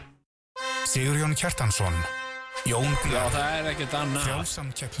Sigurjón Kjartansson, Jón Já, það ekkert annað.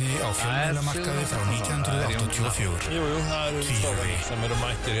 Frjálsamkeppni á fjölmiðlamarkaði frá 1984. Jú, það eru strákarnir sem eru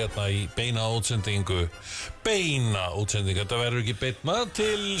mættir hérna í beina útsendingu. Þetta verður ekki beinna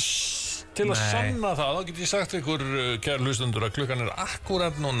til að sanna það. Þá get ég sagt ykkur, kæru hlustendur, að klukkan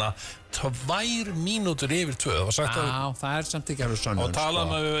akkúrat núna 2 mínútur yfir 2. Það var sagt að það samt ekki alveg sönnun. Og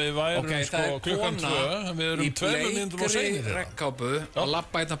talaðum að við værum klukkan 2. Við erum 2 mínútur og seinir. Í bleikri regnkápu að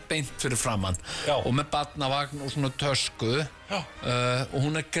labba þetta beint fyrir framann. Og með barnavagn og svona tösku. Og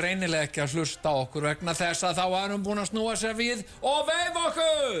hún greinilega ekki að hlusta á okkur vegna þess að þá var hún búin að snúa sér við og veifa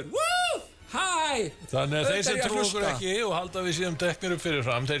okkur. Woo! Hæ! Þannig að þeir sem trú okkur ekki og halda við síðan deknir upp fyrir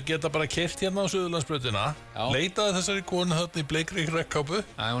fram, þeir geta bara keyrt hérna á Suðurlandsbrautina, leitaði þessari konu þarna í bleikri regnkápu.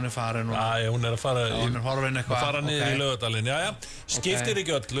 Hún farin núna. Hún að fara hún horfin eitthvað. Að fara niður í Laugardalinn. Skiptir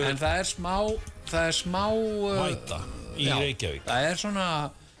ekki öllu. En það er smá mæta í Reykjavík. Það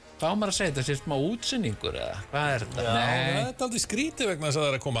svona hvað maður að segja, þetta sé smá útsynningur eða hvað þetta? Nei, þetta er aldrei skrítið vegna þess að það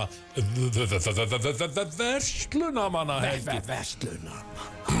er að koma verslunarmannahelgi.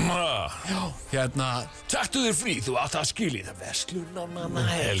 Já, hérna taktu þér frí, þú átt að skilja það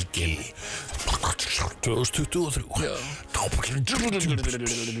verslunarmannahelgi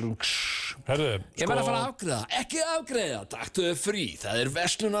 2023. Herðu, ég verð að fara að afgreiða, ekki afgreiða, taktu þér frí, það er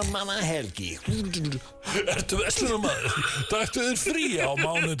verslunarmannahelgi. Ertu verslunarmaður? Taktu þér frí á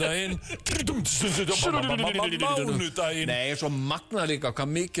mánudaginn. Mánudaginn. Nei, svo magnað líka hvað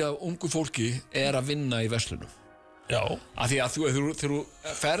mikið af ungu fólki er að vinna í verslunum. Já. Af því að þegar þú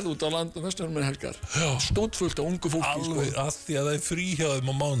ferð út á land og verslunum með helgar, stútfullt af ungu fólki. Alveg að því að það er frí hjá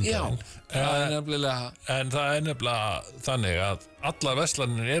þeim á mánudaginn. Já, það er nefnilega. En það er nefnilega þannig að allar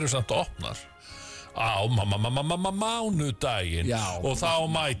verslanir eru samt opnar á mánudaginn og þá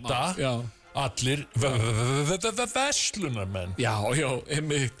mæta allir verslunarmenn. Já,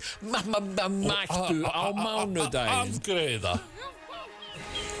 einmitt. Mættu á mánudaginn. Afgreiða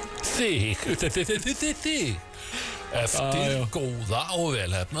þig eftir góða og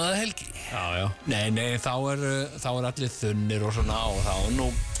velheppnaða helgi. Já. Nei, þá er allir þunnir og svona og þá er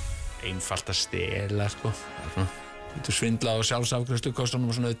nú einfalt að stela, sko. Þú svindla á sjálfsafgreiðslukostunum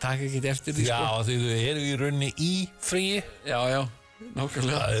og svona, þau taka ekki eftir því, sko. Já, því þau eru í rauninni í fríi. Já.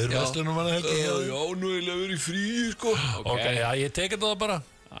 Nákvæmlega. Það er verslunarmannahelgi. Já, nú er ég að vera í fríi, sko. Ok, ég tek þetta bara.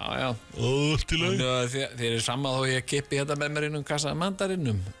 Já. Allt í lagi. Þeir eru saman þó ég kippi þetta með mér inn kassa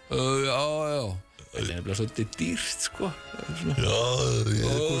mandarinnum. Já. Það er nefnilega svolítið dýrt, sko. Já,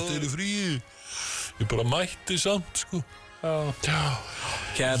 hvort er í fríi? Ég bara mætti samt, sko. Já.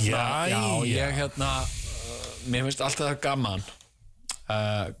 Mér finnst alltaf það gaman.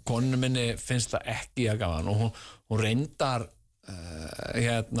 Konunni minni finnst það ekki að gaman og hún reyndar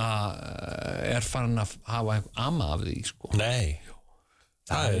er farin að hafa ama af því, sko. Nei.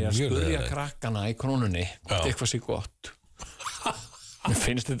 Það er að spyrja krakkana í krónunni hvort eitthvað sé gott. Mér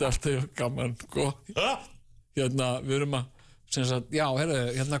finnst þetta alltaf gaman, sko. Við erum að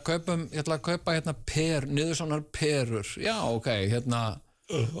ég ætla að kaupa niðursonar perur. Já, ok,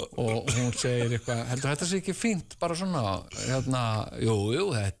 og hún segir eitthvað, heldur þetta sé ekki fínt, bara svona, jú,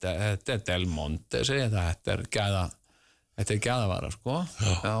 þetta er Del Monte, segir þetta er gæðavara, sko.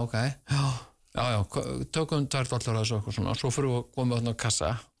 Já, ok, já, tökum $2 þessu eitthvað svona, svo fyrir við að koma á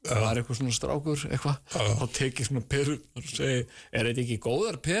kassa, það er eitthvað svona strákur, eitthvað, og tekið svona perur og segir, er þetta ekki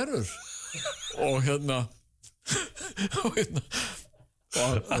góðar perur? Og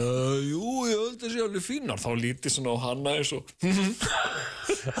jú, ég held að það sé alveg fínar, þá lítið svona á hana eins og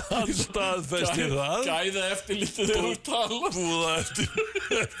hann staðfestir það. Gæða eftirlitið þegar þú tala. Búða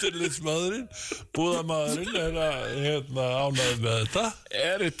búðamaðurinn er ánægður með þetta.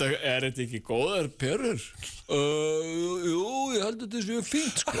 Er þetta ekki góðar perur? Jú, ég held að þetta sé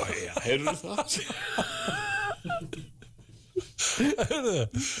fínt, sko. Já, heyrðu það.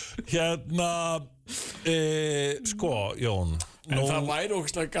 Sko, Jón, en það væri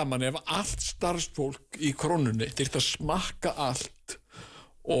ógeðslega gaman ef allt starfsfólk í krónunni þyrfti að smakka allt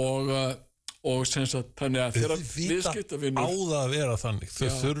og sem sagt þannig að þeirra viðskiptavinur á það að vera þannig, þau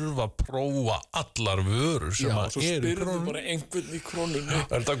þurfa að prófa allar vörur sem að eru í krónunni. Svo spyrðu bara einhvern í krónunni, er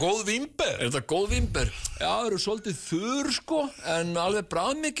þetta góð vínber? Já, það eru svolítið þurr, sko, en alveg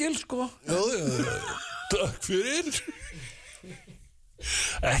bráðmikil, sko. Já, takk fyrir.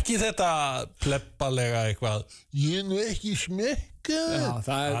 Ekki þetta plebbalega eitthvað, ég nú ekki smekka.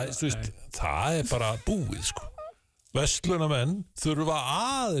 Það er bara búið, sko. Verslunarmenn þurfa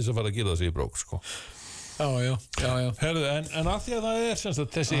aðeins að fara að gera þessi í brók, sko. Já. Herðu, en að því að það er sem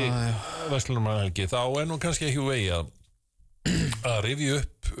sagt þessi verslunarmannahelgi, þá er nú kannski ekki vegi að rifja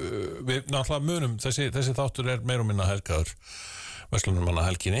upp, við náttúrulega munum, þessi þáttur er meir og minna helgaður.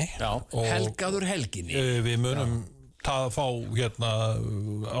 verslunarmannahelginni. Já, helgaður helginni. Við munum fá hérna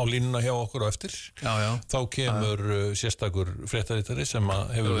á línuna hjá okkur á eftir. Þá kemur sérstakur fréttaritari sem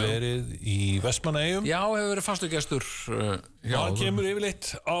hefur verið í Vestmannaeyjum. Já, hefur verið fastur gestur. Hann kemur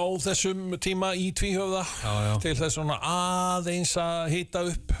yfirleitt á þessum tíma í Tvíhöfða til þess svona aðeins að hita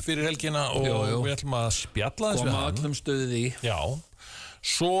upp fyrir helgina og við ætlum að spjalla þess við hann. Koma öllum stöðið í. Já,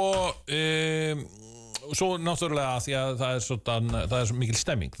 svo náttúrulega því að það er svo mikil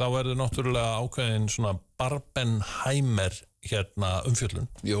stemming, þá verður náttúrulega ákveðin svona Barbenheimer umfjöllun.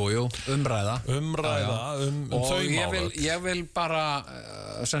 Jú, umræða um þau mál. Ég vil bara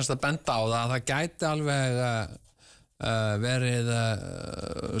semst að benda á það að það gæti alveg verið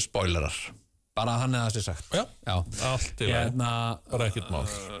spoilerar. Bara þannig að það sé sagt. Já. Allt í lagi. Bara ekkert mál.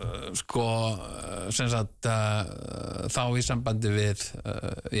 Sko, semst að þá í sambandi við,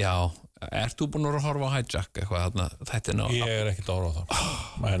 ert þú búin að horfa á Hijack eitthvað þarna? Ég er ekkert að horfa á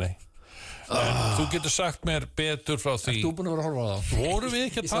það. Nei. En þú getur sagt mér betur frá því. Ert þú búin að vera að horfa á það? Vorum við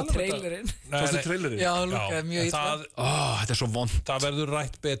ekki að tala um þetta? Sástu trailerinn? Já, lukkaði mjög illa. Þetta er svo vont. Það verður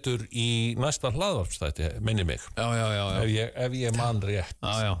rætt betur í næsta hlaðvarpsþætti, minni mig. Já. Ef ég man rétt.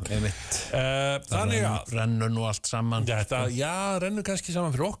 Já, einmitt. Þannig að rennur nú allt saman. Rennur kannski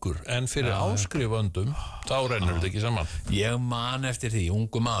saman fyrir okkur, en fyrir áskriföndum þá rennur þetta ekki saman. Ég man eftir því,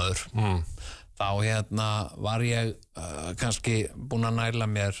 ungu maður. Þá var ég kannski búin að næla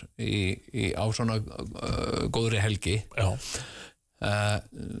mér á svona góðri helgi.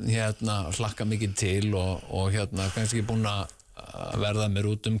 Hlakka mikið til og kannski búin að verða mér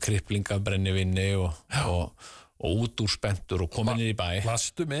út kripling af brennivíni og út úr spenntur og komin inn í bæ.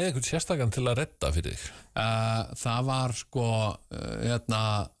 Varstu með eitthvað sérstakann til að redda fyrir þig? Það var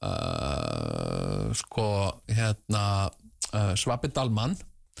Svabbi Dalmann.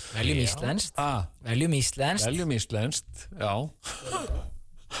 Veljum íslenskt, já.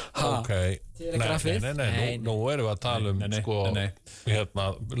 Ok. Nei, nú erum við að tala um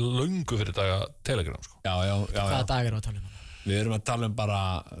löngu fyrir daga Telegram, sko. Já. Hvaða dag erum við að tala um? Við erum að tala um bara,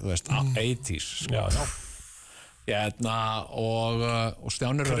 80s, sko. Og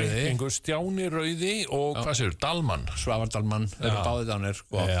Stjáni Rauði. Stjáni Rauði og hvað séu, Dalmann? Svavar Dalmann, eru báðir Danir,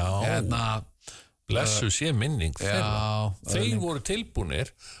 sko. Blessu sé minning þeirra. Þeir voru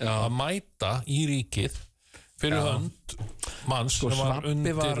tilbúnir að mæta í ríkið fyrir hönd manns sem var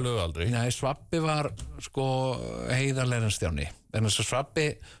undir lögaldri. Nei, Svabbi var heiðarlegri en Stjáni. Þannig að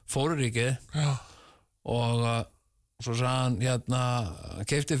Svabbi fór í ríkið og svo sagði hann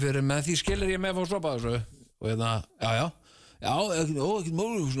keypti fyrir með því skilir ég með að fá sopa þessu og ekkert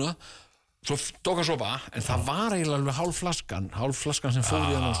málur svona. Svo tók að sopa, en það var eiginlega alveg hálf flaskan sem fór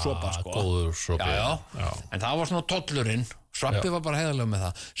í hann og sopa, sko. Góður sopi. Já. En það var svona tollurinn, Svabbi var bara heiðarlega með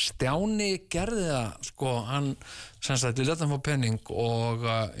það. Stjáni gerði það, sko, hann, við létum hann fá penning og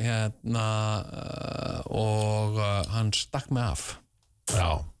hann stakk mig af.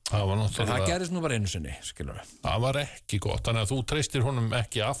 Já, það var náttúrulega. En það gerðist nú bara einu sinni, skilur við. Það var ekki gott, þannig að þú treystir honum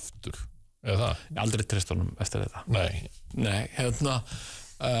ekki aftur, eða það? Ég aldrei treyst honum eftir þetta. Nei,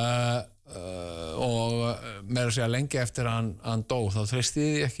 og meira að segja lengi eftir hann dó, þá treysti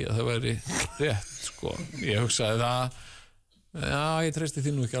ég því ekki að það væri rétt, sko. Ég hugsaði það, ég treysti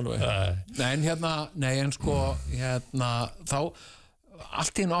því nú ekki alveg. En þá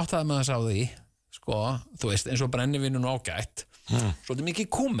allt í einu áttaði með þess á því, sko, þú veist, eins og brennivínun ágætt, svolítið mikið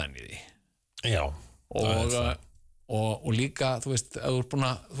kúmen í því. Já, og líka, þú veist, ef þú ert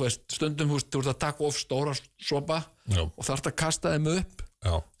búin að, þú veist, stundum, þú ert að taka of stóra sopa og þarft að kasta þeim upp,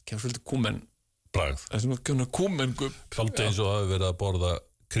 kemur svolítið kúmen bragð. Það kemur kúmen gupp. Svolítið eins og það hefur verið að borða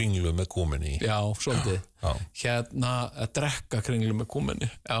kringlu með kúmen í. Já, svolítið. Að drekka kringlu með kúmeni.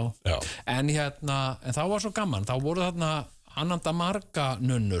 Já. En þá var svo gaman, þá voru þarna annanda marga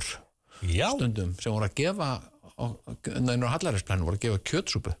nunnur stundum sem voru að gefa, á Hallaræsplænu voru að gefa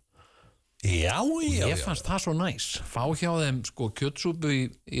kjötsúpu. Já. Ég fannst það svo næs. Fá hjá þeim, sko, kjötsúpu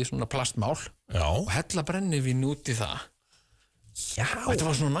í svona plastmál og hella brennivín út í það. Já, þetta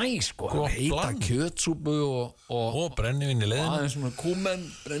var svona næs, sko. Heita kjötsúpu og brennivín í leiðinu. Aðeins svona kúmen,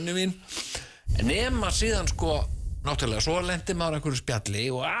 brennivín. En nema síðan, sko, náttúrulega, svo lendi maður einhverju spjalli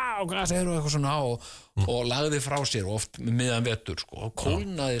og hvað segirðu eitthvað svona og lagði frá sér oft miðan vetur, sko, og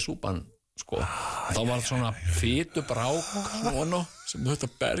kólnaði súpan, sko. Þá var svona fitubrák svona sem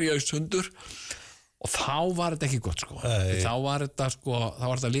þurfti að berja í sundur og þá var þetta ekki gott, sko. Þá var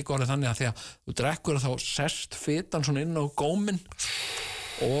þetta líka orðið þannig að því að þú drekkur og þá sest fitan svona inn á góminn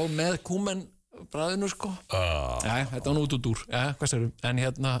og með kúmen bræðinu, sko. Þetta var nú út úr. Hvað segirðu? En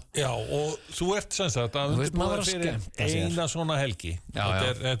Já, og þú ert sem sagt að undirbúða fyrir eina svona helgi.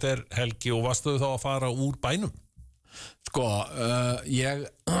 Þetta er helgi og varstu þá að fara úr bænum? Sko, ég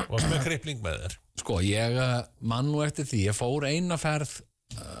varst með kripling með þér? Sko, ég man nú eftir því, ég fór eina ferð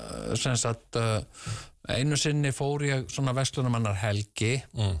sem sagt einu sinni fór ég svona verslunamannar helgi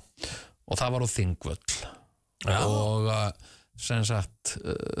og það var á Þingvöll og sem sagt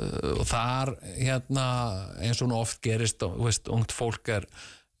og þar hérna eins og nú oft gerist og veist, ungt fólk er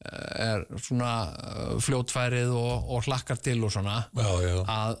svona fljótfærið og hlakkar til og svona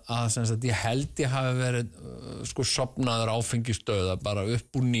að sem sagt ég held ég hafi verið sko sofnaður áfengisdauða bara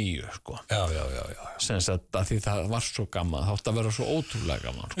upp úr 9 sko sem sagt að því það var svo gaman það átti að vera svo ótrúlega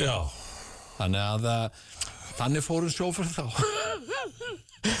gaman sko. Þannig að þannig fórum sjóferð þá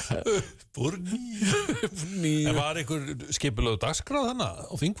upp úr 9 En var einhver skipulögu dagskrá þannig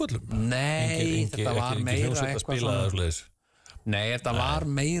á Þingvöllum? Nei, þetta var meira eitthvað svona Nei, þetta var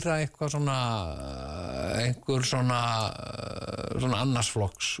meira eitthvað svona einhver svona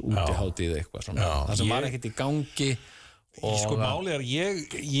annarsflokks útihátíð eitthvað svona það sem var ekkert í gangi og sko máli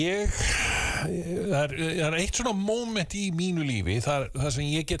það er eitt svona moment í mínu lífi það sem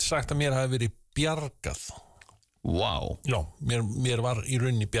ég get sagt að mér hafi verið bjargað Já, mér var í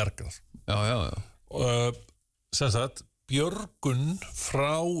rauninni bjargað sem sagt björgun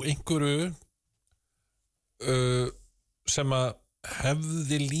frá einhverju sem að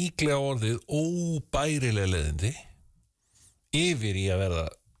hefði líklega orðið óbærilega leiðindi yfir í að verða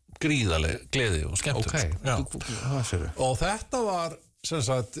gríðaleg gleði og skemmtilegt og þetta var sem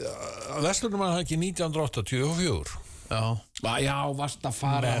sagt Vestlunarmannhelgi 1984 Já, varst að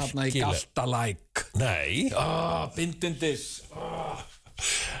fara hérna í Galtalæk Nei Bindindis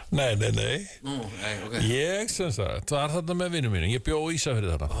Nei Ég sem sagt var þarna með vinnum mínum ég bjó í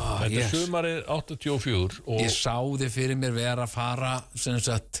Ísafirði þarna Þetta sumarið 84 og Ég sá þið fyrir mér vera að fara sem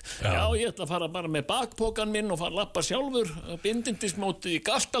sagt Já, ég ætla að fara bara með bakpokan minn og fara að lappa sjálfur bindindismótið í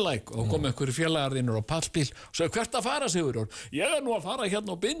Galtalæk og kom einhverju félagarðinur á pallbíl og sagði hvert að fara Sigurður Ég nú að fara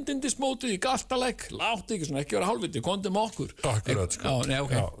hérna á bindindismótið í Galtalæk látti ekki svona ekki vera hálfviti komdu með okkur Akkurat sko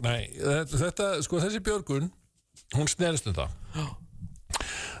Þetta sko þessi Björgun hún snerist það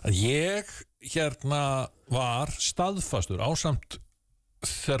að ég hérna var staðfastur ásamt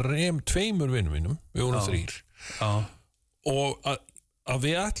tveimur vinnum mínum við vorum 3 og að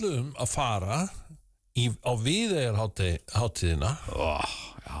við ætluðum að fara á Viðeyjarhátíðina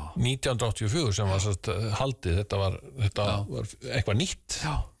 1984 sem var haldið þetta var eitthvað nýtt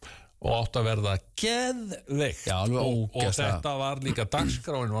og átt að verða geðveikt og þetta var líka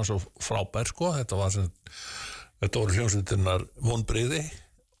dagskráin var svo frábær sko þetta voru hljómsveitirnar vonbrigði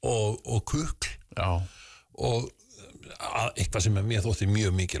og kukl og eitthvað sem mér þótti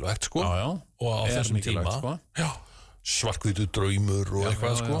mjög mikilvægt sko og á þessum tíma sko. Svarthvítu draumur og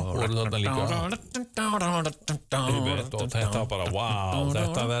eitthvað sko voru þarna líka og þetta bara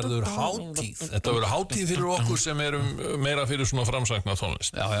þetta verður hátíð fyrir okkur sem erum meira fyrir svona framsækna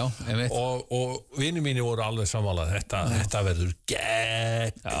tónlist og vinir mínir voru alveg sammála þetta verður gegn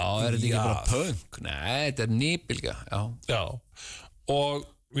er þetta ekki bara punk? Nei, þetta er nýbylgja og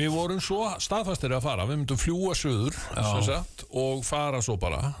við vorum svo staðfastir að fara við myndum fljúga suður og fara svo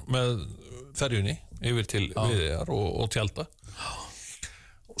bara með ferjunni yfir til Viðeyjar og tjalda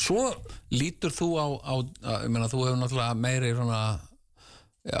Svo lítur þú á ég meina þú hefur náttúrulega meiri svona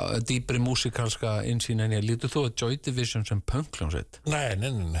dýpri músikalska insýn en ég lítur þú að Joy Division sem punkljónsveit? Nei,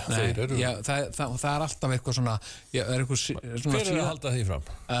 þeir eru það er alltaf eitthvað svona hver er að halda því fram?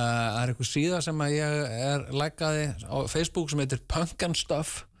 Það er eitthvað síða sem að ég lækaði á Facebook sem heitir Punk and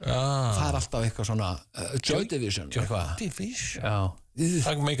Stuff það er alltaf eitthvað svona Joy Division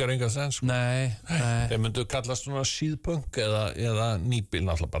það meikar enga sens Nei þeir myndu kallast svona síðpunk eða nýbíl,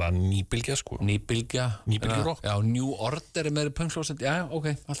 náttúrulega bara nýbílgja sko nýbílgjurokk New Order er meiri punksljósend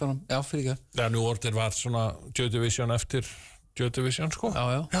alltaf fyrir ekki New Order var svona Joy Division eftir Joy Division sko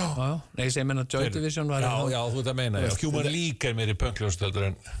Nei, ég meina Joy Division var þú veit að meina Human League er meiri punksljósend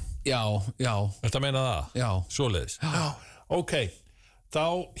en þetta meina það? Já Svoleiðis Ok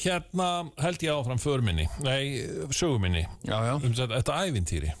þá hérna held ég áfram söguminni þetta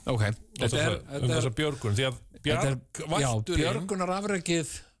ævintýri þessa Björgun því að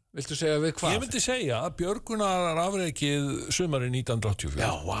Björgunarafrekið viltu segja við hvað? Ég myndi segja að Björgunarafrekið sumarið 1984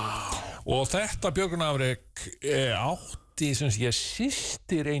 og þetta Björgunarafrek átti sem sé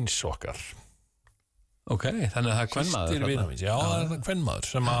systir eins okkar þannig að það er kvenmaður systir vina míns, það er það kvenmaður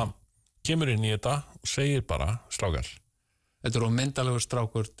sem að kemur inn í þetta og segir bara strákar Þetta er myndalegur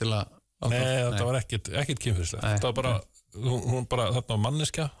strákur til að Nei, þetta var ekkert kynferðislegt Þetta var bara, hún bara þarna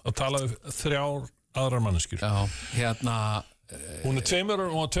manneskja að tala við 3 aðrar manneskjur Hún er 2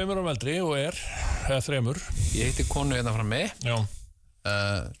 árum eldri og eða 3 Ég heiti konu hérna frammi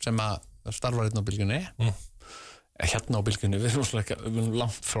sem að starfar hérna á bylgjunni hérna á bylgjunni, við erum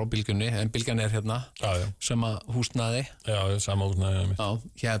langt frá bylgjunni, en bylgjan hérna sem að húsnæði sama húsnæði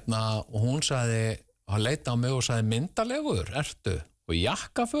hérna, og hún sagði, hann leita á mig og sagði myndalegur, ertu og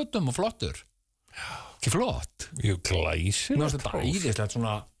jakkafötum og flottur ekki flott glæsir mér finnst þetta æðislegt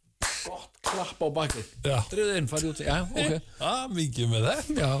svona gott klapp á baki driðinn, farið út mikið með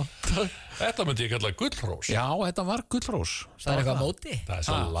þetta þetta myndi ég kalla gullhrós já, þetta var gullhrós það er eitthvað á móti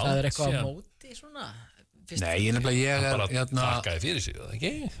það er eitthvað á móti svona nei, ég er bara takkaði fyrir sig, það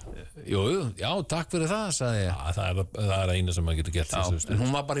ekki? Jú, já, takk fyrir það, sagði ég það er einu sem maður getur gert en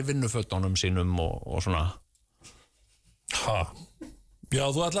hún var bara í vinnufötunum sínum og svona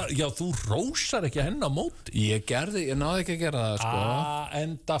þú rósar ekki henni á móti ég náði ekki að gera það sko. En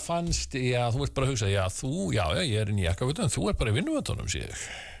það fannst, þú ert bara að hugsa ég er inn í jakkafötum en þú er bara í vinnufötunum, sé ég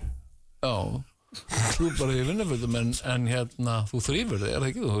þú er bara í vinnufötum en hérna, þú þrýfur þig, er það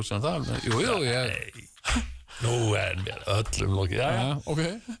ekki þú hugsa það? Jú, ég nú er mér öllum lokið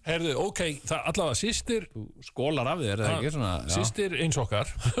Herðu, það allavega systir skólar af þér, er það ekki svona systir eins okkar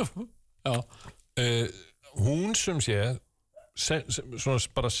hún sem sé svona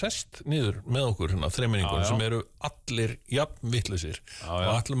bara sest niður með okkur hérna, þremenningur sem eru allir jafn vitlausir og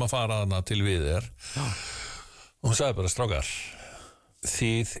ætlum að fara hana til við þér og hún sagði bara strákar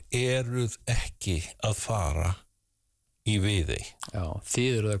þið eruð ekki að fara í Viðey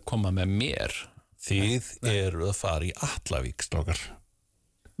þið eruð að koma með mér þið eruð að fara í Atlavík strákar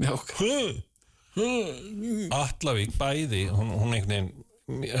Atlavík bæði hún einhvern veginn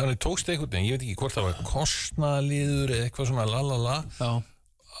hann tókst einhvern veginn, ég veit ekki hvort það var kostnaðarliður eða eitthvað svona lalala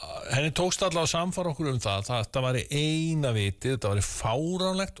henni tókst allavega að samfara okkur það væri eina vitið, þetta væri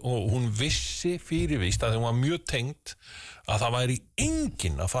fáránlegt og hún vissi fyrirvíst að hún var mjög tengd að það væri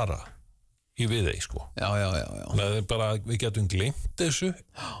enginn að fara í Viðey sko bara, við getum gleymt þessu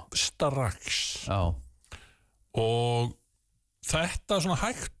strax og þetta svona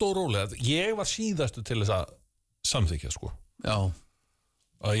hægt og rólega ég var síðastu til þess að samþykja sko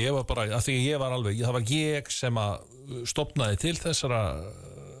að ég var bara, að því ég var alveg það var ég sem að stofnaði til þessara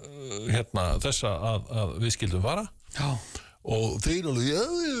þessa að við skildum fara og þeir alveg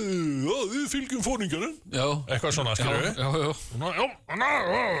við fylgjum fóringjarinn eitthvað svona skilur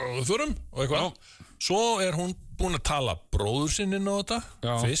við förum og eitthvað svo er hún búin að tala bróður sinn inn á þetta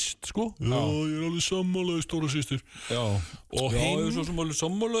fyrst sko ég er alveg sammálaði stóra systir og hinn svo sem alveg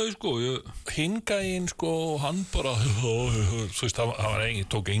sammálaði sko hingæinn sko hann bara þú veist það var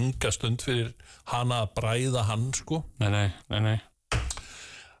tók enga stund fyrir hana að bræða hann sko nei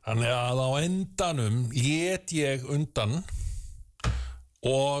þannig að á endanum lét ég undan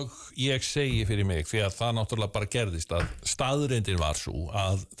og ég segi fyrir mig því að það náttúrulega bara gerðist að staðreyndin var svo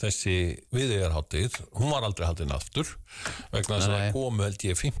að þessi viðeyjarhátíð, hún var aldrei haldin aftur vegna þess að það komu held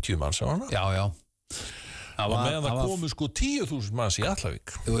ég 50 manns á hana og meðan það komu sko 10.000 manns í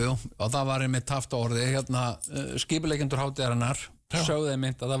Atlavík jú, og það var einmitt haft orði hérna skipuleikjendur hátíðarinnar sögðu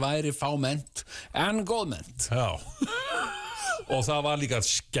einmitt að það væri fámennt en góðmennt og það var líka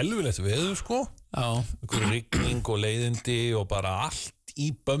skelfilegt veður sko rigning og leiðindi og bara allt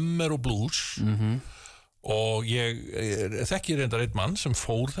í bömmir og blús og ég þekki reyndar einn mann sem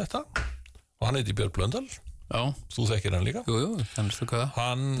fór þetta og hann heiti Björn Blöndal þú þekkir hann líka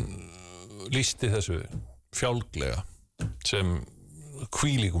hann lýsti þessu fjálglega sem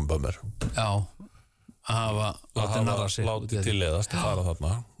hvílíkum bömmir hafa látið til leiðast að fara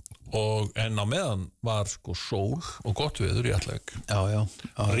þarna en á meðan var sko sól og gott veður í Atlavík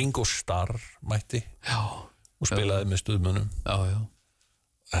Ringo Starr mætti og spilaði með stuðmönnum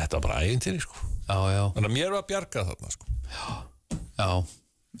þetta var bara ævintýri sko þannig að mér var bjargað þarna sko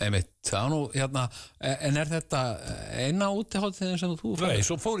einmitt það nú hérna en er þetta eina útihátíðin sem þú nei,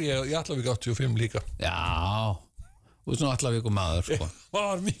 svo fór ég í Atlavík 85 líka þú svona Atlavíkur maður sko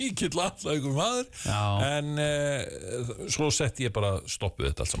var mikill Atlavíkur maður en svo setti ég bara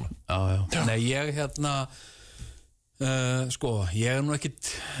stoppið þetta allt saman nei, ég hérna sko, ég er nú ekkit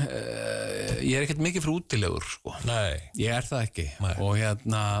ég er ekkit mikið fyrir útilegur sko nei. Ég er það ekki og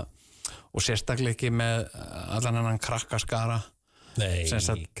hérna og sérstaklega ekki með allan hennan krakkaskara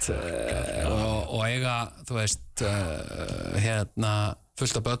sagt, og eiga þú veist hérna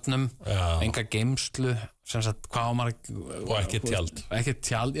fullt af börnum enga geymslu sagt, hvað á maður og ekki tjald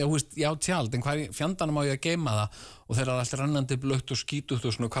tjald, en hvað fjandanum á ég að geyma það og þeir eru alltaf rennandi blökt og skítut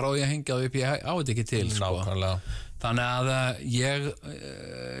og svona, hvað á ég að hengja það upp ég á þetta ekki til sko. Þannig að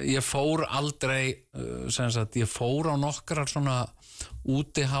ég fór aldrei sagt, ég fór á nokkrar svona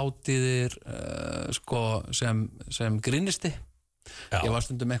útihátíðir sko, sem grínisti ég var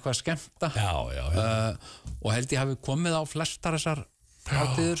stundum eitthvað að skemmta og held ég hafi komið á flestar þessar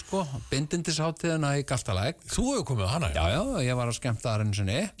hátíður sko, bindindishátíðina í Galtalæk. Þú hefur komið á hana? Já, ég var að skemmta þar einu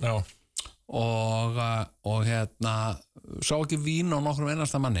sinni. Já. Og sá ekki vín á nokkrum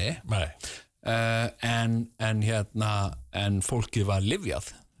einasta manni. Nei. En fólkið var lyfjað.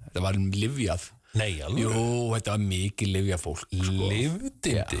 Þetta var lyfjað. Nei, alveg? Jú, þetta var mikið lyfjað fólk. Sko.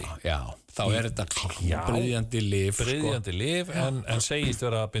 Lyfdindi? Já, þá þetta bryðjandi lyf. Bryðjandi lyf, en segist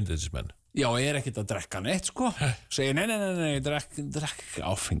vera bindindismenn. Já, ég ekkert að drekka neitt, sko. Segir, nei, ég drekk ekki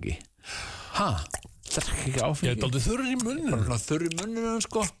áfengi. Drekk ekki áfengi. Ég er aldrei þurr í munnum. Bara þurr í munnum,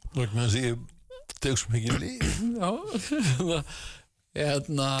 sko. Þannig að ég teg svo mikið lyf. Já,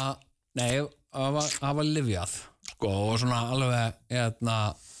 nei, það var lyfjað, sko, og svona alveg,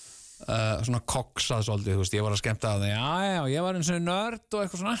 svona koksað svolítið, þú veist, ég var að skemmta að það, já, ég var eins og nörd og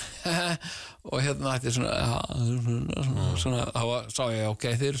eitthvað svona og þetta er svona, þá sá ég, ok,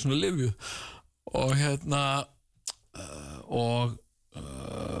 þeir eru svona lyfjuð og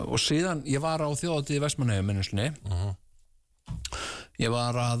og síðan, ég var á þjóðhátíð í Vestmannaeyjum minnisni ég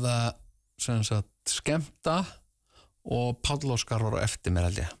var að skemmta og Páll Óskar var á eftir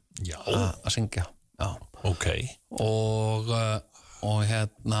mér held ég að syngja, já, ok og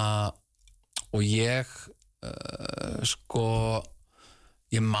ég sko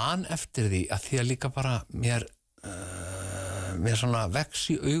ég man eftir því að því að líka bara mér svona vex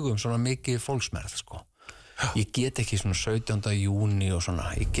í augum svona mikið fólksmerð sko ég get ekki svona 17. júni og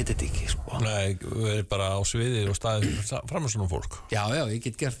svona, ég get þetta ekki sko. Nei, við erum bara á sviðir og staðir fram með svona fólk. Já, ég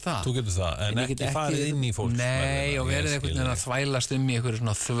get gert það. Þú getur það, en ekki farið inn í fólk. Nei, og verið einhvern veginn að þvælast í einhverju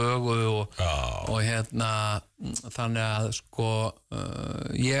svona þvögu og þannig að sko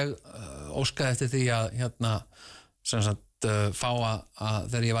ég óskaði eftir því að sem sagt fá að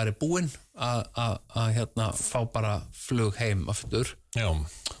þegar ég væri búinn að fá bara flug heim aftur. Já.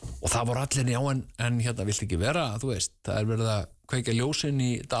 Og það voru allir en vilt ekki vera, þú veist, það verið að kveikja ljósin í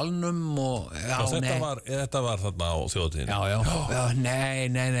dalnum og þetta var þarna á þjóðtíðinni. Já,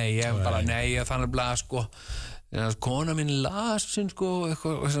 nei, ég þannig að sko kona mín lasin sko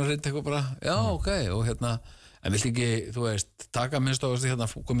eitthvað bara, já, ok og en vilt ekki, þú veist, taka minnst á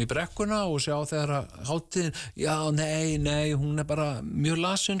koma í brekkuna og sjá þegar hátíðin, já, nei, hún er bara mjög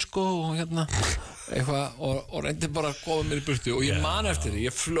lasin sko og eitthvað og reyndi bara að koma mér í burtu og ég man eftir því,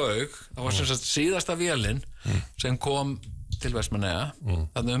 ég flög, það var sem sagt síðasta vélin sem kom til Vestmannaeyja,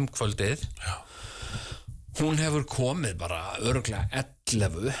 þarna kvöldið, hún hefur komið bara örugglega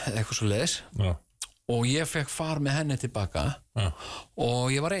 11 eitthvað svo leiðis og ég fekk far með henni tilbaka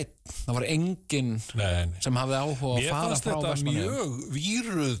og ég var einn það var enginn sem hafði áhuga að fara frá Vestmannaeyjum. Mér fannst þetta mjög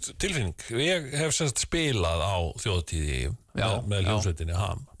víruð tilfinning. Ég hef semst spilað á þjóðtíði með hljómsveitinni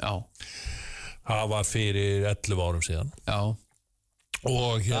Ham. Já. Það var fyrir 11 árum síðan. Já.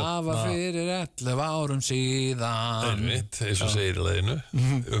 Og það var fyrir 11 árum síðan. Einmitt, eins og segir í leiðinu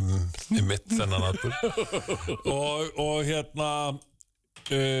mitt þennan atburð.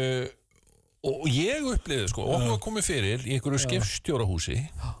 Og ég upplifði sko, okkur komið fyrir í einhverju skipstjórahúsi.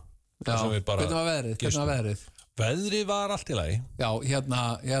 Já, hvernig var veðrið? Veðrið var allt í lagi. Já,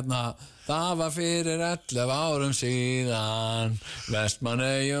 það var fyrir 11 árum síðan,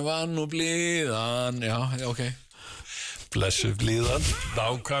 Vestmannaeyjum var nú blíðan. Já, ok. Blessu blíðan,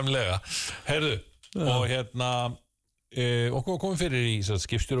 nákvæmlega. Heyrðu, og okkur komið fyrir í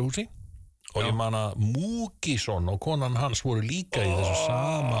skipstjórahúsi. Og ég man að Múkisson og konan hans voru líka í þessu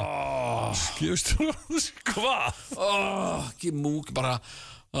sama skipstjórahúsi. Hvað? Ekki Múki, bara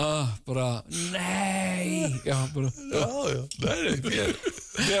nei. Já, nei,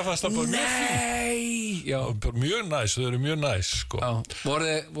 ég fannst það bara mjög fínt. Já, mjög næs, þau eru mjög næs, sko.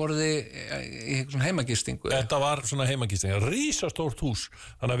 Voru þið í svona heimagistingu? Þetta var svona heimagisting, rísastórt hús,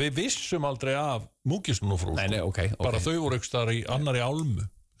 þannig að við vissum aldrei af Múkisson og frú. Nei, ok. Bara þau voru ekki staðar í annarri álmu.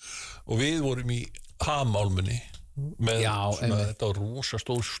 Og við vorum í Hamálmunni með þetta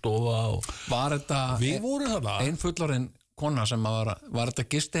rosastór stofa og var þetta við vorum þarna ein fullorðin kona sem var þetta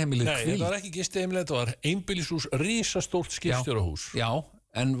gistiheimilið Nei, þetta var ekki gistiheimilið, þetta var einbýlishús, risastórt skipstjórahús. Já,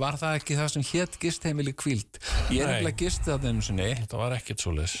 en var það ekki það sem hét gistiheimilið Hvíld? Ég nefnilega gisti þarna einu sinni. Þetta var ekkert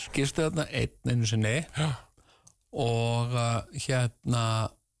svoleiðis. Gisti þarna einu sinni og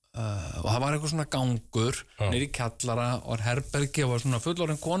og það var eitthvað svona gangur niður í kjallara og herbergi og var svona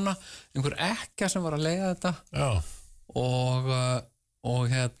fullorðin kona, einhver ekkja sem var að leiða þetta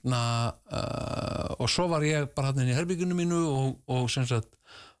og svo var ég bara hann inn í herberginu mínu og sem sagt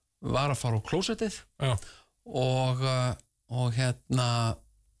var að fara á klósettið og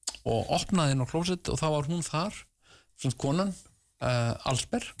opnaði inn á klósett og þá var hún þar sem konan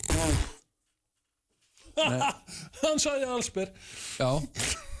Allsber hann sagði Allsber já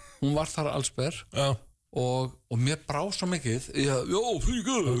hún var þar Allsber og mér brá svo mikið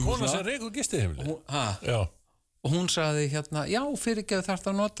kona sem rekur gistiheimili og hún sagði hérna já, fyrirgeðu þarft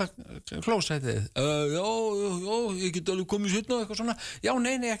að nota klósettið já, ég get alveg komið sérna og eitthvað svona já,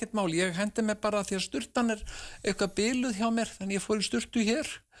 nei, ekkert mál, ég hendi mig bara því að sturtan eitthvað biluð hjá mér þannig ég fór í sturtu hér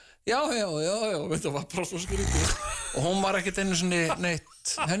já, þetta var bara svo skrítið og hún var ekkert einu sinni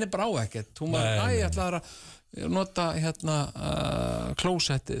neitt henni brá ekkert, hún var, ég ætlaði að nota hérna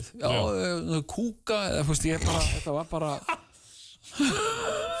klósettið já, kúka eða fúst ég bara, þetta var bara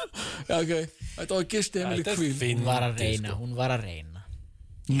já, ok, þetta var gistiheimili Kvíl hún var að reyna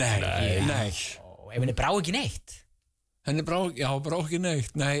nei ef henni brá ekki neitt henni brá ekki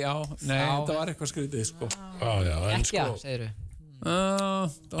neitt nei, þetta var eitthvað skrítið sko ekki að, segir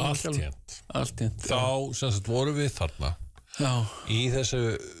allt hent þá sem sagt vorum við þarna í þessu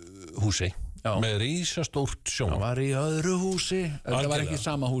húsi með rísastórt sjónvarp það var í öðru húsi þetta var ekki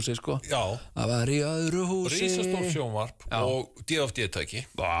sama húsi sko það var í öðru húsi rísastórt sjónvarp og DFD-tæki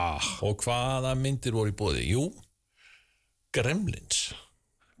og hvaða myndir voru í boði? Jú, Gremlins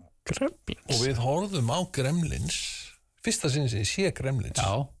og við horfðum á Gremlins fyrsta sinni sem ég sé Gremlins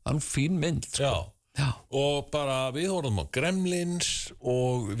það er fín mynd sko. og bara við horfðum á Gremlins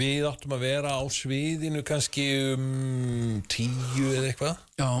og við áttum að vera á sviðinu kannski 10 eða eitthvað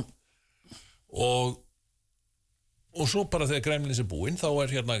og svo bara þegar Gremlins er búinn þá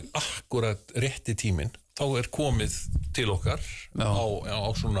er hérna akkurat rétti tíminn þá er komið til okkar á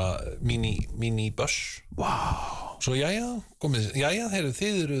svona mini-buss svo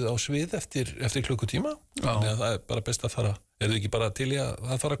þið eruð á svið eftir klukkutíma þannig að það er bara best að fara eru þið ekki bara til í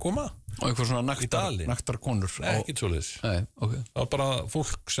að fara að koma og eitthvað svona naktarkonur ekki svoleiðis okay. það var bara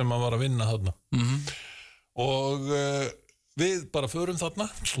fólk sem var að vinna þarna og við bara förum þarna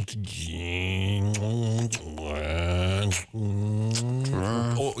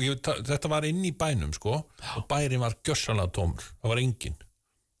og þetta var inn í bænum sko og bærin var gjörsamlega tómur það var enginn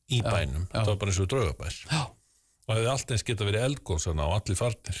í bænum þetta var bara eins og draugabær og það hefði allt eins geta verið eldgosana og allir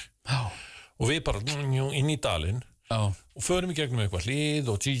farnir og við bara inn í dalinn og förum í gegnum eitthvað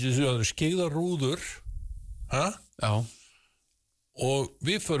hlið og það eru skeigðar rúður og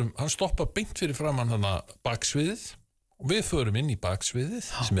við förum hann stoppa beint fyrir framann hana baksviðið og við förum inn í baksviðið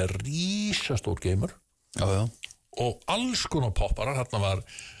sem er rísastór geimur og alls konar popparar hérna var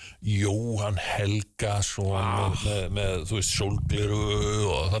Jóhann Helgason með þú veist sólgleru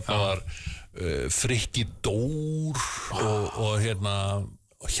og þarna var Frikki Dór og hérna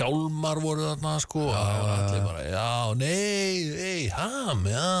Hjálmar voru þarna sko allir bara, ham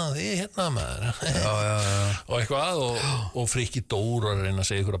þið hérna maður og eitthvað og Frikki Dór var að reyna að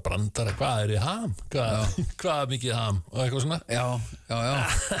segja ykkur að brandara hvað er þið ham? Hvað er mikið ham? Og eitthvað svona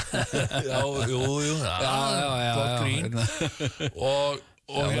jú gott grín og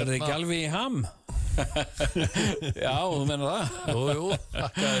það verði ekki alveg í ham já, þú menna það jú,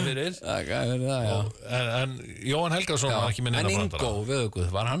 þakkaði fyrir það, en Jóhann Helgason var ekki með neina brandara en Ingo, veðuguð,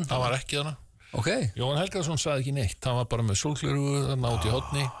 var hann? Það var ekki þarna okay. Jóhann Helgason sagði ekki neitt hann var bara með sólgleru þarna út í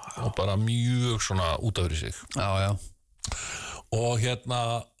horni og bara mjög svona út af fyrir sig og hérna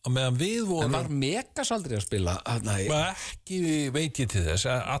meðan við vorum en var Megas aldrei að spila? Ekki veit ég til þess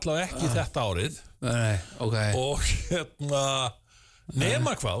allavega ekki þetta árið okay. og hérna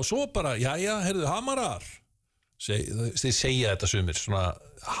nema hvað og svo bara, heyrðu, hamarar þeir segja þetta sumir svona,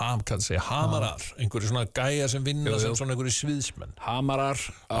 hamarar einhverju svona gæja sem vinna sem svona einhverju sviðsmenn hamarar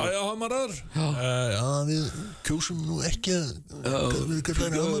hamarar við kjósum nú ekki við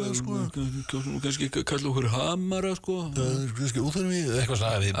kallar hamarar sko kjósum kannski kalla okkur hamarar sko kannski úþarfi eitthvað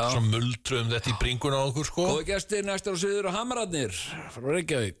svona við svona muldruðum þetta í bringuna á okkur sko góði gestir næstar og sviður og hamararnir frá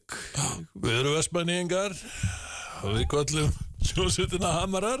Reykjavík við erum vestmanningar og við kallum sjósutina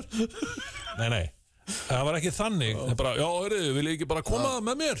hamarar nei það var ekki þannig það bara, vil ég ekki bara koma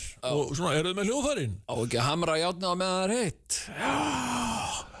með mér og svona, eruð með hljóðfærin á ekki að hamra játna á meðan það er heitt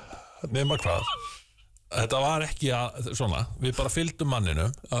nema hvað þetta var ekki svona við bara fylgdum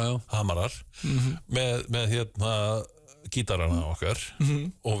manninum hamarar með hérna gítarana okkar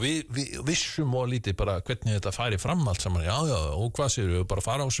og við vissum og lítið bara hvernig þetta færi fram allt saman og hvað séu við bara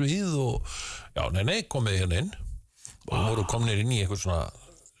fara á svið og nei, komið hérna inn og voru komnir inn í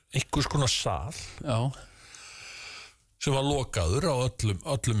einhvers konar sal sem var lokaður á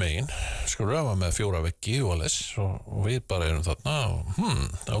öllum megin það var með 4 veggi og við bara erum þarna og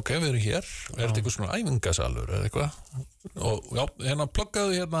ok, við erum hér er þetta eitthvað svona æfingasalur eða eitthvað og hérna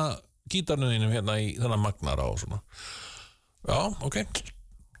pluggaðu hérna gítarnum þínum hérna í þennan magnara og svona ok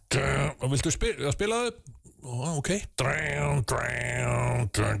og viltu spila þau? Ok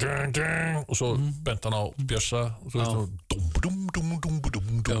og svo bent hann á Bjössa og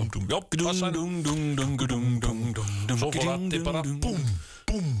Já, passan Svo fór Addi bara búm,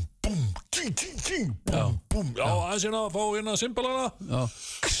 búm, búm búm, búm Já, aðeins hérna að fá hérna simbalana Já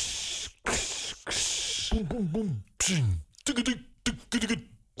búm, búm, búm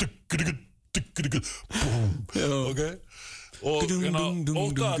Ok Og hérna,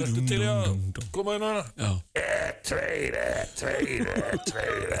 Óttar, ertu til að koma inn hana? Já Tveir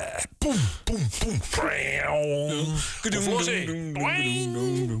Búm, búm, búm Og Flósi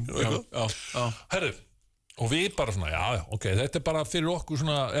Já Herru Og við bara svona, já, ok, þetta bara fyrir okkur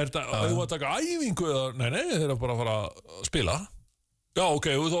svona, þetta, þau að taka æfingu eða, nei, þeir eru bara að fara að spila Já, ok,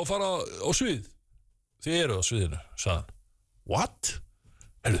 og þá fara á svið Þið eru á sviðinu, sagðan What?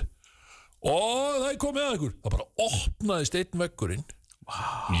 Herru Og það komið að ykkur Það bara opnaðist einn veggurinn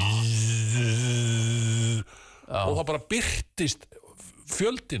Og það bara birtist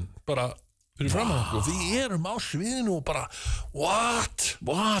fjöldin bara fyrir fram að okkur og við erum á sviðinu og bara What?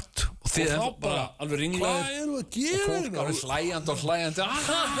 Og þið erum bara alveg ringlaðir Hvað erum við að gera? Og fólk alveg hlæjandi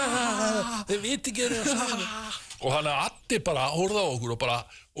Þeir viti ekki Og þannig að Addi bara horfði á okkur og bara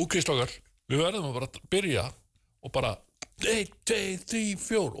Ok, strákar, við verðum að bara byrja og bara 1, 2, 3,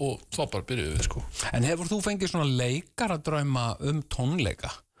 4 og þá bara byrjuðum við sko En hefur þú fengið svona leikaradrauma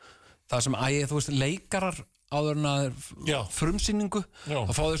tónleika? Það sem þú veist, leikarar áður en að frumsýningu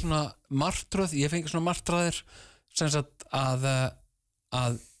þá fá þau svona martröð ég fengi svona martraðir sem sagt að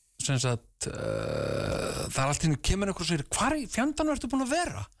sem sagt það allt hérna kemur einhver og segir hvar í fjandanum ertu búin að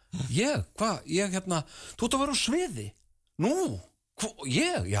vera? Ég hérna þú ert að vera á sviði Nú,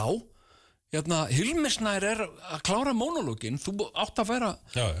 já Hilmisnær að klára monologin þú átt að vera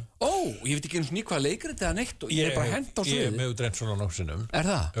ég veit ekki eins og hvað leikrit eða neitt og ég bara hent á sviði Ég með dreymt svona nokkusinnum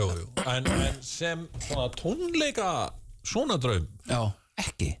það? Jú. En sem svona tónleika svona draum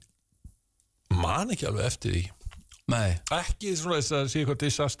ekki man ekki alveg eftir því Nei. Ekki svona þess að sé eitthvað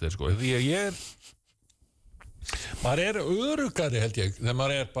disaster sko. Því að maður örugari held ég þegar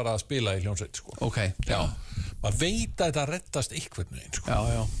maður bara að spila í hljómsveit sko. Maður veit að þetta reddast einhvern veginn sko.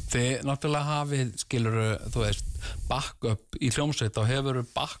 Þið náttúrulega hafið skiluru, þú veist, backup í hljómsveit og hefur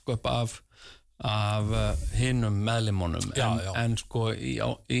backup af hinum meðlimunum en sko í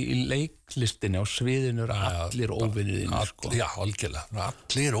leiklistinni á sviðinu eru allir óvinniðinni sko. Já, algjörlega,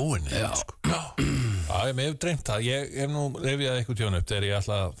 allir óvinniðinni sko. Ég hef dreymt það, ég hef nú rifjað eitthvað tjónu upp þegar ég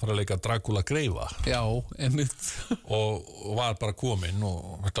ætla að fara að leika Dracula greifa og var bara kominn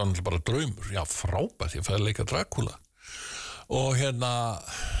og þetta var náttúrulega bara draumur frábært, ég fæði að leika Dracula og hérna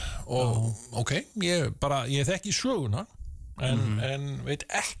ok, ég þekki söguna en veit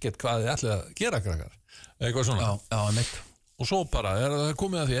ekkert hvað þið ætlið að gera krakkar eitthvað svona og svo bara það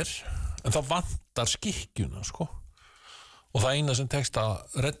komið að þér en það vantar skikkjuna sko og það eina sem tekst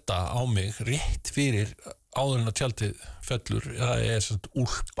að redda á mig rétt fyrir áður en að tjaldið fellur það svona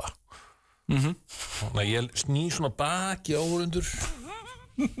úlpa þannig að ég sný svona baki áhorundur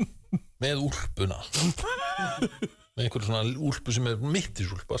með úlpuna með einhverju svona úlpu sem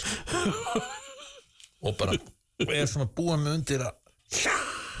mittisúlpa sko. Og bara svona búið með undir að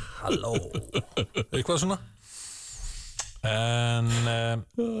halló eitthvað svona en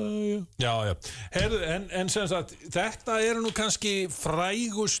Heyrðu, en sem sagt þetta nú kannski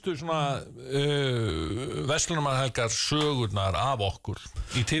frægustu svona verslunarmannahelgar sögurnar af okkur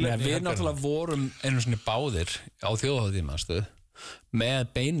í tilefni við náttúrulega vorum einu sinni báðir á Tvíhöfði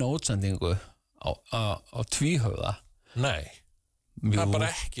með beina útsendingu á Tvíhöfða Nei, það bara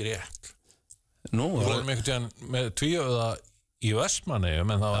ekki rétt Við vorum einhvern tíðan með Tvíhöfða í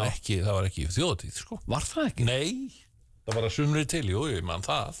Vestmannaeyjum en það var ekki þjóðatíð sko. Var það ekki? Nei Það var að sumri til, ég man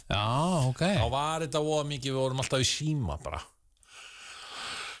það ok Þá var þetta voða mikið, við vorum alltaf í síma bara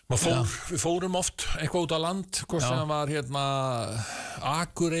Við fórum oft eitthvað út á land hvort sem var hérna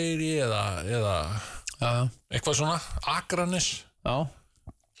Akureyri eða eitthvað svona Akranes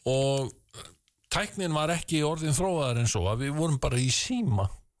og tæknin var ekki orðin þróaðar en svo að við vorum bara í síma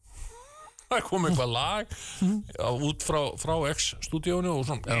Það kom eitthvað lag út frá X-stúdíónu og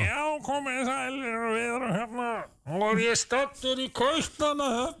svona Já, komið sælir við erum hérna og ég staddur í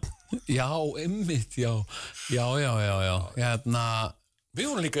Kaupmannahöfn Já, einmitt, já Hérna Við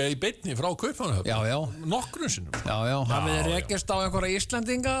vorum líka í beinni frá Kaupmannahöfn Nokkrum sinnum Hafið þið rekist á einhverja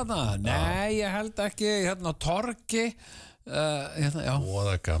Íslendinga það? Nei, ég held ekki hérna torgi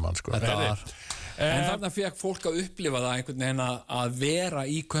Voða gaman sko Þetta var En þarna fekk fólk að upplifa það einhvern veginn að vera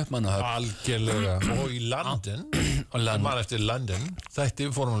í Kaupmannahöfn Algjörlega og í London Man eftir London Þetta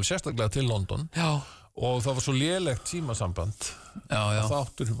við fórum alveg sérstaklega til London og það var svo lélegt tímasamband að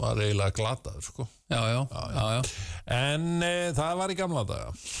þáttur var eiginlega glataður sko. En það var í gamla daga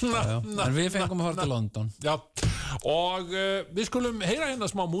En við fengum að fara til London Og við skulum heyra hérna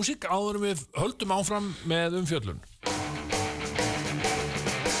smá músík áður en við höldum áfram með umfjöllun.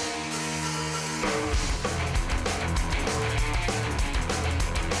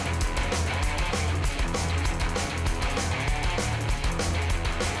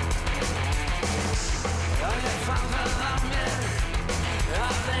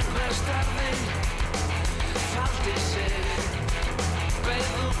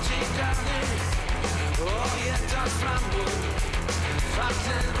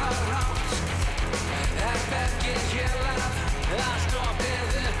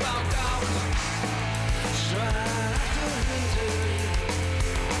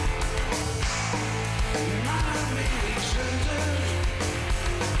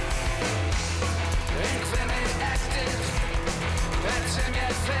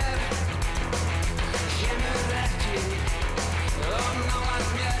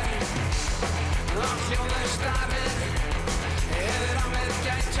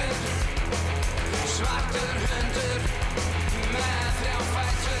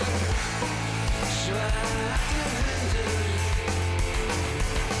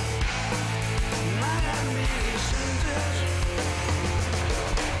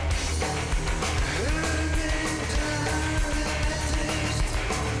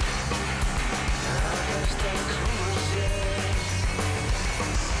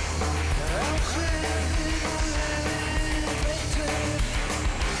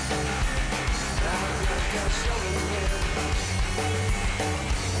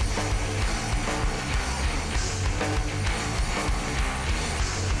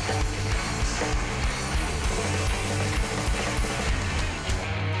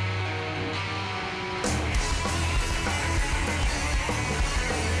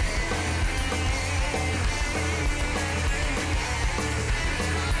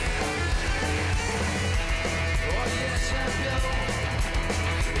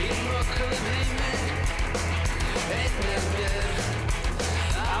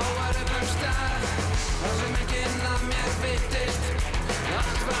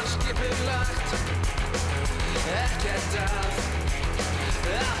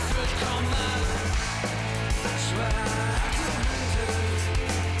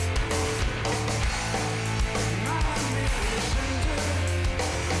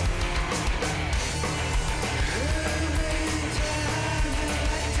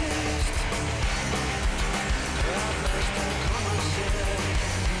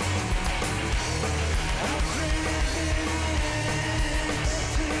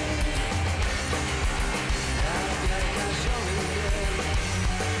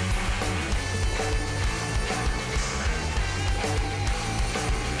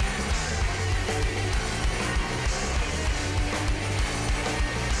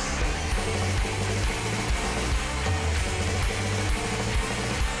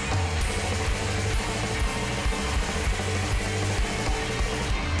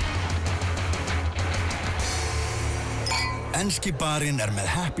 Enski barinn með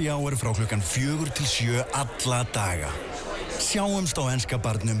happy hour frá klukkan 4 til 7 alla daga. Sjáumst á enska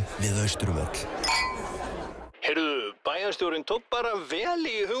barnum við Austurvöll. Heyrðu, bæjarstjórinn tók bara vel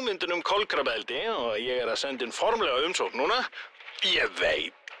í hugmyndunum kolkrabeldi og ég að senda inn formlega umsókn núna. Ég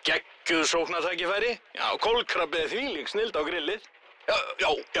veit, geggjuð sóknartækifæri. Já, kolkrabbi þvílík snild á grillið. Já,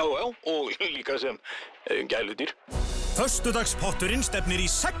 og líka sem gæludýr. Föstudagspotturinn stefnir í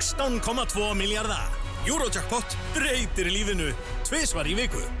 16,2 milljarða. Eurojackpot breytir lífinu tvisvar í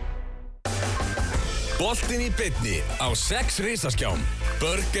viku. Boltinn í beinni á 6 risaskjám.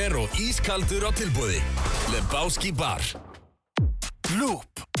 Burger og ískaldur á tilboði. Lebowski bar.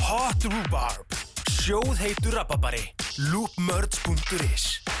 Loop Hot Rhubarb. Sjóðheitur rabarbari.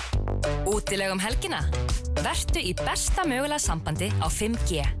 Loopmerch.is. Útilegum helgina. Vertu í besta mögulega sambandi á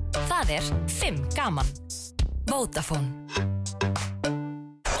 5G. Það 5 gaman. Vodafone.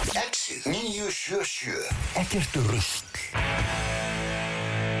 Exið 977. Ekkert rusl.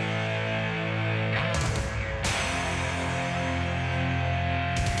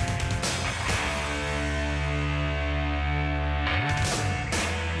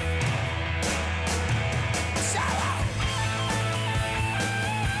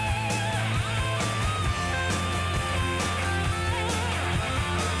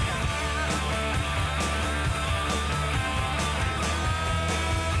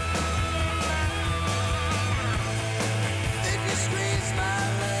 If you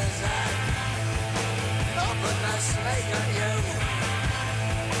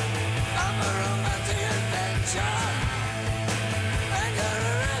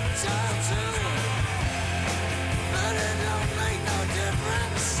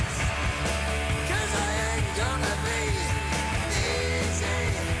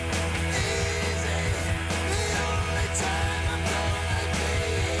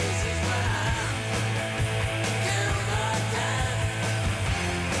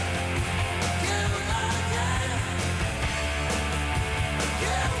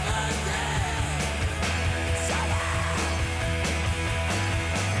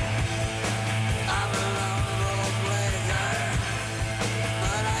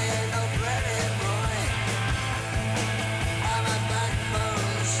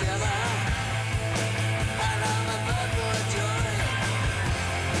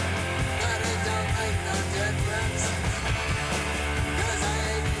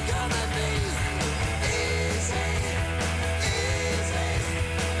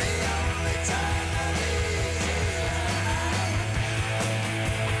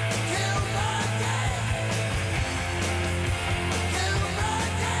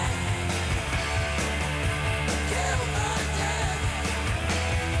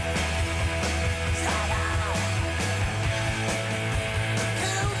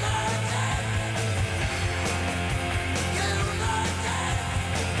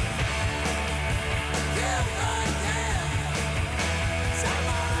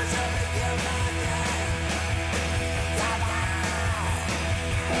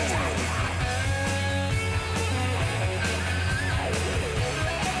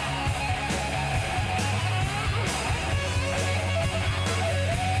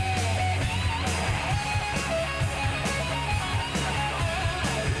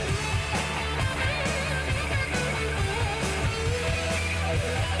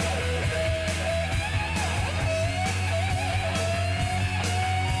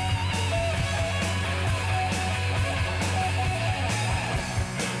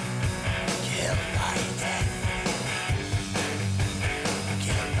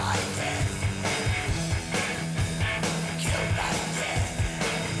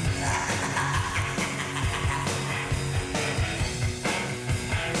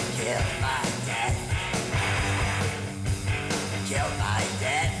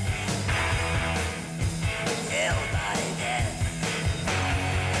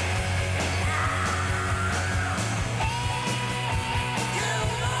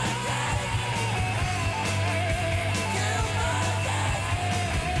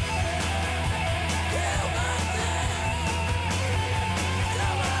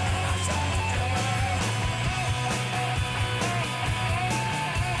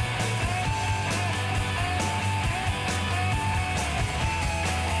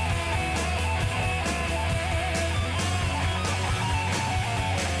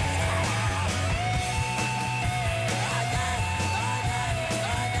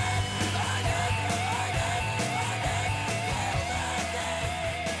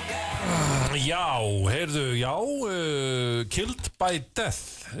Já, heyrðu, Killed by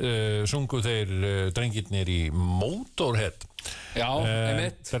Death sungu þeir drengirnir í Motorhead. Já,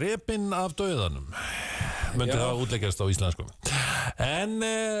 einmitt. Drepinn af dauðanum myndi það útleggjast á íslensku. En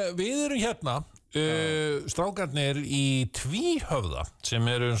við erum hérna strákarnir í Tvíhöfða sem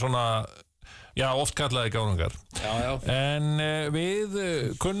eru svona oft kallaði gánungar. En við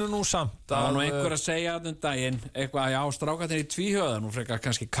kunnum nú samt það var nú einhver að segja um daginn eitthvað, strákarnir í Tvíhöfða, nú frekar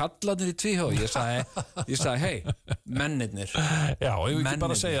kannski kallarnir í Tvíhöfða. Ég sagði, hei, mennirnir. Já, ég vil ekki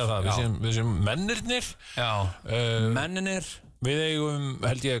bara segja það, við sem mennirnir. Já, menninir. Við eigum,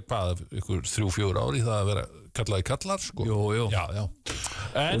 held ég, ykkur 3-4 ár í það að vera kallaði kallar, sko. Jú. Já.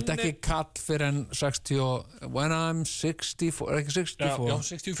 Þú ert ekki kall fyrir en 60, when I'm 64, ekki 64? Já,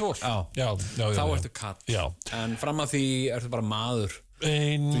 64. Já. Þá ertu kall. Já. En fram að því ertu bara maður.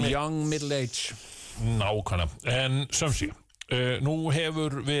 Young middle age. Nákvæmlega. En sömsi, nú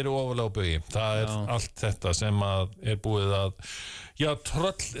hefur verið ofalega á baugi. Það er allt þetta sem að er búið að,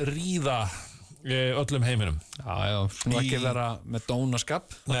 tröllríða öllum heiminum. Já, svona ekki vera með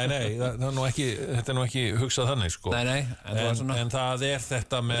dónaskap. Nei, þetta er nú ekki hugsað þannig, sko. Nei, en það er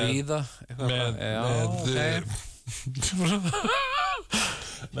þetta með ríða,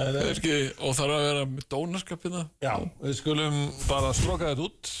 og þarf að vera með dónaskapina. Já, við skulum bara stroka þetta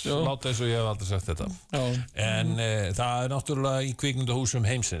út, láta eins og ég hef aldrei sagt þetta. En það er náttúrulega í kvikmyndahúsum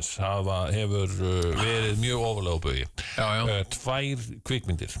heimsins hefur verið mjög ofarlega á baugi. 2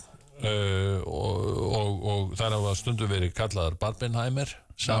 kvikmyndir. Og þær hafa stundum verið kallaðar Barbenheimer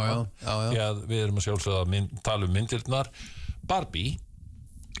saman, því að við erum að sjálfsögða að tala um myndirnar. Barbie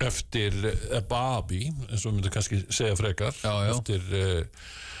eftir Barbie, eins og myndu kannski segja frekar, eftir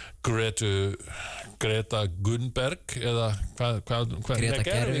Greta Thunberg eða hvað Greta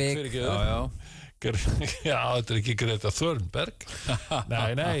Gerwig. Já, þetta er ekki Greta Thunberg.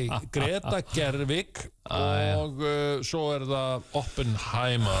 Nei, Greta Gerwig og svo er það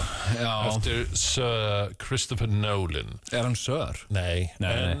Oppenheimer eftir Sir Christopher Nolan. Er hann Sir? Nei,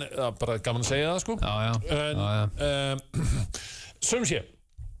 en bara gaman að segja það, sko. Sem sé,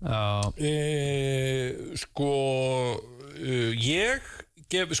 við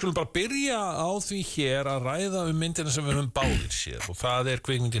skulum bara byrja á því hér að ræða um myndina sem við höfum báðir séð, og það er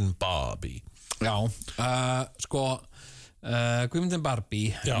kvikmyndin Barbie. Já, Kvikmyndin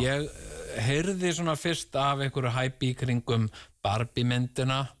Barbie. Ég heyrði svona fyrst af einhverju hæpi í kringum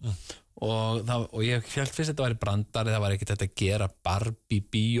Barbie-myndina og ég held fyrst að þetta væri brandari, það var ekkert þetta að gera Barbie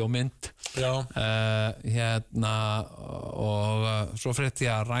bíómynd og svo frétti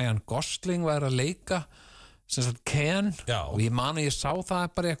ég að Ryan Gosling væri að leika sem sagt Ken og ég man að ég sá það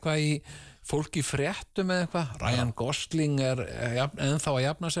bara eitthvað í fólk í fréttum eða eitthvað Ryan Gosling ennþá að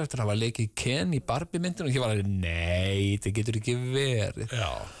jafna sig eftir að hafa leikið Ken í Barbie myndinu og ég var að nei, þetta getur ekki verið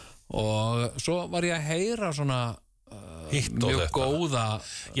og svo var ég að heyra svona mjög góða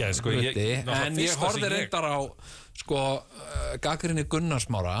hluti en ég horfði reyndar á gagnrýni Gunnar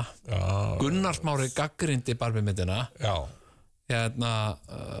Smára Gunnar Smári gagnrýndi Barbie myndina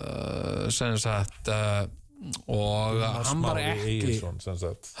sem sagt og hann var ekki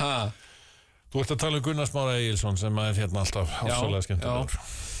Þú ert að tala um Gunnar Smára Egilsson sem er alltaf ásvalega skemmtilegur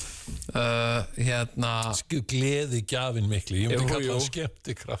gleði gjafinn mikli ég myndi kalla það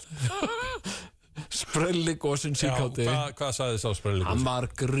skemmtikraft Sprelligósin síkáti Hvað sagði sá Sprelligósin? Hann var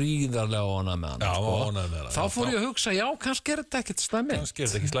gríðarlega ónað með hann Þá fór ég að hugsa, já, kannski er þetta ekkert slæmið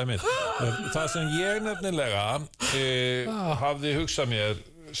Það sem ég nefnilega hafði hugsað mér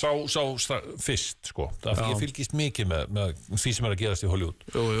sá fyrst af því ég fylgist mikið með því sem er að gerast í Hollywood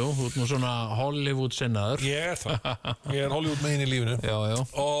Jú, þú ert nú svona Hollywood sinnaður Ég er það, ég er Hollywood megin í lífinu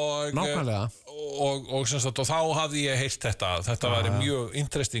Nákvæmlega og þá hafði ég heyrt þetta var mjög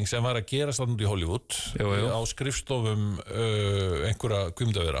interesting sem var að gerast þarna í Hollywood á skrifstofum einhverja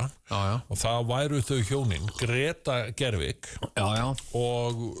kvikmyndavéla og það væru þau hjónin Greta Gerwig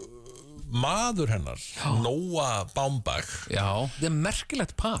og maður hennar Noah Baumbach þetta er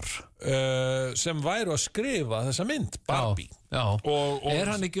merkilegt par sem væru að skrifa þessa mynd Barbie Er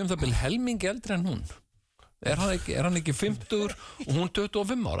hann ekki það bil helmingi eldri en hún? Er hann ekki 50 og hún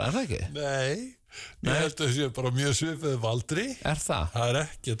 25 ára, er það ekki? Nei, ég held að það sé bara mjög svipið aldri Er það? Það er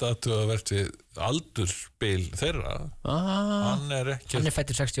ekkert athugavert við aldursbil þeirra Hann er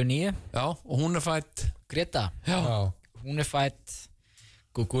fæddur 69 og hún er fædd Greta Hún er fædd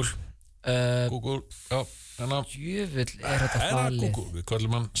Google Jöfull er þetta falið Google, við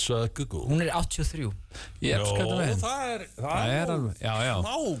kallum hann Google Hún er 83 Ég elskar þetta með Það er alveg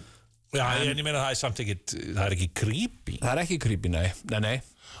en ég meina það er samt ekkit það er ekki creepy Það er ekki creepy, nei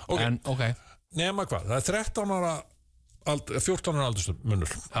okay. Nema hvað, það er 14 ára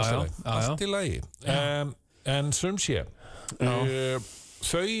aldursmunur allt í lagi en sem sé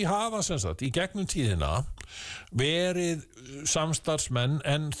þau hafa sem sagt í gegnum tíðina verið samstarfsmenn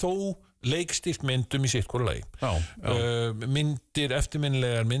en þó leikstýrt myndum í sitt hvora lagi myndir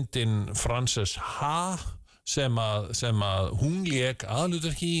eftirminnilegar myndin Frances Ha sem að hún lék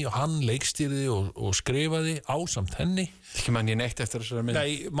aðhlutverki og hann leikstýrði og skrifaði ásamt henni Ekki man ég neitt eftir þessari mynd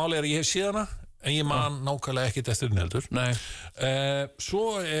Nei, málið er að ég hef séð hana en ég man nákvæmlega ekkert eftir henni heldur Svo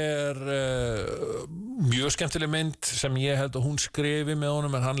er mjög skemmtileg mynd sem ég held að hún skrifi með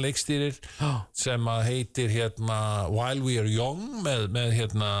honum en hann leikstýrir sem að heitir While We Are Young með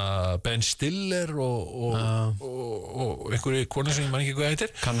Ben Stiller og einhverju konu sem ég man ekki hvað heitir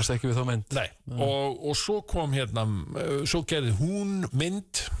Kannast ekki við þá mynd Nei, og svo kom svo gerði hún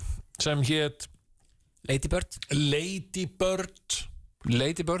mynd sem hét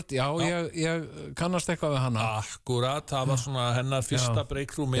Lady Bird, já. Ég kannast eitthvað við hana Akkurat, það var svona hennar fyrsta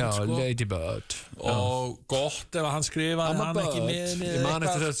breakthrough mynd Lady Bird og gott ef hann skrifaði hann ekki með Ég man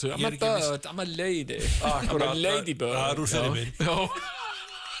eftir þessu I'm a bird, I'm a lady I'm a lady bird Það er úr þeirri mynd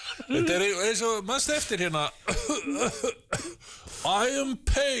Þetta er eins og mannst eftir I am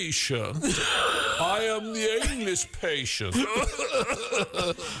patient I am the English patient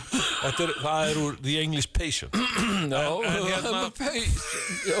Það er úr the English patient No, I'm a patient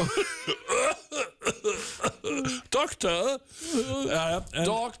Doctor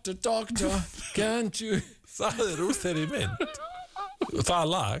Doctor Can't you Það er úr þeirri mynd Það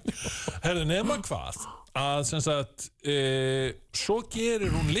lag Herðu nema hvað að sem sagt svo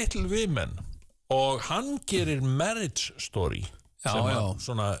gerir hún Little Women og hann gerir Marriage Story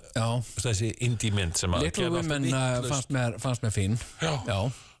svona þessi indie mynd sem að Little Women fannst mér fín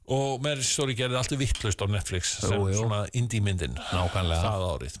og Marriage Story gerir alltaf vitlaust á Netflix sem svona indie myndin nákvæmlega það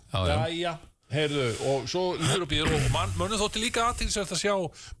árið jæja heyrðu og svo líður og býður og mönnum þótti líka athyglisvert að sjá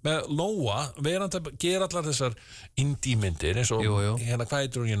með Lóa verandi að gera allar þessar indie myndir eins og hvað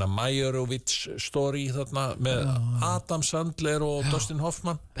heitir hún Meyerowitz Story þarna með Adam Sandler og Dustin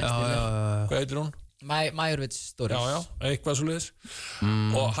Hoffman hvað heitir hún? Meyerowitz Story eitthvað svo leiðis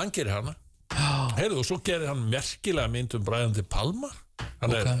og hann gerir hana heyrðu og svo gerir hann merkilega mynd Brian De Palma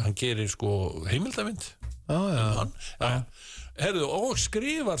hann gerir sko heimildamynd Herðu, og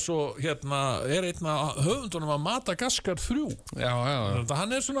skrifar svo er einn af höfundunum af Madagaskar 3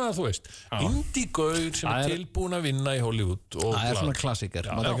 hann svona, þú veist indie-gaur sem tilbúin að vinna í Hollywood það svona klassiker,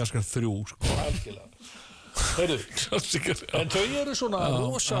 Madagaskar 3 sko. Herðu, en þau eru svona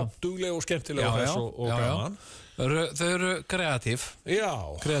rosa duglega og skemmtilega og gaman þau eru kreatív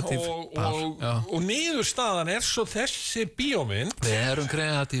og niðurstaðan svo þessi bíómynd við erum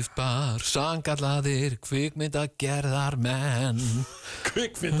kreatív bar sangallaðir kvikmyndagerðar menn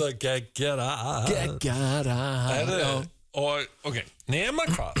kvikmyndagerðar og ok, nema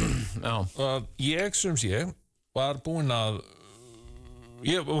hvað ég sem sé var búinn að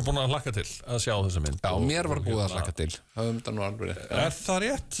ég var búinn að hlakka til að sjá þessa mynd mér var búið að hlakka til er það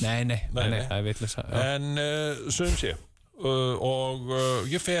rétt? Nei, það er vitleysa en sem sé og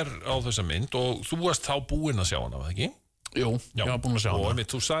ég fer á þessa mynd og þú varst þá búinn að sjá hana, var það ekki? Jú, ég var búinn að sjá hana og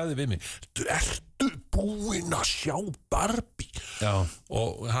þú sagði við mig, ertu búinn að sjá Barbie?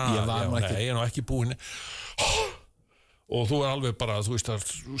 Og ég er nú ekki búinn og þú alveg bara, þú veist það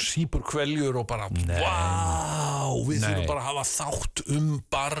sípur kveljur og bara vá, við þurfum bara að hafa þátt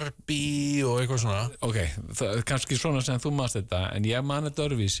Barbie og eitthvað svona ok, það er kannski svona sem þú manst þetta en ég man þetta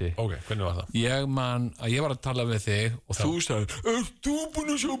öðruvísi ok, hvernig var það? Ég man að ég var að tala við þig og þú sagði, ert þú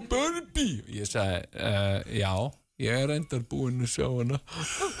búinn að sjá Barbie? Ég sagði, já ég er reyndar búinn að sjá hana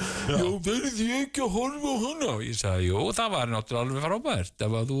já, verði ég ekki að horfa á hana? Ég sagði, jú, það var náttúrulega alveg frábært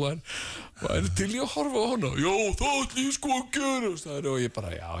ef að þú væri til í að horfa á hana já, það ætli ég sko að gera og ég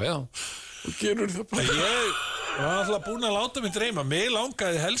bara, já og gerur það bara ég var alltaf búinn að láta mig dreyma mig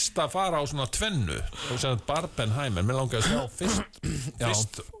langaði helst að fara á svona tvennu Barbenheimer, mig langaði að sjá fyrst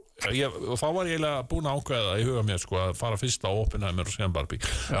og þá var ég eiginlega búinn að ákveða í huga mér sko að fara fyrst á Oppenheimer og síðan Barbie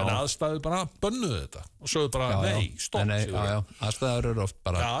en aðstæður bara bönnuðu þetta og sögðu bara nei, stopp aðstæður eru oft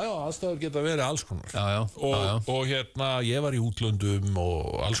bara aðstæður geta verið alls konar og ég var í útlöndum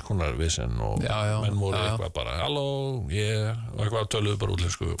og alls konar visen og menn voru eitthvað bara halló, og eitthvað töluðu bara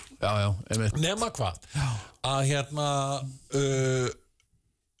útlensku nema hvað að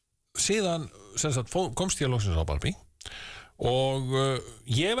síðan komst ég loksins á Barbie og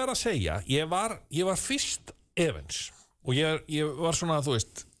ég verð að segja ég var fyrst efins og ég var svona, þú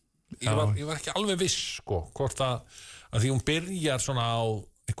veist ég var ekki alveg viss sko, hvort að því hún byrjar svona á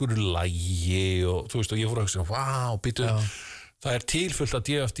einhverju lægi og þú veist og ég fór að hugsa, býtu það er tilfullt að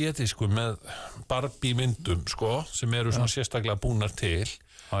DFD-disku með Barbie myndum sko, sem eru svona sérstaklega búnar til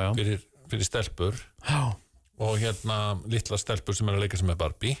fyrir stelpur og litla stelpur sem eru að leika sig með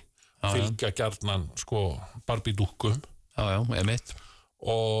Barbie fylgja gjarnan sko Barbie dúkkum einmitt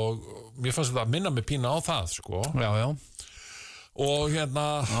og mér fannst þetta að minna mig pína á það sko og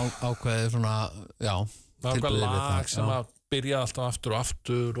ákveðið svona ákveð lag sem að byrja alltaf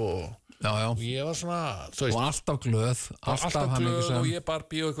aftur og ég var svona og alltaf glöð og ég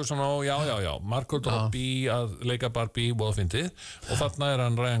Barbie og eitthvað svona Margot Robbie að leika Barbie og fyndið og þarna er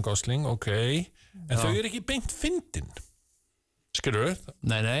hann Ryan Gosling en þau eru ekki beint fyndin skilur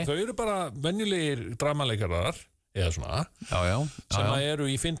þau eru bara venjulegir dramaleikarar eða svona sem eru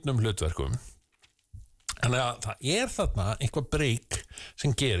í fyndnum hlutverkum en það er þarna eitthvað break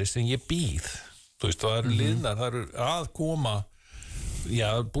sem gerist en ég býð þú veist, það eru liðnar, það eru að koma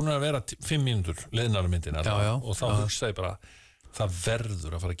búin að vera 5 mínútur liðnar á myndina og þá hugsaði bara það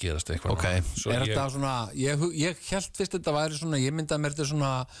verður að fara að gerast eitthvað er þetta svona, ég held fyrst þetta væri svona, ég myndaði mér þetta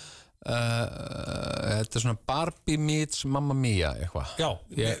svona þetta er svona Barbie meets Mamma Mia eitthvað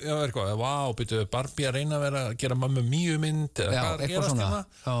ég var eitthvað, býtu Barbie að reyna að gera Mamma Mia mynd eða hvað að gerast hérna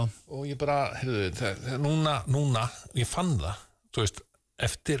og ég bara, núna ég fann það, þú veist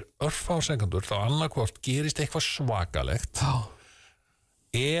eftir örfá sekundur þá annarkvort gerist eitthvað svakalegt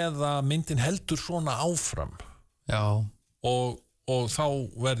eða myndin heldur svona áfram og þá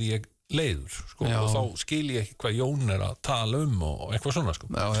verð ég leiður sko, og þá skil ég ekki hvað Jón er að tala og eitthvað svona sko.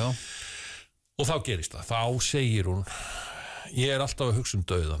 Og þá gerist það, þá segir hún ég er alltaf að hugsa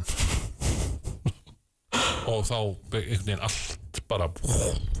dauðan og þá einhvern veginn allt bara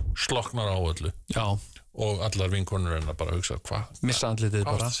sloknar á öllu og allar vinkonur hennar bara hugsa missa andlitið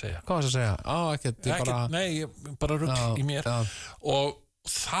bara, hvað var það að segja? Nei, bara rugl í mér og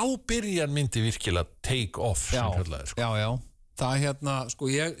þá byrjar myndi virkilega take off sem kallaði sko. Það sko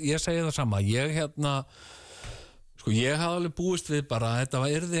ég segi það sama ég sko ég hafði alveg búist við bara að þetta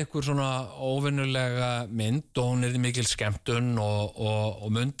yrði eitthvað svona óvenjulega mynd og hún yrði mikil skemmtun og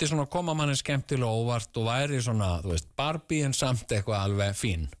myndi svona koma manni skemmtilega óvart og væri svona, þú veist, Barbie en samt eitthvað alveg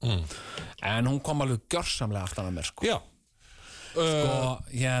fín en hún kom alveg gjörsamlega aftan að mér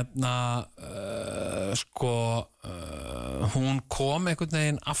sko hún kom einhvern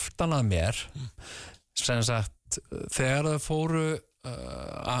veginn aftan að mér sem sagt þegar þau fóru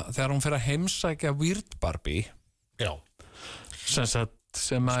þegar hún fer að heimsækja Weird Barbie já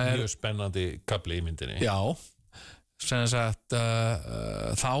sem er mjög spennandi kafli í myndinni já sem sagt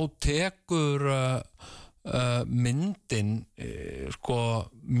þá tekur myndin sko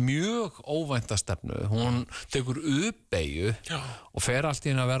mjög óvænta stefnu hún tekur uppbeygju og fer allt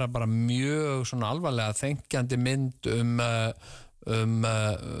í að vera bara mjög svona alvarlega þengjandi mynd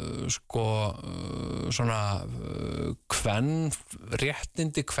sko svona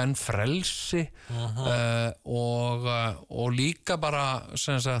kvenréttindi, kvenfrelsi og líka bara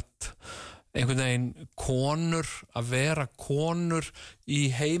sem sagt einhvern veginn konur að vera konur í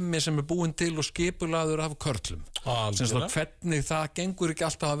heimi sem búin til og skipulagður af körlum sem hvernig það gengur ekki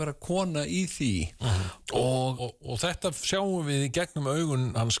alltaf að vera kona í því og þetta sjáum við í gegnum augun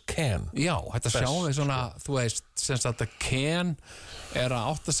hans Ken já, þetta sjáum við svona þú veist, sem sagt að Ken að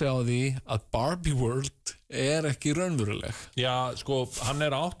átta sig á því að Barbie World ekki raunveruleg já, sko, hann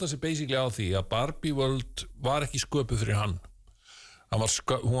að átta sig basically á því að Barbie World var ekki sköpuð fyrir hann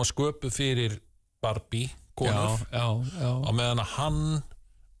hún var sköpuð fyrir Barbie konur á meðan að hann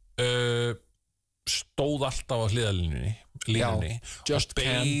stóð alltaf á hliðalínunni og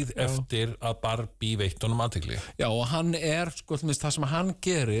beið eftir að Barbie veitt honum athygli já og hann sko það sem hann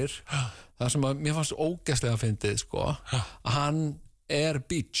gerir það sem að mér fannst ógeðslega fyndið sko að hann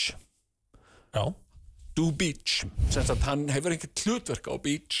beach já do beach sem sagt hann hefur ekki hlutverk á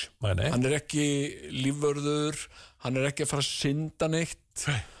beach hann ekki lífvörður hann ekki að fara að synda neitt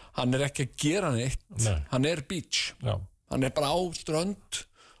hann ekki að gera neitt hann beach hann bara á strönd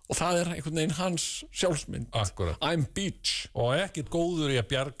og það einhvern veginn hans sjálfsmynd akkurat. I'm beach og ekki góður í að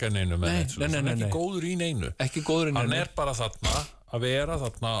bjarga neinu ekki góður í neinu hann bara þarna að vera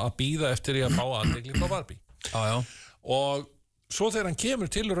þarna að bíða eftir að fá athygli á Barbie já. Og svo þegar hann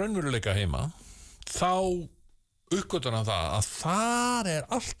kemur til raunveruleika heima þá uppgötur hann það að þar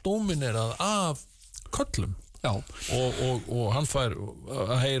allt dóminerað af köllum og hann fær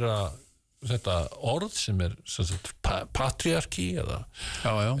að heyra þetta orð sem patriarki eða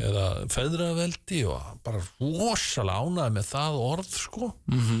feðraveldi og bara rosalega ánægði með það orð sko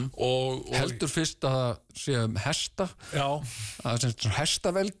og heldur fyrst að það sé hesta að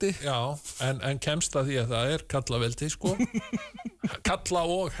hestaveldi en kemst að því að það kallaveldi sko kalla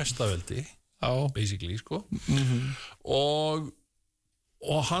og hestaveldi basically sko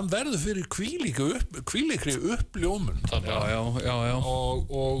og hann verður fyrir hvílíkri uppljómun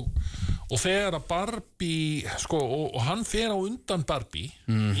og þegar að Barbie sko, og hann fer á undan Barbie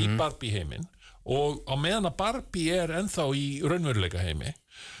í Barbie heiminn og á meðan að Barbie ennþá í raunveruleika heimi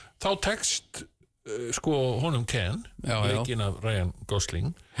þá tekst sko honum Ken leikinn af Ryan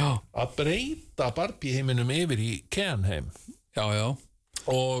Gosling að breyta Barbie heiminum yfir í Ken heim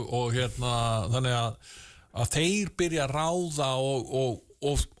og þannig að þeir byrja að ráða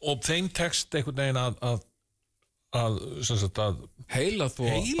og þeim tekst einhvern veginn að heila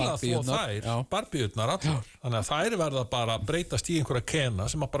þær Barbíurnar allar þannig að þær verða bara að breytast í einhverja Kena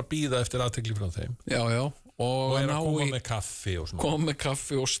sem að bara bíða eftir athygli frá þeim og að koma með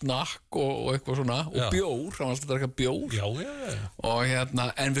kaffi og snakk og eitthvað svona og bjór, hann var alltaf að drekka bjór og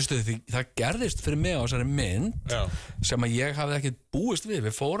en veistu það gerðist fyrir mig á þessari mynd sem að ég hafði ekki búist við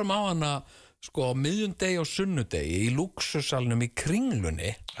fórum á hana sko miðjundegi og sunnudegi í lúxussalnum í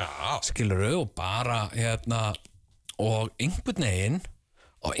Kringlunni skilurðu og bara og einhvern veginn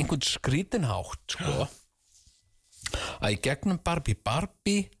og einhvern skrítinhátt sko að í gegnum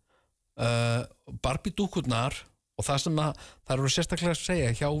Barbie dúkkurnar og það sem að það eru sérstaklega að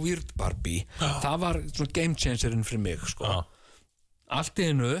segja hjá Weird Barbie það var svona game changerinn fyrir mig sko allt í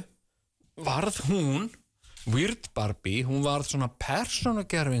einu varð hún Weird Barbie, hún varð svona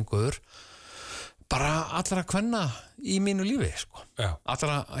persónugerfingur bara allra kvenna í mínu lífi sko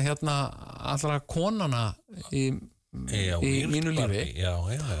allra konana í mínu lífi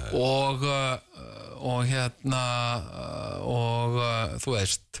og þú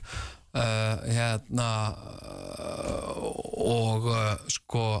veist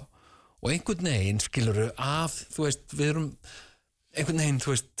sko og einhvern veginn skilurðu að þú veist við erum einhvern veginn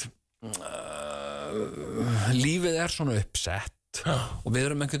þú veist lífið svona uppsett og við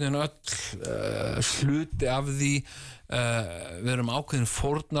erum einhvern veginn öll hluti af því við erum ákveðin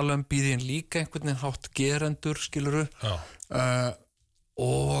fórnarlömb í því en líka einhvern veginn hátt gerendur skilurðu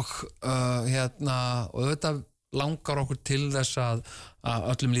og þetta langar okkur til þess að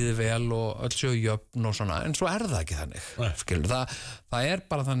öllum líði vel og öll séu jöfn og svona en svo það ekki þannig skilurðu, það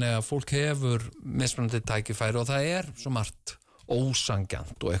bara þannig að fólk hefur mismunandi tækifæri og það svo margt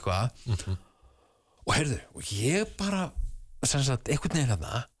ósangjant og eitthvað og heyrðu, og ég bara sem sagt, einhvern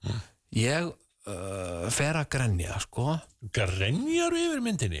veginn ég fer að grenja sko. Grenjar yfir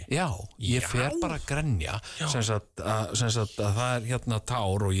myndinni? Já, ég fer bara að grenja sem sagt að það hérna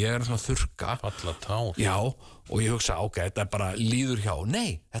tár og ég svona þurrka falla tár já, og ég hugsa, ok, þetta bara líður hjá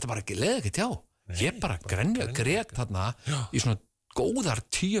nei, þetta bara leið ekki hjá ég bara grét þarna í svona góðar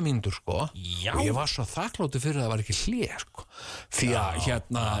 10 mínútur sko já. Og ég var svo þakkláttur fyrir að það var ekki hlé sko því að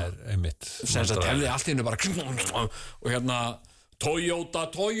hérna sem sagt hefði allt í hennu bara og hérna Toyota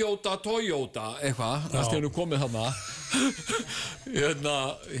eitthvað, allt í hennu komið þarna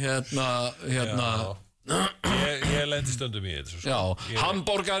hérna Ég lendi stundum í þetta já,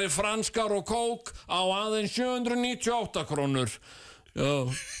 hamborgari franskar og kók á aðeins 798 krónur já,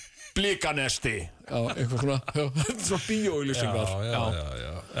 blikanesti já, eitthvað svona, svo bíóauglýsingar já.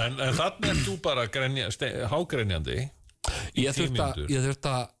 En þannig er þú bara hágrenjandi ég þurfti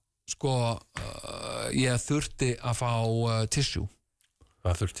að sko ég þurfti að fá tissue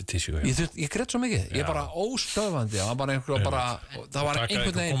það þurfti tissue ég grét svo mikið, ég bara óstöðvandi það var bara það var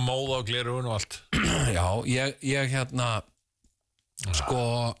einhvern veginn og móða á glerun og allt já, ég hérna sko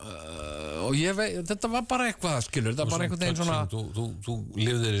og ég veit, þetta var bara eitthvað skilur, þetta var bara einhvern veginn svona þú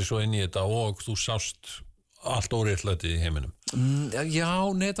lifðir þér svo inn í þetta og þú sást allt óréttlætið í heiminum já,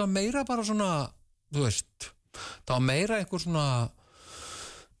 nei, þetta var meira bara svona þú veist, það var meira einhver svona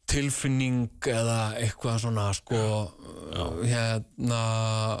tilfinning eða eitthvað svona sko hérna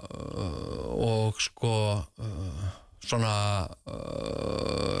og sko svona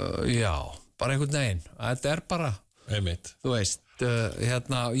já, bara einhvern veginn þetta er bara, einmitt þú veist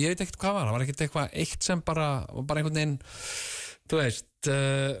hérna, ég veit ekkert hvað var það var ekkert eitthvað eitt sem bara einhvern veginn, þú veist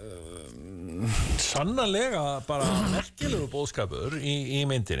sannarlega bara merkilegur boðskapur í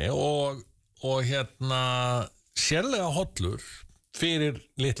myndinni og hérna sérlega hollur fyrir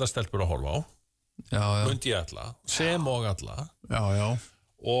litla stelpur að horfa á mundi ég alla, sem og alla já.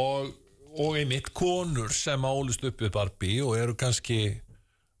 Og einmitt konur sem álist upp við Barbie og eru kannski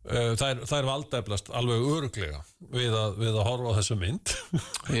þær valdeflast alveg örugglega við að horfa á þessu mynd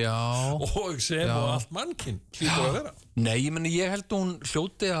já. og sem og allt mannkinn hlýtur að vera nei, ég meni, ég held hún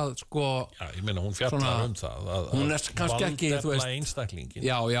hljóti að sko já, ég meina, hún fjallar svona, það að hún er kannski ekki, þú veist einstaklingin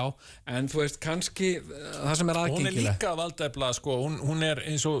já, en þú veist, kannski það sem er aðgengilegt hún er líka valdefla, sko, hún er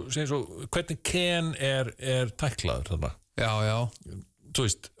eins og hvernig Ken er tæklaður þarna já þú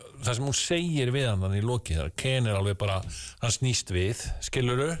veist, það sem hún segir við hann í loki þar, Ken er alveg bara hann snýst við,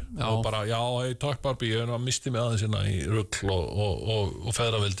 skilurðu og bara, já, hei, takk Barbie, ég misti mig aðeins hérna í rugl og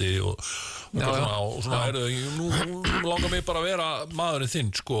feðraveldi og svona nú langar mig bara að vera maðurinn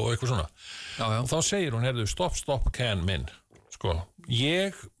þinn, sko, og eitthvað svona og þá segir hún, stopp Ken minn, sko,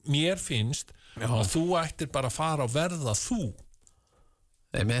 mér finnst að þú ættir bara að fara og verða þú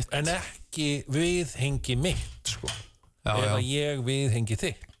en ekki viðhengi mitt, sko eða ég viðhengi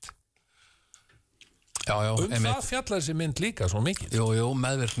þitt það fjallar þessi mynd líka svo mikið jú,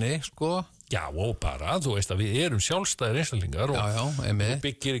 meðvirkni, sko já, og bara, þú veist að við erum sjálfstæðir einstaklingar og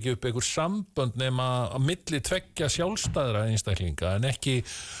byggir ekki upp einhver sambönd nema að milli tveggja sjálfstæðra einstaklinga en ekki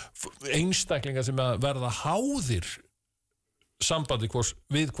einstaklinga sem að verða háðir sambandi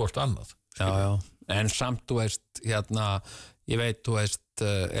við hvort annað já, en samt, þú veist, hérna ég veit, þú veist,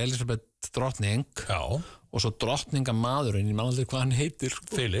 Elisabeth drottning og svo drottningamadurinn, ég man aldrei hvað hann heitir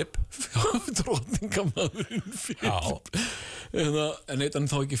Philip drottningamadurinn Philip en heit hann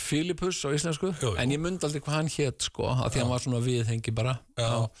þá ekki Philipus á íslensku en ég mundi aldrei hvað hann hét sko, að því hann var svona viðhengi bara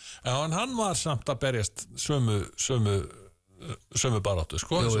en hann var samt að berjast sömu baráttu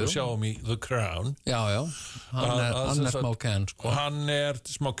sko, sem við sjáum í The Crown hann er smá Ken sko. hann er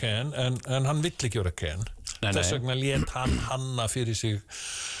smá Ken en hann vill ekki vera Ken þess vegna lét hann hanna fyrir sig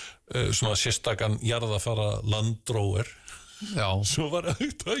svona sérstakann jarðafara landróer svo var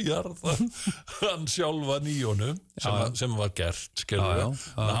auðvitað að jarða hann sjálfan í honum sem var gert en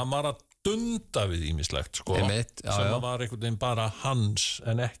hann var að dunda við ýmislegt sko, sem var einhvern veginn bara hans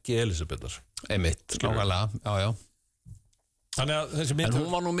en ekki Elisabethar nákvæmlega þannig að þessi mynd en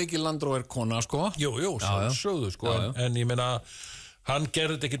hún var nú mikið landróer kona sko jú, sögðu sko en ég meina hann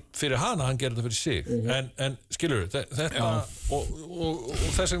gerði þetta ekki fyrir hana, hann gerði þetta fyrir sig en skilur þetta og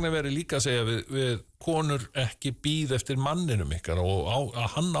þess vegna verið líka að segja við konur ekki bíð eftir manninum ykkar og að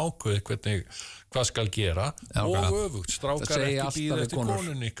hann ákveði hvað skal gera og öfugt, strákar ekki bíð eftir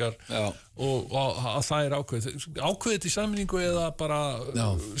konun ykkar og að það er ákveðið til sammenningu eða bara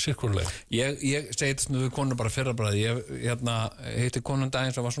sirkurleik ég segi þetta við konur bara fyrra ég hitti konun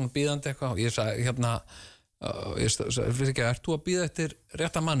daginn sem var svona bíðandi eitthvað og ég sagði fyrir ekki, ert þú að bíða eftir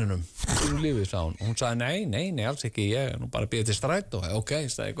rétta manninum í lífið, sá hún, og hún sagði nei, alls ekki, ég er nú bara að bíða til strætó, ok,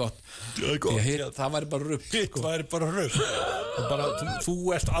 það er gott, það væri bara rugg, hitt væri bara rugg, þú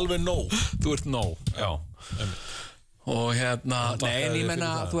ert alveg nóg, þú ert nóg, já, og nei, ég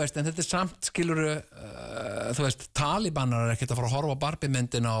menna, þú veist, en þetta er samt, skiluru, þú veist, talibanar er ekkert að fara að horfa á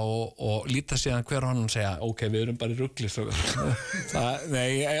Barbie-myndina og líta síðan hver og hann og segja, ok, við erum bara í rugli,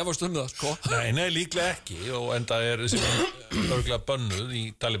 nei, ég varst það, sko. Nei, líklega ekki, og enda er þessi örgulega bönnuð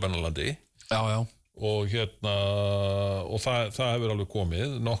í Talibanalandi. Já. Og og það hefur alveg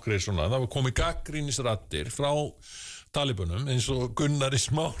komið, nokkrir svona, það hefur komið gagnrýnisraddir frá Talibanum eins og Gunnari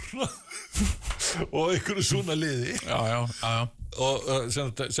Smára og einhverju svona liði og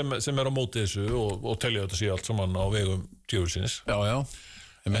sem er á móti þessu og telja þetta sé allt saman á vegum djöfulsins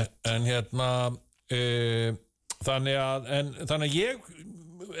en þannig að ég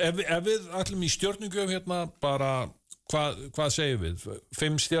ef við ætlum í stjörnugjöf bara hvað segjum við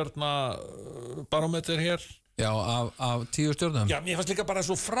 5 stjörna barómeter hér. Já, af 10 stjörnum. Já, mér fannst líka bara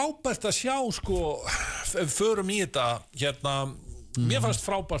svo frábært að sjá, sko, förum í þetta, mér fannst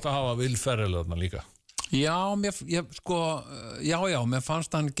frábært að hafa Will Ferrell þarna líka. Já, mér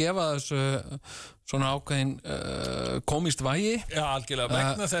fannst hann gefa þessu svona ákveðin komískt vægi. Já, algjörlega,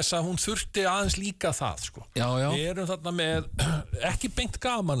 vegna þess að hún þurfti aðeins líka það, sko. Já. Við erum þarna með ekki beint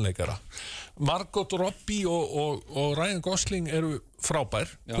gamanleikara. Margot Robbie og Ryan Gosling eru frábær,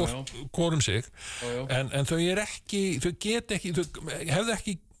 hvorum sig, en þau get ekki, þau hefðu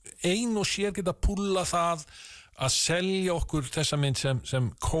ekki ein og sér geta púlla það að selja okkur þessa mynd sem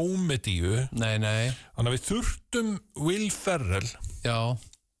komedíu. Nei. Þannig að við þurftum Will Ferrell. Já.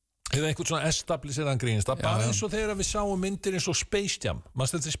 Eða einhvern svona establisheraðan grínist. Það bara eins og þegar við sáum myndir eins og Space Jam.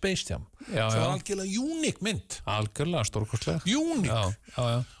 Manstu þetta Space Jam? Já. Það var algjörlega unik mynd. Algjörlega, stórkostlega. Unik. Já.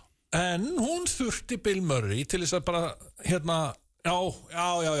 En hún þurfti Bill Murray til þess að bara, já,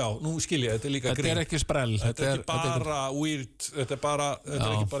 nú skil ég, þetta er líka grín. Þetta er ekki sprell. Þetta er ekki bara weird, þetta er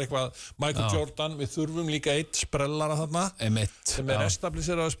ekki bara eitthvað Michael Jordan, við þurfum líka eitt sprellara þarna, sem er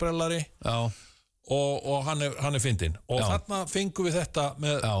establisheraður sprellari, og hann er fyndinn. Og þarna fengum við þetta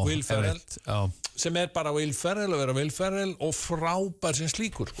með Will Ferrell, sem er bara Will Ferrell að vera Will Ferrell og frábær sem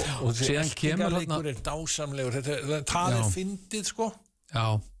slíkur, sko. Og síðan kemur þarna, er dásamlegur, það er fyndið, sko.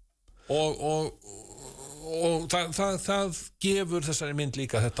 Já. Og það gefur þessari mynd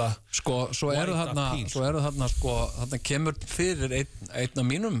líka þetta svo eru þarna þarna kemur fyrir einn af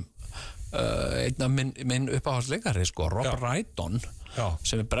minn uppáhaldsleikari, Rob Brydon,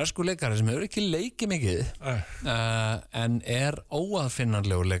 sem er breskur leikari sem hefur ekki leikið mikið en er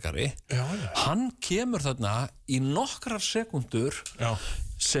óaðfinnanlegur leikari. Hann kemur þarna í nokkrar sekundur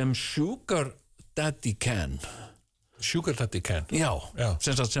sem Sugar Daddy Can. Já.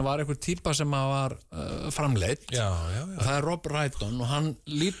 Sem var einhver típa sem var framleitt. Og það er Rob Brydon og hann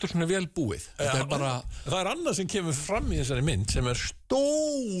lítur svona vel búið. Það er annað sem kemur fram í þessari mynd sem er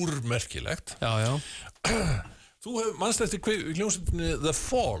stórmerkilegt. Já. Þú manst eftir hljómsveitinni The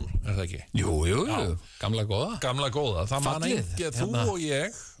Fall, er það ekki? Jú, gamla góða. Það man ekki þú og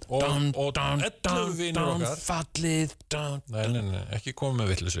ég og 11 vinur okkar. Fallið. Nei, ekki komið með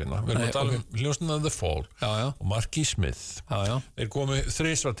villisveina. Við erum að tala um hljómsveitina The Fall og Marky Smith. Þeir komið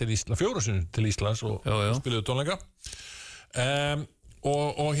 3 til Íslands, 4 sinnum til Íslands og spiluðu tónleika.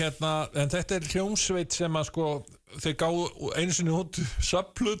 Og en þetta er hljómsveit sem að þeir gáðu einu sinni út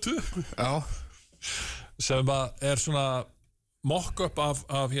subplötu. Já. Sem er svona mock-up af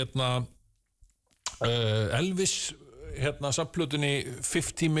Elvis subplötunni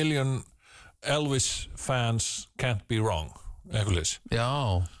 50 million Elvis fans can't be wrong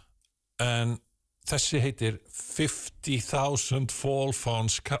Já. En þessi heitir 50,000 Fall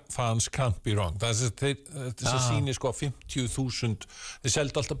fans can't be wrong. Það er sýnir 50.000, þeir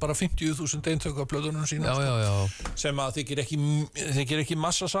seldi alltaf bara 50.000 eintöku af plötunum sína sem að þykir ekki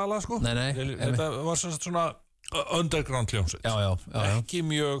massasala Nei. Þetta var svona underground hljómsveit ekki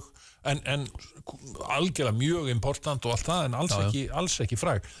mjög en algjörlega mjög important og allt það en alls ekki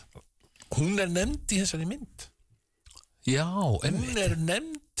fræg. Hún er nefnd í þessari mynd. Já, hún er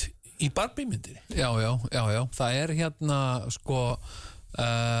nefnd í Barbie-myndinni. Já. Það er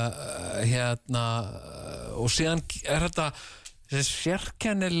og síðan er þetta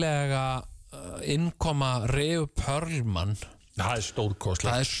sérkennilega innkoma Reu Perlman. Það er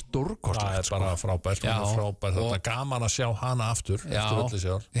stórkostlegt. Það er bara frábært. Þetta er gaman að sjá hana aftur eftir öllu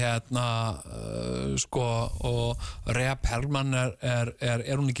sér. Og Rhea Perlman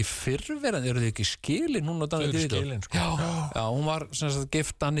er hún ekki fyrrverandi, eru þið ekki skilin? Hún skilin, Já, hún var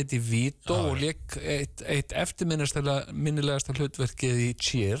gift Danny DeVito og lék eitt eftirminnilegasta hlutverkið í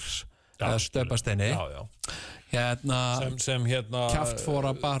Cheers Stöpasteini hérna sem hérna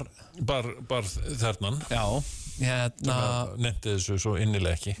kjaftfóra bar þarnan nefndi þessu svo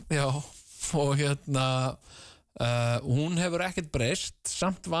innilega ekki já, og hérna hún hefur ekkert breyst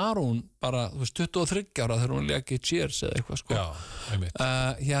samt var hún bara 23 ára þegar hún lék í Cheers eða eitthvað sko.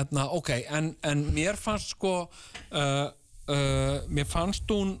 Hérna, ok, en mér fannst sko mér fannst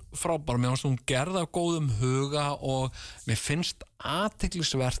hún frábær, mér fannst hún gerð af góðum huga og mér finnst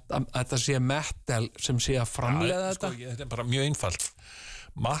athyglisvert að þetta sé Mattel sem sé að framleiða þetta sko, þetta bara mjög einfalt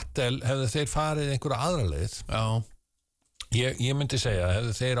Mattel hefðu þeir farið einhverja aðra leið ég myndi segja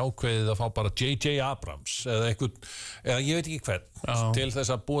hefðu þeir ákveðið að fá bara J.J. Abrams eða eitthvað, eða ég veit ekki hvern til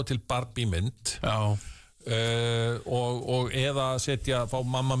þess að búa til Barbie mynd og eða fá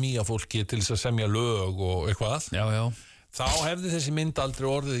Mamma Mia fólki til þess að semja lög og eitthvað þá hefði þessi mynd aldrei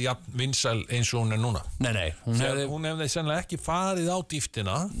orðið vinsæl eins og hún núna nei, hún hefði sennilega ekki farið á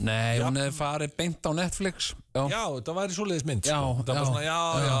dýftina hún hefði farið beint á Netflix já, þetta væri svoleiðis mynd það var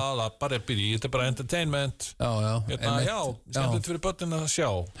svona, bara byrji þetta bara entertainment skemmtilegt fyrir börnin að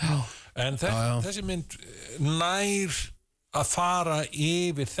sjá en þessi mynd nær að fara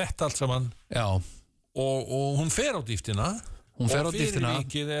yfir þetta allt saman og hún fer á dýftina og fyrir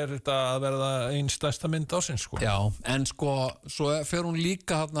vikið þetta að verða einn stærsta mynd ásins sko. Já, en sko svo fer hún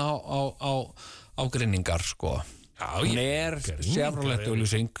líka þarna á grinningar sko. Hún Chevrolet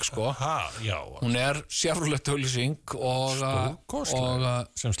auglýsing sko. Hún Chevrolet auglýsing og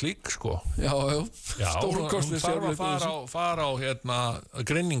sem slík sko. stórkostleg Chevrolet auglýsing fara á hérna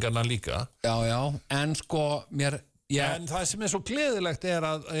grinningarna líka en sko en það sem svo gleðilegt er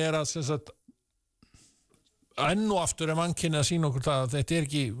að sem sagt enn og aftur mannkynni að sína okkur það að þetta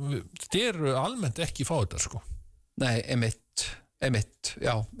eru almennt ekki fá þetta sko. Nei, einmitt,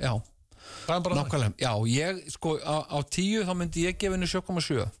 já nákvæmlega, já, ég sko á 10 þá myndi ég gefa henni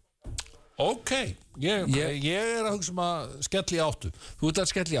 7,7 Ok, ég er að hugsa að skella í 8 Þú ert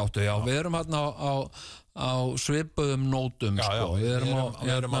að skella í 8, já, við erum hérna á svipuðum nótum sko. Við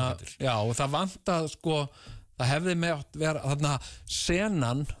erum og það vantar sko það hefði með vera þarna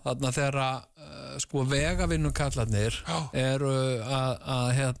senan þarna þegar sko vegavinnukallarnir eru að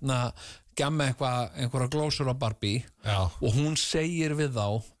hérna gjamma einhverja glósur á Barbie og hún segir við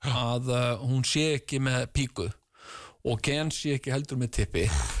þá að hún sé ekki með píku og Ken sé ekki heldur með tippi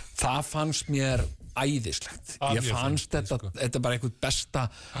það fannst mér æðislegt ég fannst þetta bara einhvern besta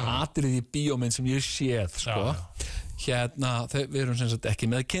atrið í bíómynd sem ég séð sko hérna, við erum sem sagt ekki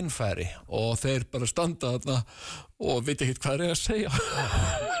með kynfæri og þeir bara standa þarna og veit ekki hvað að segja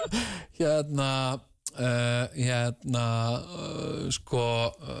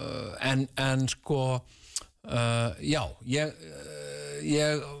sko en sko já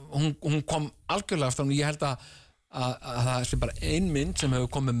hún kom algjörlega aftan og ég held að það sé bara ein mynd sem hefur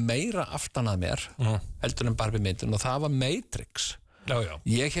komið meira aftan að mér heldur en Barbie myndin og það var Matrix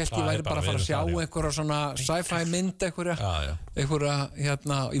ég held ég væri bara að fara að sjá einhverja svona sci-fi mynd einhverja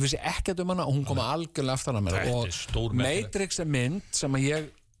hérna, ég vissi ekkert hana og hún kom algjörlega aftan að mér og Matrix mynd sem að ég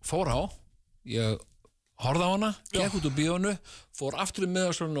fór á ég horfði á hana, gekk út úr bíónu fór aftur í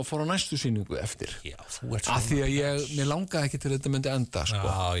miðarsölun og fór á næstu sýningu eftir af því að mér langaði ekki til þetta myndi enda sko.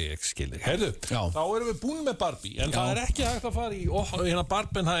 Ég skil þig, heyrðu þá erum við búin með Barbie en það er ekki hægt að fara í hérna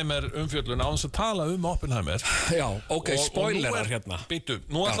Barbenheimer umfjöllun á þess að tala Oppenheimer spoilerar hérna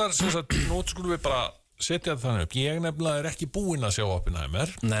nú skulum við bara setja það þannig upp ég nefnilega er ekki búinn að sjá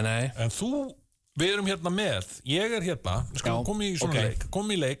Oppenheimer en við erum hérna með, ég er hérna skulum koma í svona leik,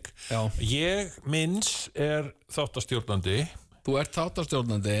 koma í leik ég minns er þáttastjórnandi þú ert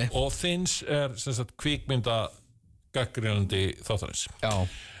þáttastjórnandi og þins er sem sagt kvikmyndagagnrýnandi þáttarins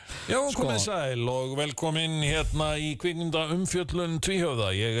komið sæl og velkomin hérna í kvikmyndaumfjöllun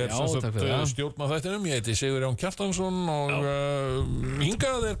Tvíhöfða ég er sem sagt stjórn á þættinum ég heiti Sigurjón Kjartansson og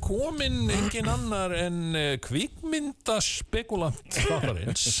hingað er komin engin annar en kvikmyndaspekulant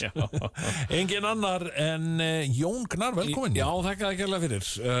þáttarins engin annar en Jón Gnarr, velkomin Já, þakka það kærlega fyrir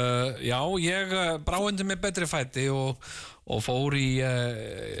ég bráindi með betri fæti og fór í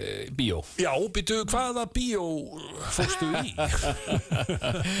bíó Já, býtu, hvaða bíó fórstu í?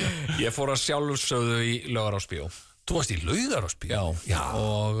 Ég fór að sjálfsögðu í Laugarásbíó Þú varst í Laugarásbíó? Já,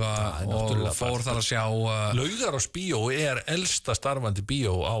 og fór þar að sjá Laugarásbíó er elsta starfandi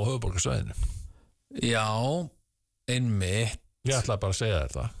bíó á höfuðborgarsvæðinu Já, einmitt Ég ætlaði bara að segja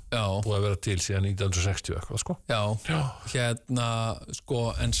þér það Búið að vera til síðan 1960 eitthvað, sko Já, hérna, sko,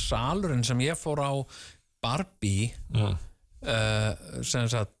 en salurinn sem ég fór á Barbie sem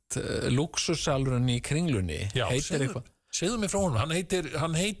sagt luxussalurinn í Kringlunni heitir eitthvað segðu mig frá honum, hann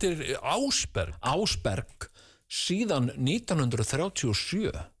heitir Ásberg síðan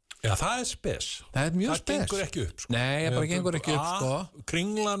 1937 Já, það spes. Það mjög spes. Það gengur ekki upp, sko. Nei, bara gengur ekki upp, sko.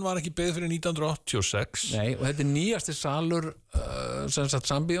 Kringlan var ekki byggð fyrir 1986. Nei, og þetta nýjasti salur sem sagt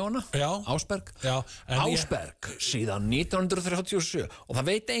Sambíóna, Ásberg. Já, Ásberg, síðan 1937 og það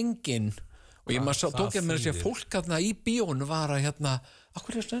veit enginn og ég maður tók ég með að segja fólk hérna í bíónu var að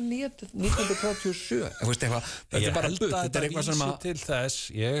akkur er það 1937 þetta er bara butt, þetta er eitthvað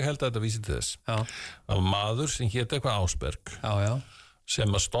sem ég held að þetta vísi til þess að maður sem hétt eitthvað Ásberg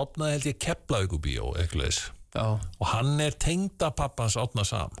sem að stofnaði held ég Keflavíkurbíó og hann er tengdapappans Árna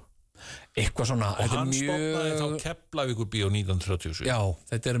Sam eitthvað svona og hann stofnaði þá Keflavíkurbíó 1937 já,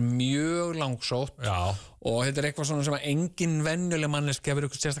 þetta er mjög langsótt og þetta er eitthvað svona sem að engin venjuleg manneski hefur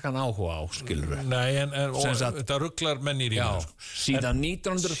ykkur sérstakann áhuga á skilur nei, þetta rugglar menn í rímur síðan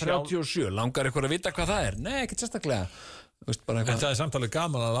 1937 langar ykkur að vita hvað það er nei, ekkert sérstaklega en það er samtalið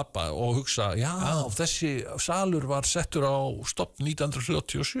gaman að labba og hugsa þessi salur var settur á stopp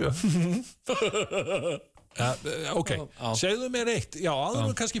 1937 ok, segðu mér eitt áður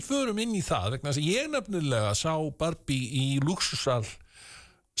við kannski förum inn í það vegna þess að ég nefnilega sá Barbie í lúxusal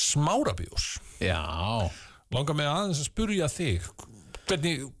Smárabíós langar mig aðeins að spyrja þig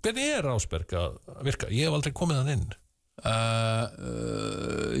hvernig er Ásberg að virka? Ég hef aldrei komið hann inn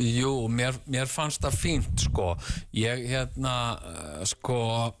jú, mér fannst það fínt sko ég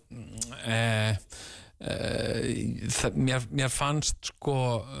mér fannst sko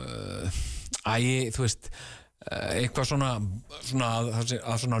þú veist eitthvað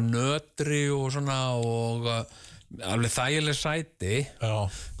svona nötri og svona og alveg þægileg sæti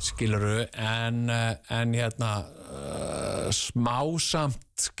skilurðu en smásamt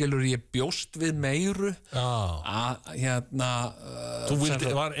skilur ég bjóst við meiru að þú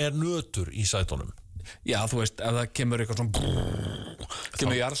vildi, er nötur í sætunum já, þú veist, ef það kemur eitthvað svona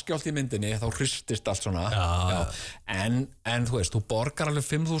kemur jarðskjált í myndinni þá hristist allt svona en þú veist, þú borgar alveg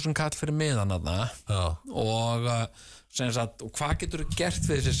 5.000 kall fyrir miðan og hvað getur þú gert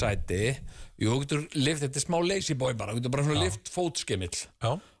fyrir þessi sæti jú, getur lift, þetta er smá lazy boy bara, getur bara svona lift fótskemill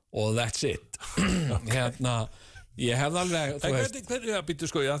og that's it ég hefði alveg hvernig að býtu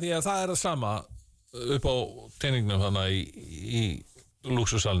sko, því að það er það sama upp á teiningnum þannig í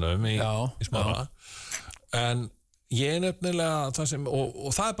lúxusalnum í Smára en ég er nefnilega það sem,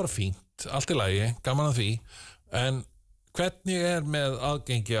 og það er bara fínt allt í lagi, gaman að því en hvernig er með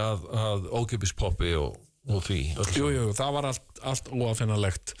aðgengi að ókeypis poppi og því jú, það var allt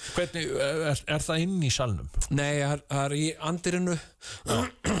óafinnanlegt hvernig, er það inn í salnum? Nei, það er í andirinu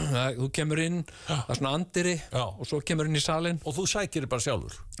þú kemur inn það er svona andiri og svo kemur inn í salin og þú sækir bara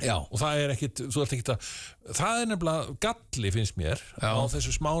sjálfur og það er ekkit, þú ert ekkit það er nefnilega galli finnst mér á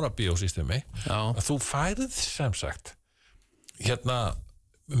þessu Smárabíósystemi að þú færið sem sagt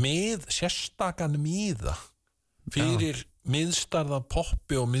með sérstakan miða fyrir miðstarða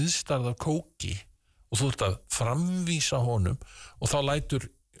poppi og miðstarða kóki og þú ert að framvísa honum og þá lætur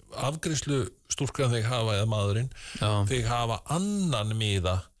afgreiðslu stúlkan þig hafa eða maðurinn þig hafa annan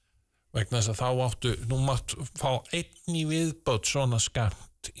miða vegna þess að þá áttu nú mátt fá einn í viðbót svona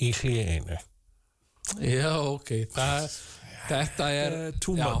skamt í hléinu já, ok þetta er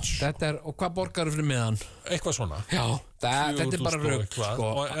too much og hvað borgar fyrir miðan? Eitthvað svona já, þetta er bara rugg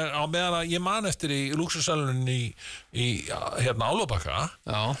sko. og á meðan að ég man eftir í lúxusalunum í Álfabakka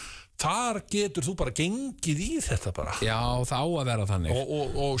þar getur þú bara gengið í þetta bara já, þá að vera þannig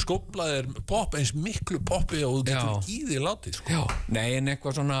og skóplað er popp eins miklu poppi og þú getur í því látið sko. nei, en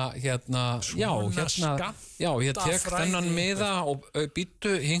eitthvað svona ég tek þennan miða og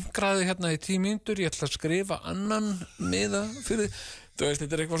býttu hingraði í 10 mínútur, ég ætla að skrifa annan miða fyrir þú veist,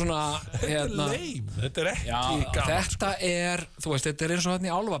 þetta er eitthvað svona þetta er ekki gaman þetta er, þú veist, þetta er eins og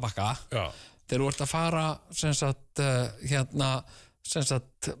hérna í Álfabakka þegar þú ert að fara sem sagt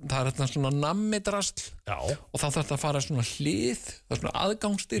það er svona nammidrasl og þá þarf þetta að fara svona hlið það er svona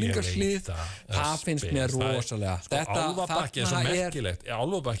aðgangsstýringar hlið það finnst mér rosalega Álfabakki er svo merkilegt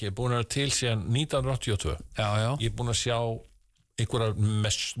Álfabakki er búin að til síðan 1982 ég er búin að sjá einhverjar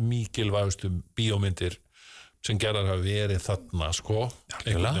mest mikilvægustu bíómyndir sem gerðar hafa verið þarna sko,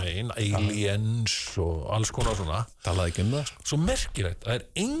 einhvern veginn Aliens og alls konar svona talaði ekki það svo merkilegt, það er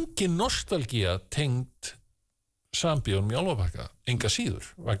engin nostalgía tengd Sambíónum í Álfabakka, enga síður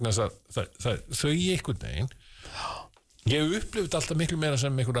vegna þess að þau í einhvern veginn ég hef upplifð alltaf miklu meira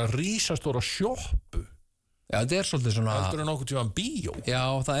sem einhverja rísastóra sjoppu þetta er svolítið svona heldur en nokkuð tíma bíó já,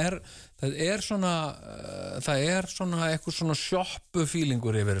 það er svona eitthvað svona sjoppu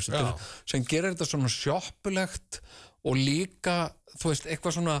fílingur yfir þessu sem gerir þetta svona sjoppulegt og líka, þú veist,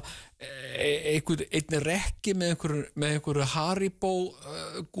 eitthvað svona einn rekki með einhverju Haribo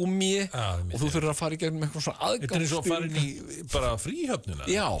gúmmi og þú þurfir að fara í gegnum eitthvað svona aðgangsstýring. Þetta eins og að fara inn í bara fríhöfnina.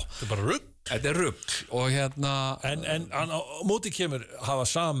 Já. Þetta bara rugl. Þetta rugl og En á móti kemur hafa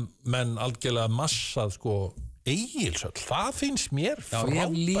sammenn algjörlega massað sko Egilshöll, það finnst mér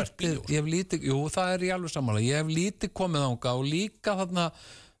frábært bíó. Ég hef lítið, jú, það er ég alveg sammála. Ég hef lítið komið þangað og líka þarna,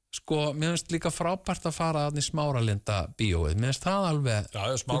 sko, mér finnst líka frábært að fara þarna í Smáralinda bíóið. Mér finnst það alveg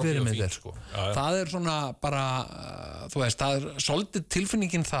Smárabíó fínt, sko. Það er svona bara, þú veist, það er svolítið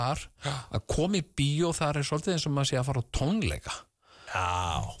tilfinningin þar að koma í bíó, það er svolítið eins og maður sé að fara á tónleika. Já.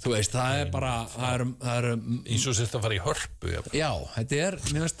 Þú veist, það er bara, það er eins og sérst að fara í Hörpu. Já, þetta er,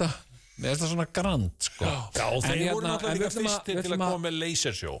 mér finnst það svona grand, sko. Já, þeir voru náttúrulega líka fyrstir til að koma með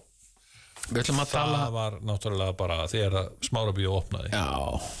lasershow. Við ætlum að tala. Það var náttúrulega bara þegar Smárabíó opnaði. Já.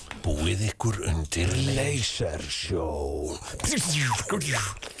 Búið ykkur undir lasershow.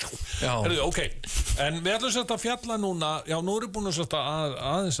 Já. Herðu, ok. En við ætlum svolítið að fjalla núna, já, nú erum búin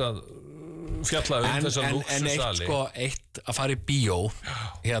aðeins að fjalla þessa lúksusali. En eitt að fara í bíó,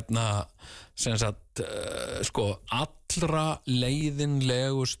 sem sagt, sko, allra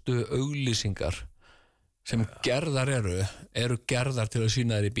leiðinlegustu auglýsingar sem gerðar eru gerðar til að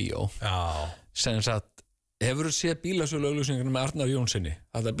sýna þær í bíó. Já. Sem sagt, hefurðu séð bílasölu auglýsingarna með Arnar Jónssoni?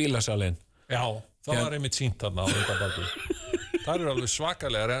 Þetta bílasalinn. Já, það var einmitt sýnt þarna á undanbaki. Það eru alveg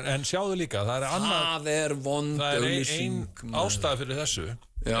svakalegar, en sjáðu líka, það er annað. Það er vond auglýsing. Það er ein ástæða fyrir þessu,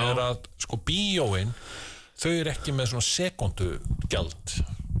 er að, sko, bíóin, þau eru ekki með svona sekundugjald.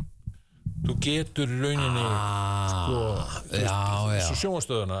 Þú getur í rauninni svo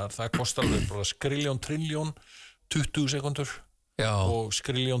sjónvarpsstöðunar, það kostar alveg bara skriljón, trilljón 20 sekundur og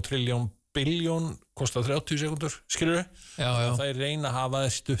skriljón, trilljón, biljón kostar 30 sekundur, skilurðu? Það er reyna að hafa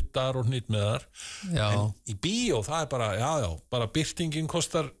þess stuttar og hnýtt með þar. En í bíó það er bara, bara birtingin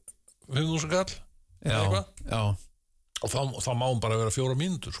kostar 5.000 kall eða eitthvað. Og þá má hún bara vera 4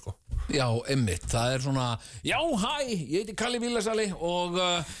 mínútur, sko. Já, einmitt, það er svona, já, hæ, ég heiti Kalli Bílasali og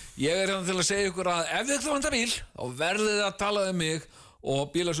ég er hérna til að segja ykkur að ef þið vantar bíl, þá verðið þið að tala um mig og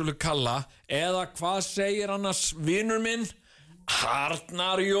bílasölu Kalla, eða hvað segir annars vinur minn,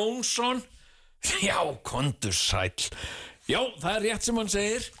 Arnar Jónsson? Já, kondur sæll. Já, það er rétt sem hann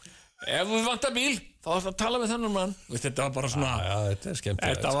segir, ef þið vantar bíl, þá ætti að tala við þennan mann. Þetta var bara svona, þetta er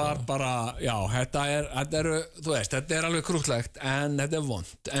skemmtilegt. Þetta var bara, já, þetta er, þú veist, þetta er alveg krúttlegt, en þetta er vond.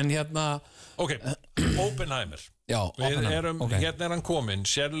 En ok, Barbenheimer. Já, hérna er hann kominn,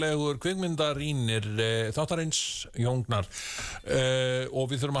 sérlegur kvikmyndarýnir þáttarins Jóngnar og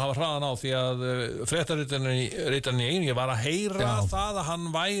við þurfum að hafa hraðan á því að fréttaritarinn í einu, ég var að heyra það að hann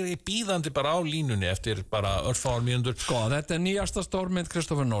væri bíðandi bara á línunni eftir bara örfáar mínútur. Sko, þetta er nýjasta stórmynd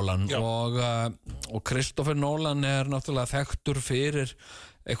Christopher Nolan og Christopher Nolan er náttúrulega þekktur fyrir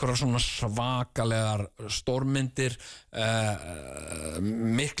einhverjar svona svakalegar stórmyndir,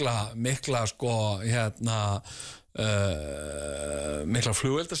 mikla sko, mikla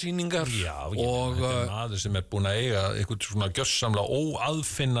flugveldasýningar. Og þetta er maður sem er búin að eiga eitthvað svona gjörsamlega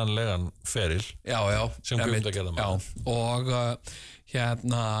óaðfinnanlegan feril sem kvikmyndagerðarmaður. Og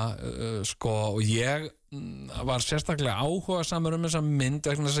sko, og ég var sérstaklega áhugasamur um þessa mynd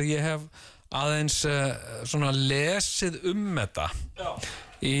vegna þess að ég hef aðeins svona lesið þetta.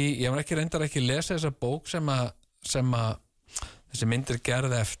 Ég var reyndar ekki lesið þessa bók sem að þessi myndir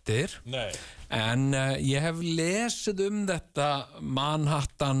gerði eftir. Nei. En ég hef lesið þetta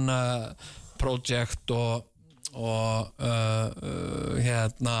Manhattan Project og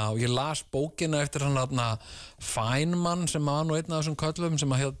ég las bókina eftir hann Feynman sem var nú einn af þessum köllum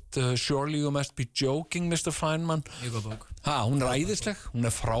sem hét Surely You Must Be Joking, Mr. Feynman. Mjög góð bók. Hún er æðisleg, hún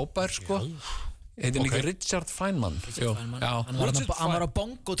er frábær, sko. Heitir líka Richard Feynman. Hann var á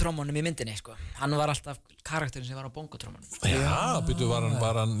bongotrómmunum í myndinni, sko. Hann var alltaf karakterin sem var á bongotrómmunum. Já, byrju,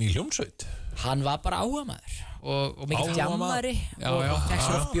 var hann í hljómsveit? Hann var bara áhugamaður og mikill jammari og fekk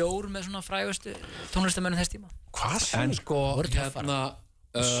sér á bjór með svona frægustu tónlistamönnum þess tíma. Hvað sem? En sko,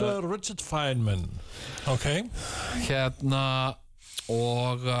 Sir Richard Feynman. Ok.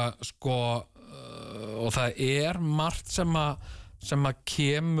 Og sko og það er margt sem að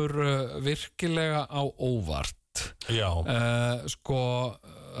kemur virkilega á óvart. Já. Sko,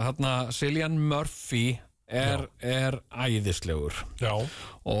 Cillian Murphy er æðislegur. Já.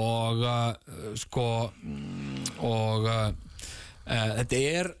 Og sko þetta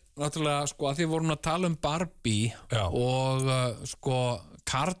er náttúrulega, sko, að því vorum að tala um Barbie og sko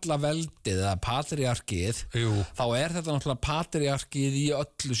karlaveldið eða patriarkið, þá er þetta náttúrulega patriarkið í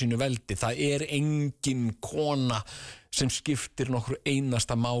öllu sínu veldi. Það er engin kona sem skiptir nokkru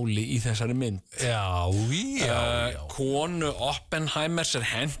einasta máli í þessari mynd. Já. Konu Oppenheimers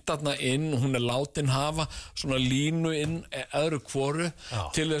hent þarna inn, hún látin hafa svona línu inn öðru hvoru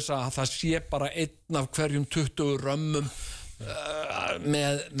til þess að það sé bara einn af hverjum 20 römmum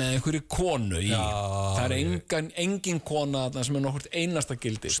með einhverju konu í. Það engin kona þarna sem nokkur einasta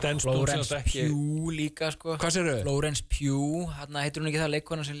gildi. Florence Pugh líka sko. Hvað sérðu? Florence Pugh, hérna heitir hún ekki það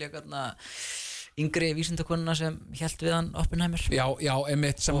leikkona sem leik hérna yngri vísindakonuna sem hélt við hann Oppenheimer. Já,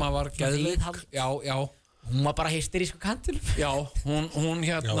 einmitt sem að var geðveik. Já. Hún var bara hysterísku kantil. Já, hún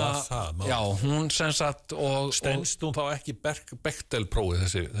hérna. Já, hún sem sagt og stenst hún þá ekki Bechdel-prófið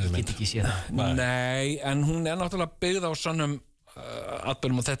þessi mynd? Get ekki séð það. Nei, en hún náttúrulega byggð á sannum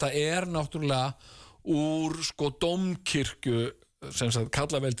atbyrjum og þetta náttúrulega úr sko dómkirkju sem sagt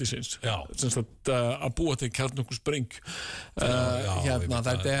kallaveldisins sem sagt að búa til kjarnorkusprengju hérna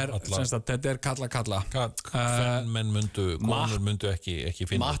þetta kalla menn konur myndu ekki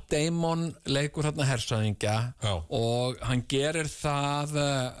finna. Matt Damon leikur hérna hersöðingja og hann gerir það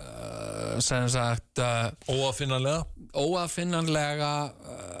sem sagt óaðfinnanlega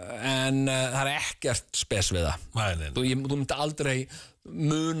en það ekkert spes við það. Þú myndi aldrei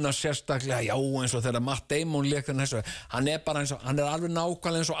muna sérstaklega, eins og þegar Matt Damon leikur hann bara eins og, hann alveg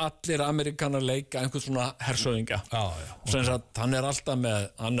nákvæmlega eins og allir Amerikanar leika einhvern svona hersöðingja hann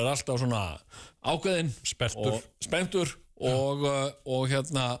alltaf svona ákveðinn spenntur og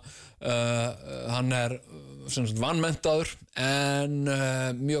hérna hann vanmenntaður en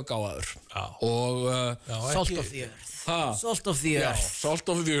mjög gáfaður og salt of the earth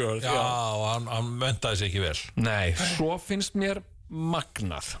hann menntaði sig ekki vel. Nei, svo finnst mér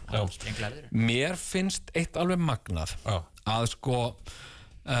magnað. Mér finnst eitt alveg magnað að sko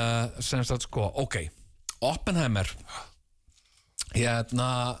sem sagt sko, Oppenheimer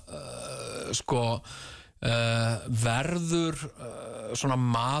hérna sko verður svona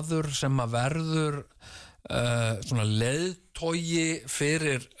maður sem að verður svona leiðtogi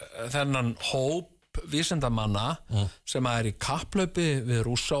fyrir þennan hóp vísindamanna sem að í kapplaupi við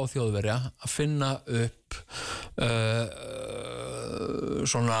Rússa og Þjóðverja að finna upp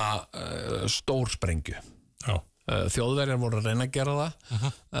svona stórsprengju. Þjóðverjar voru að reyna að gera það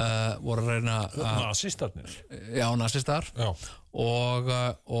voru að reyna nasistar og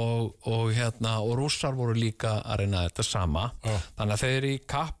Rússar voru líka að reyna þetta sama þannig að þeir í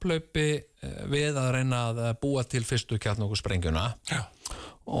kapplaupi við að reyna að búa til fyrstu kjarnorkusprengjuna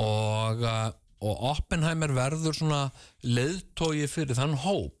og Oppenheimer verður svona leiðtogi fyrir þann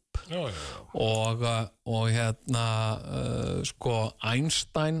hóp og hérna sko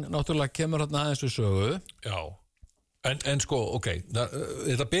Einstein náttúrulega kemur hérna aðeins við sögu en sko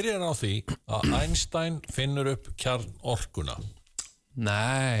þetta byrjar á því að Einstein finnur upp kjarnorkuna.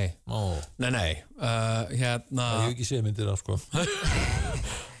 Nei hérna ég hef ekki séð myndir af sko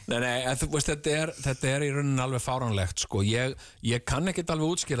Nei, þú veist, þetta í rauninni alveg fáránlegt, sko. Ég kann ekkert alveg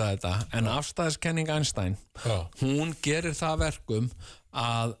útskýra þetta, en afstæðiskenning Einstein, hún gerir það verkum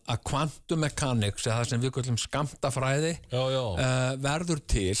að quantum mechanics, eða það sem við kallum skammtafræði, verður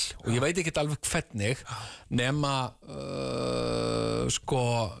til, og ég veit ekki alveg hvernig, nema,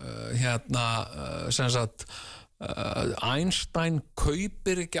 sem sagt, Einstein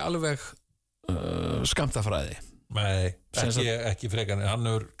kaupir ekki alveg skammtafræði. Nei, ekki frekar, hann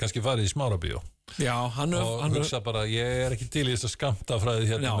hefur kannski farið í Smárabíó og hugsa bara, ég ekki til í þess að skammtafræði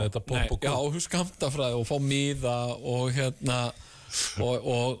hérna með þetta pop og kók. Já, skammtafræði og fá miða og hérna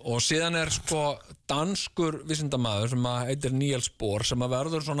og síðan sko danskur vísindamaður sem heitir Niels Bohr sem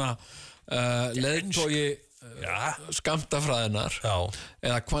verður svona leiðtogi skammtafræðinar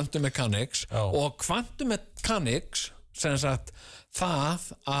eða quantum mechanics og quantum mechanics sem sagt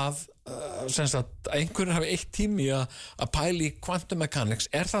það að einhverjir hafi eitt tími að pæla í quantum mechanics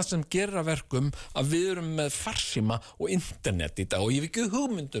það sem gerir að verkum að við erum með farsíma og internet í dag og ég hef ekki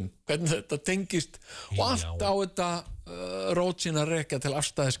hugmyndum hvernig þetta tengist og allt á þetta rót sína rekja til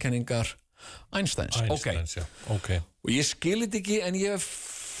afstæðiskenningar Einsteins. Og ég skil þetta ekki en ég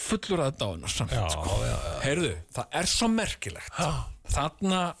fullur að þetta á hennar samt heyrðu, það svo merkilegt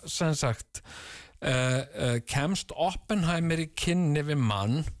þarna sem sagt kemst Oppenheimer í kynni við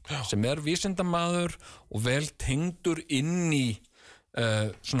mann sem vísindamaður og vel tengdur inn í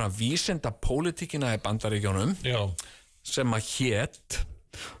svona vísindapólitíkina í Bandaríkjunum sem að hét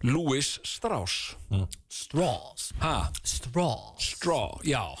Louis Strauss. Straw,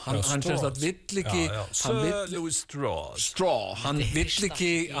 já, hann semst að vill ekki Louis Strauss hann vill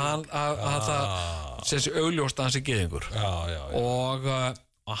ekki að það sé augljóst að hann sé gyðingur og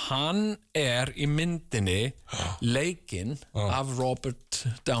hann í myndinni leikinn af Robert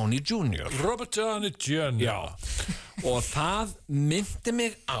Downey Jr. Já. og það myndi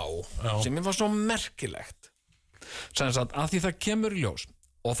mig á sem ég var svo merkilegt sem sagt að því það kemur í ljós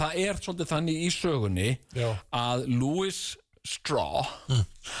og það svolítið þannig í sögunni að Louis Straw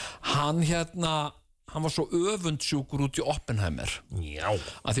hann var svo öfundsjúkur út í Oppenheimer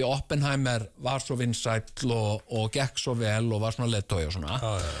að því Oppenheimer var svo vinsæll og gekk svo vel og var svona leiðtogi og svona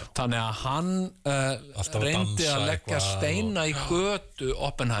þannig að hann reyndi að leggja steina í götu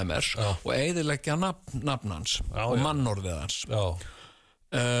Oppenheimers og eyðileggja nafn hans og mannorðið hans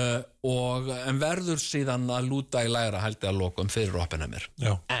en verður síðan að lúta í lægra hældi að lokum fyrir Oppenheimer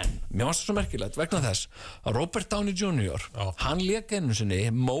en mér fannst það svo merkilegt vegna þess að Robert Downey Jr. Hann lék einu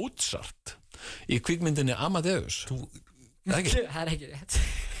sinni Mozart í kvikmyndinni Amadeus Það er ekki rétt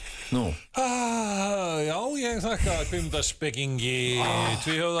Nú Já, ég þakka kvikmyndaspekingi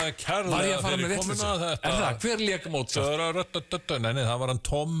Tvíhöfða kærlega Var ég að fara með vitleysu? Það, hver lék Mozart? Nei, það var hann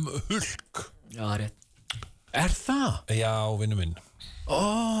Tom Hulk Já, það er rétt það? Já, vinnu minn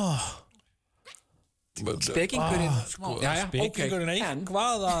Spekingurinn Spekingurinn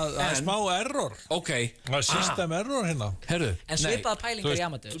eitthvað að smá error system error hérna en svipaða pælingar í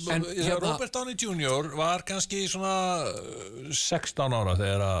Amadeus Robert Downey Jr. var kannski svona 16 ára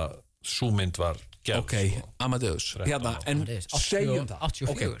þegar að sú mynd var gerð Amadeus en segjum það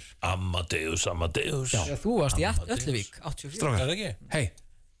 84 Amadeus þú varst í Ölluvík 84 hei,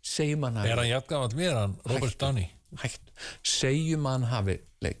 segjum hann hann jafngafall mér hann Robert Downey segjum hann hafi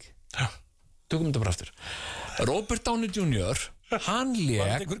leik tökum þetta bara aftur Robert Downey Jr. Hann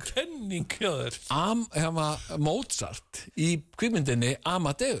lék Mozart í kvikmyndinni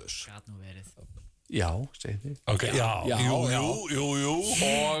Amadeus Já, segir þið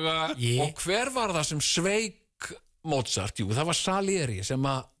Jú Og hver var það sem sveik Mozart? Jú, það var Salieri sem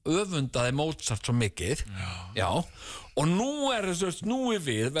að öfundaði Mozart svo mikið Já, og nú þessu snúi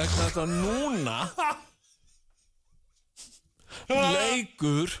við vegna þess að núna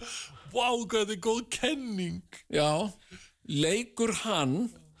leikur hvað þetta góð kenning Já, leikur hann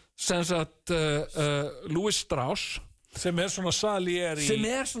sem sagt Louis Strauss sem svona Salieri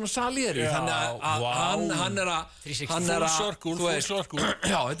þannig að hann er full circle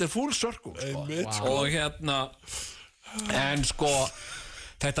já, þetta er full circle og en sko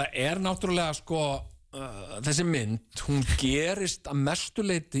þetta náttúrulega þessi mynd hún gerist að mestu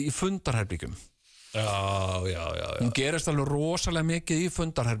leyti í fundarherbyggjum hún gerist alveg rosalega mikið í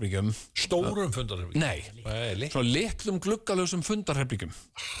fundarherbyggjum stórum fundarherbyggjum? Nei, svo litlum gluggalösum fundarherbyggjum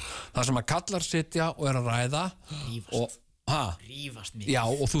það sem að kallar sitja og að ræða rífast mikið já,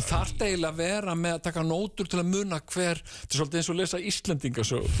 og þú þarft eiginlega að vera með að taka nótur til að muna hver þetta er svolítið eins og lesa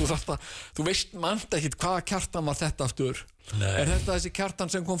Íslendingasögu þú veist mannt ekkit hvaða kjartan var þetta aftur er þetta þessi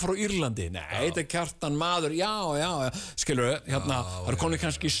kjartan sem kom frá Írlandi nei, þetta er kjartan maður já, skilur það eru konið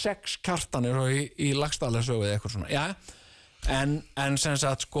kannski 6 kjartanir í Laxdælarsögu eða eitthvað svona en sem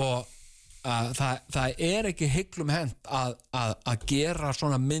sagt það er ekki heiglum hent að gera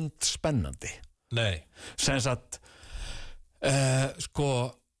svona mynd spennandi sem sagt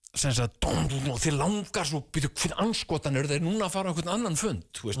þið langar svo fyrir anskotanir þeir núna að fara á einhvern annan fund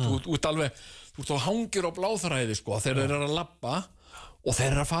þú ert alveg þú hangir á bláþræði þeir eru að labba og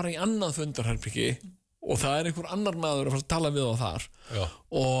þeir eru að fara í annað fundarherbyggi og það er einhver annar maður að fara að tala við á þar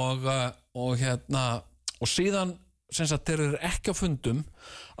og síðan þeir eru ekki á fundum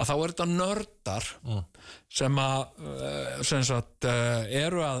að þá er þetta nördar sem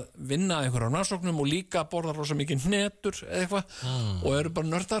eru að vinna einhverja rannsóknum og líka borða rosa mikið hnetur eða eitthvað og eru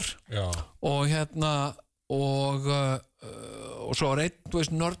bara nördar og svo er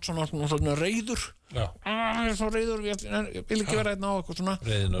einn nörd svona reiður svo reiður ég vil ekki vera einn á eitthvað svona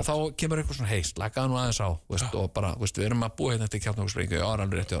og þá kemur eitthvað svona slakaðu nú aðeins á og bara við erum að búa hérna eftir kjarnorkusprengingu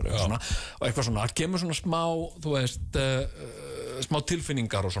alveg rétti ári og eitthvað svona það kemur svona smá smá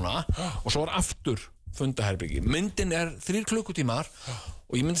tilfinningar og svona og svo er aftur fundaherbyggi myndin er 3 klukkutímar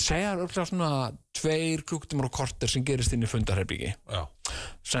og ég myndi segja örgulega svona 2 klukkutímar og korter sem gerist inn í fundaherbyggi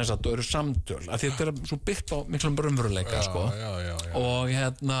sem sagt það eru samtöl að þetta er svo byggt á miklum raunveruleika og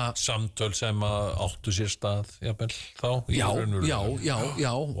samtöl sem áttu sér stað jafnvel þá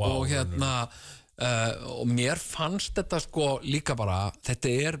og mér fannst þetta líka bara þetta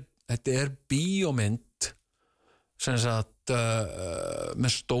er bíómynd sem sagt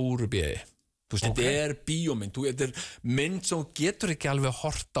með stóru bíi þetta er bíómynd þetta er mynd sem getur ekki alveg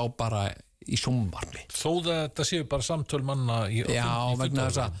horta á bara í sjónvarpi þó þetta séu bara samtöl manna vegna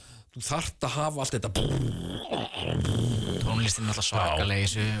þess að þú þarft að hafa allt þetta tónlistin er alltaf svakalega í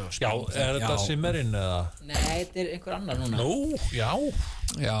þessu er þetta Simmerinn eða? Nei, þetta er einhver annar núna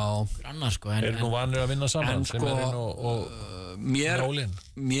einhver annar er nú vanir að vinna saman Simmerinn og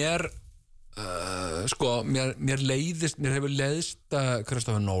mér sko, mér hefur leiðist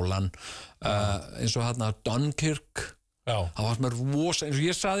Christopher Nolan eins og hérna Dunkirk það var mér rosa, eins og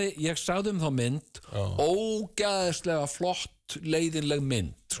ég sagði þá mynd ógeðslega flott leiðinleg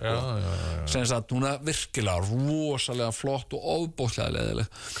mynd sko. Sem sagt, hún virkilega rosalega flott og ofboðslega leiðileg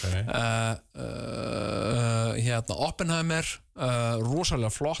hérna Oppenheimer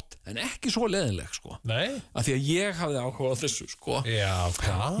rosalega flott en ekki svo leiðinleg sko. Af því að ég hafði áhuga á þessu sko. Já,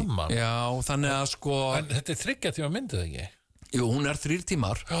 gaman þannig að sko en þetta 3 tíma myndið ekki? Jú, hún 3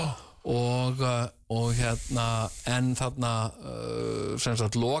 tímar og hérna en þarna sem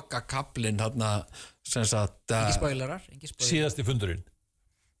sagt loka kaplinn þarna sem sagt ekki spoilerar síðasti fundurinn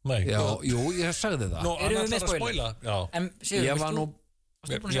jú, ég sagði það erum við með spoiler? Ég var nú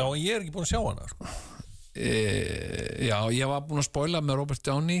en ég ekki búin að sjá hana sko. Já, ég var búin að spoila með Robert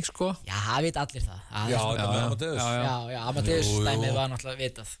Downey sko. Já, það veit allir það Amadeus Amadeus dæmið var náttúrulega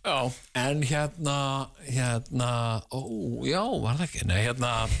vitað en hérna var það ekki? Nei,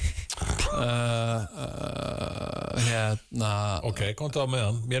 hérna ok, komdu á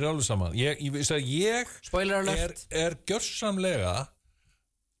meðan, mér alveg saman ég gjörsamlega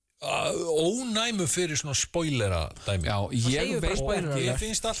ónæmu fyrir svona spoilera dæmi ég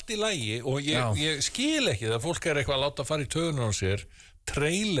finnst allt í lagi og ég skil ekki það fólk eitthvað að láta fara í töðunar á sér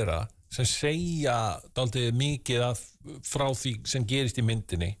trailera sem segja dálítið mikið frá því sem gerist í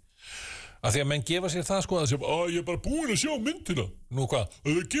myndinni af því að menn gefa sér það sko að ég bara búin að sjá myndina nú hvað,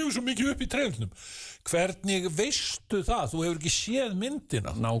 þau gefur svo mikið upp í trailernum hvernig veistu það þú hefur ekki séð myndina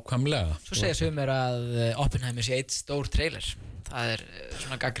nákvæmlega svo segja sumir að Oppenheimer sé eitt stór trailer það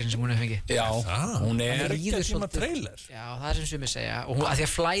svona gagnrýni sem hún hefur fengið hún ekki tíma trailer það sem sumir segja og að því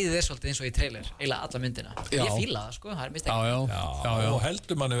að flæðið svolítið eins og í trailer eiginlega alla myndina ég fíla það sko, það mistækt og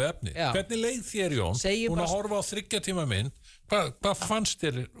heldur manni við efni hvernig leið þér Jón, hún að horfa á 3 tíma mynd hvað fannst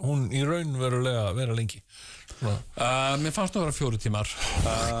þér hún í raun verulega vera lengi? Mér fannst það vera 4 tímar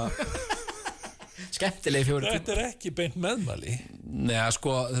skemmtileg 4 tímar þetta ekki beint meðmæli Nei,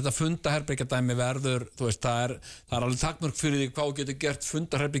 sko, þetta fundaherbergjadæmi verður þú veist, það er alveg takmörk fyrir því hvað þú getur gert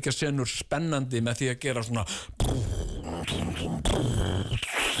fundaherbergjasenur spennandi með því að gera svona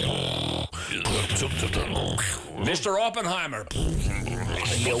Mr. Oppenheimer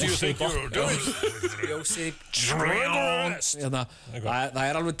það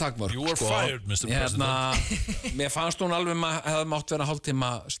er alveg takmörk You are fired, Mr. President Mér fannst hún alveg hefði mátt vera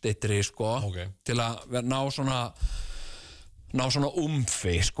hálftíma styttri sko, til að ná svona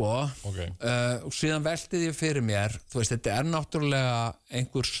umfi sko og síðan velti ég fyrir mér þú veist, þetta náttúrulega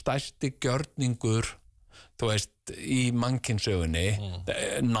einhver stærsti gjörningur þú veist, í mannkynnssögunni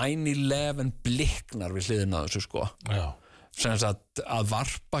 9/11 bliknar við hliðina þessu sko sem sagt að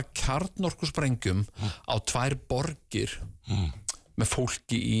varpa kjarnorkusprengjum á 2 borgir með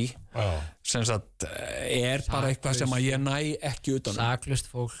fólki í sem sagt bara eitthvað sem að ég næ ekki utan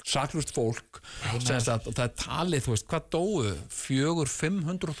saklaust fólk sem sagt, og það talið, þú veist, hvað dóu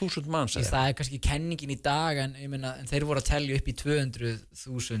 400-500.000 manns það kannski kenningin í dag en, en þeir voru að telja upp í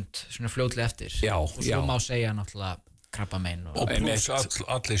 200.000 svona fljótlega eftir og svo má segja náttúrulega krabbamein og pluss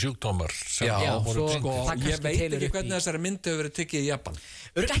allir sjúkdómar ég veit ekki hvernig þessari myndi hefur verið tekið í Japan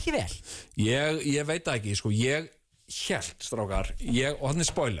ekki vel ég veit það ekki, sko, ég hélt, strákar, og þannig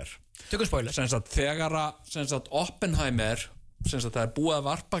spoiler tökum spoiler sem sagt, þegar að Oppenheimer sem sagt, það er búið að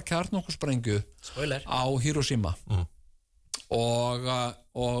varpa kjarnorkusprengju á Hiroshima og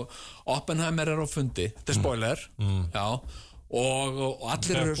Oppenheimer á fundi þetta er spoiler og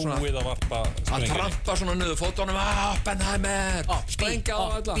allir eru svona að trampa svona niður fótunum Oppenheimer, sprengja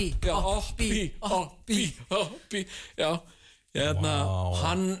á alla Oppi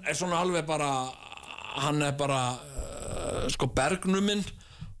hann er svona alveg bara hann er bara sko bergnuminn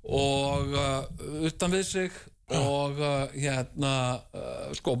og utan við sig og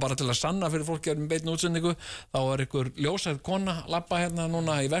sko bara til að sanna fyrir fólki með beinni útsendingu þá er ykkur ljósæð kona labba hérna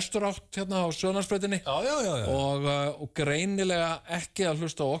núna í vesturátt hérna á Suðurlandsbrautinni og greinilega ekki að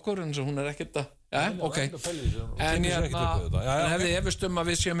hlusta á okkur en hún er ekkert en hefði efist að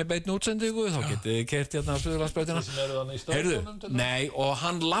við séum í beinni útsendingu þá getið þið keyrt hérna á Suðurlandsbrautina heyrðu, nei, og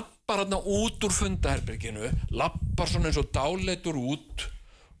hann labbar hérna út úr fundaherberginu labbar svona eins og dáleitur út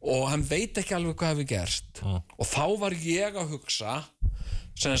og hann veit ekki alveg hvað hefur gerst og þá var ég að hugsa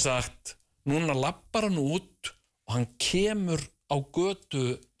sem sagt, núna labbar hann út og hann kemur á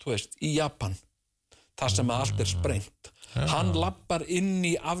götu, þú veist, í Japan þar sem allt er sprengt hann labbar inn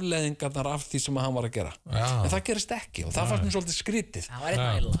í afleiðingarnar af því sem hann var að gera en það gerist ekki og það fannst mér svolítið skrítið það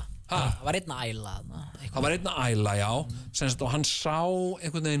var einn að æla já sem sagt, og hann sá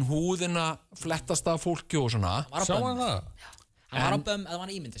einhvern veginn húðina flettast af fólki og svona sá hann það? Hann var á bömm, eða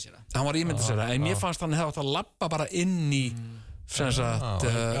hann ímyndið sér það? Hann var ímyndið sér það, en mér fannst hann hefði átt að labba bara inn í sem sagt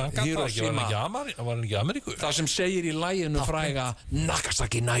Hiroshima. Var hann ekki Ameríku? Það sem segir í laginu fræga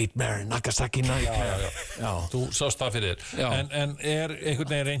Nagasaki Nightmare, Nagasaki Nightmare. Já. Þú sást það fyrir þér. En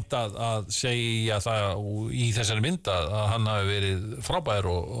einhvern veginn reynt að segja það í þessari mynd að hann hafi verið frábær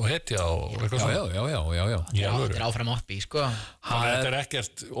og hetja og eitthvað svona? Já. Þetta er áfram uppi, sko. Þetta er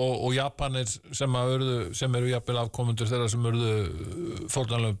ekkert, og Japanir sem eru jafnvel afkomendur þeirra sem urðu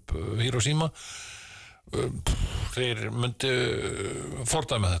fórnarlömb Hiroshima, þeir myndu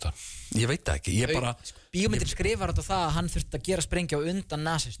fordæma þetta. Ég veit það ekki, ég bara Bíómyndir skrifar þetta það að hann þurfti að gera sprengja á undan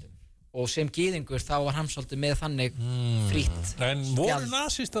nasistum og sem gyðingur þá var hann svolítið með þannig frýtt. En voru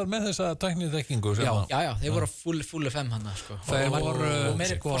nasistar með þessa tækniþekkingu? Já, þeir voru fullu fem hann, sko. Þeir voru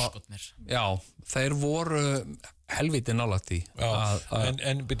meiri forskot mér. Já, þeir voru helviti nálægt í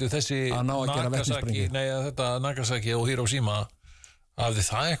en byrju þessi Nagasaki og Hiroshima, hafði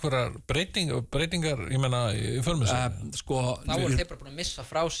það einhverjar breytingar ég menna í för með sig? Þá voru þeir bara búin að missa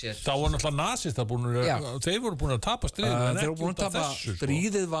frá sér. Þá voru náttúrulega nasistar þeir voru búin að tapa stríðið. Þeir voru búin að tapa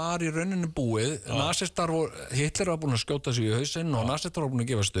stríðið var í rauninni búið. Nasistar Hitler var búin að skjóta sig í hausinn og nasistar var búin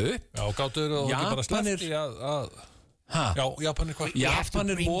að gefast upp. Já, gátu þeir og ekki bara sleppt í að Já,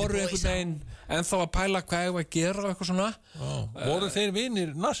 Japanir voru einhvern veginn ennþá að pæla hvað ég var að gera og eitthvað svona. Voru þeir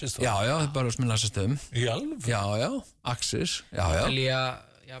vinir nasistar? Já, þeir bara með nasistum. Í alveg? Já, Axis. Ítalía,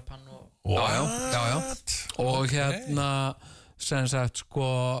 Japan og Já. Og sem sagt,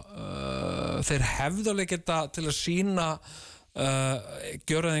 sko þeir hefðu alveg geta til að sýna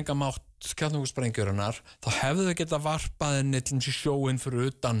gjörðingamátt kjarnorkusprengjörunnar, þá hefðu þau geta varpaðinni til sjóinn fyrir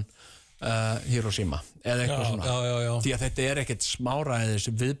utan Hiroshima eða eitthvað svona. Því að þetta ekkert smáræðis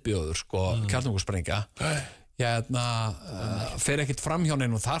viðbjóður, sko, kjarnorkusprengja. Fer ekkert fram hjá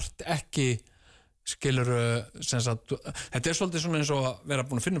neinum, þarft ekki skilurðu, sem sagt, þetta svolítið svona eins og að vera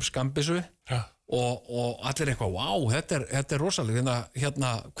búin að finna upp skambissu og allir eitthvað, wow, þetta er rosalega,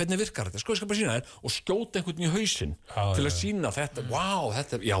 hvernig virkar þetta? Sko, ég skal bara sína þér og skjóta einhvern í hausinn til að sína þetta, wow,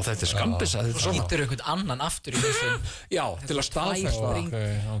 þetta er skambissa. Skýtur einhvern annan aftur í hausinn. Já, til að staðfesta.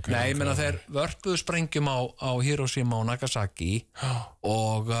 Nei, ég meina þeir vörpuðu sprengjum á Hiroshima og Nagasaki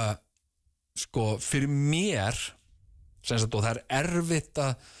og sko, fyrir mér, sem sagt, og það er erfitt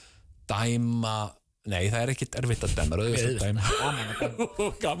að dæma. Nei, það ekkert erfitt að dæma,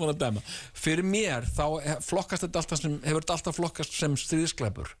 gaman að dæma. Fyrir mér þá flokkast þetta alltaf hefur þetta alltaf flokkast sem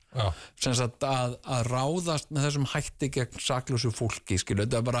stríðsglæpur. Sem sagt að ráðast með þessum hætti gegn saklausu fólki, skilu,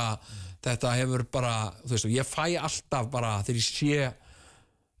 þetta hefur bara, þú veist, ég fæ alltaf bara þegar ég sé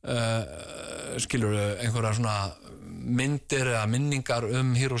skilur einhverja svona myndir eða minningar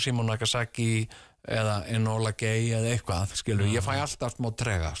Hiroshima og Nagasaki eða Enola Gay eða eitthvað, skilur, ég fæ alltaf smá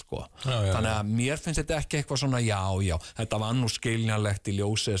trega, sko. Þannig að mér finnst þetta ekki eitthvað svona, já, þetta var nú skiljanlegt í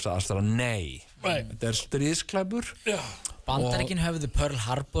ljósi þess aðstæða, nei. Þetta er stríðsklæpur. Bandaríkin höfðu Pearl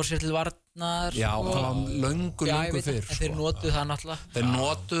Harbor sér til varnar. Já, það var löngu fyrr, sko. Þeir notuðu það náttúrulega. Þeir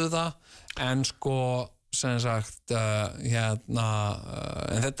notuðu það, en sko, sem sagt, en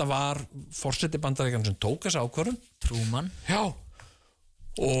þetta var forseti Bandaríkjanna sem tók þessa ákvörðun. Truman. Já.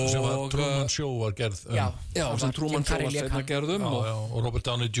 sem að Truman Show var gerð sem Truman Show var seinna gerðum og Robert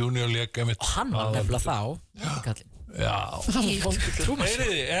Downey Jr. lék og hann var nefnilega þá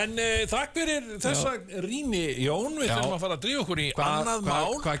en takk fyrir þessa rýni Jón, við þurfum að fara að drífa okkur í annað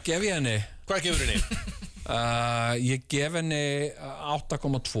mál. Hvað gef ég henni? Hvað gefur henni? Ég gef henni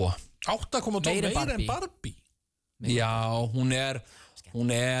 8,2 meira en Barbie. Já, hún er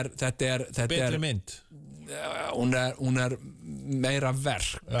þetta er betri mynd. Hún er meira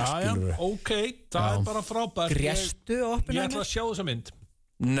verk. Já, ok, það er bara frábært. Grestu Oppenheimer? Ég ætla að sjá þessa mynd.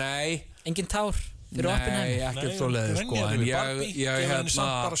 Nei. Engin tár fyrir Oppenheimer? Nei, ekkert svoleiðis, sko. En ég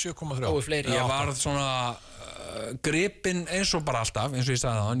samt bara 7,3. Ég varð svona gripinn eins og bara alltaf, eins og ég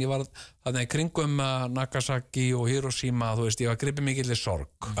sagði það. Ég var þarna í kringum Nagasaki og Hiroshima, þú veist, ég var gripinn mikill í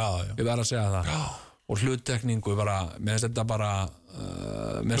sorg. Ég verð að segja það. Og hluttekningu bara, með þetta bara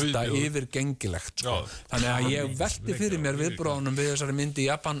með þetta yfirgengilegt, sko. Þannig að ég velti fyrir mér viðbröðunum við þessari mynd í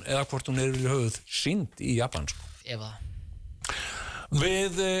Japan eða hvort hún yfir höfuð sýnd í Japan, sko. Eða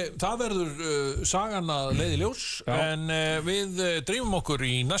það verður sagan að leiði ljós. En við dreifum okkur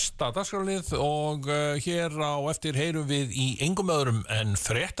í næsta dagskrárlið og hér á eftir heyrum við í engum öðrum en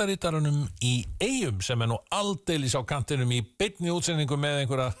fréttarítaranum í Eyjum sem nú aldeilis á kantinum í beinni útsendingu með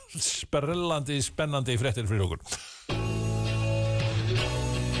einhverja sprellandi, spennandi fréttir fyrir okkur.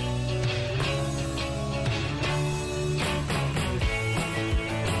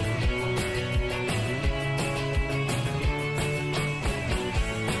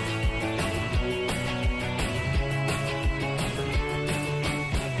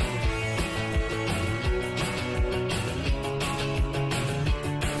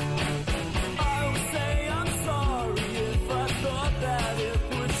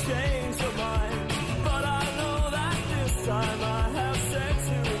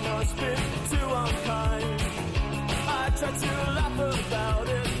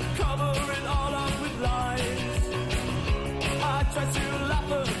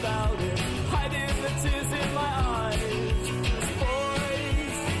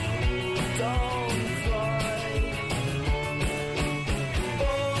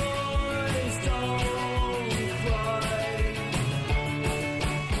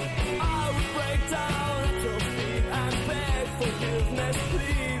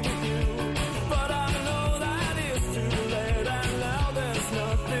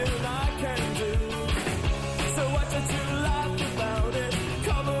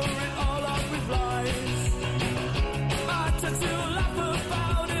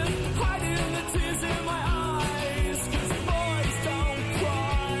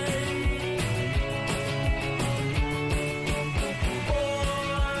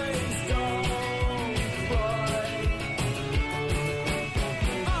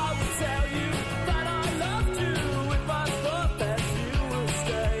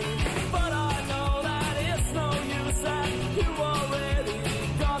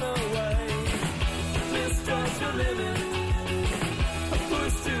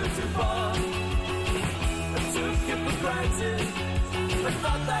 too far. I took it for granted. I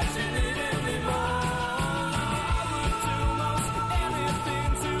thought that you needed me more. I would do most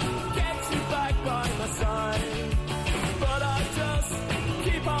anything to get you back by my side. But I just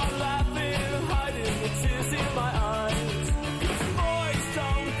keep on laughing, hiding the tears in my eyes. 'Cause boys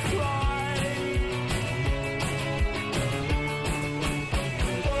don't cry.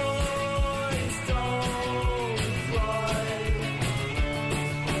 Boys don't cry.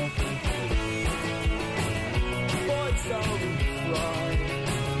 Boys don't cry.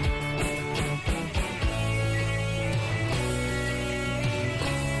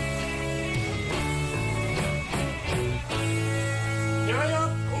 Jæja,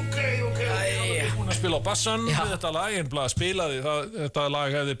 ok, ég er búin að spila á bassan við þetta lag, en bara spilaði þetta lag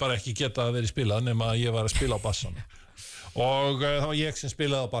hefði bara ekki getað að verið spilað nema að ég var að spila á bassan og það var ég sem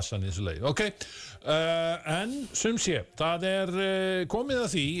spilaði á bassan í þessu lagi, ok en sum sé, það er komið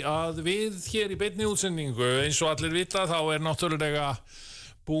að því að við hér í beinni útsendingu, eins og allir vita, þá er náttúrulega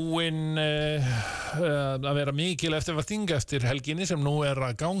búinn að vera mikil eftirvænting eftir helginni sem nú er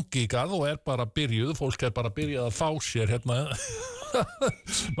að gangi í garð og er bara byrjuð, fólk er bara byrjað að fá sér hérna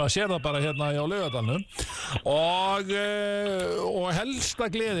maður sér það bara hérna á Laugardalnum og helsta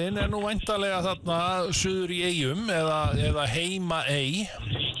gleðin er nú væntanlega þarna suður í Eyjum eða heima Ey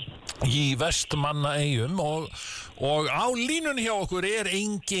í Vestmanna Eyjum og á línunni hjá okkur er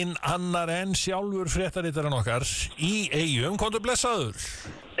engin annar en sjálfur fréttarittarinn okkar í Eyjum. Komdu blessaður.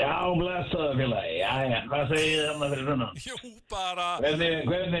 Já, blessaður félagi. Jæja, hvað segir þið þarna fyrir svona? Jú, bara...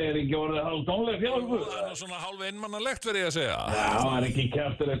 Hvernig er ekki orðið hálf tónlegt hjá okkur? Það er nú svona hálf einmannalegt verið að segja. Já, það er ekki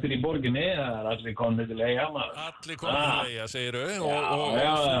kjaftur eftir í borginni, það er allir komnir til Eyja. Allir komnir til Eyja, segiru. Og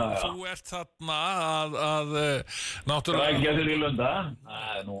þú ert þarna að náttúrulega... Rækja þér í lunda. Það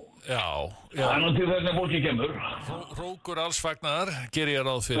er nú... Já. Það er nú til þess að fólki kemur. Hrókur alls fagnar, ger ég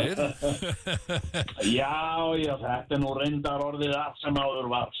ráð fyrir. Já, þetta er nú reyndar orðið allt sem áður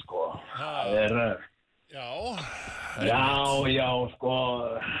var, sko. Það er... Já, sko.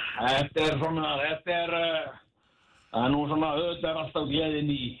 Þetta er svona, það er nú svona, auðvitað er alltaf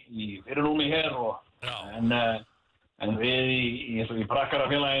gleðin í fyrirrúmi hér og... En við eins og í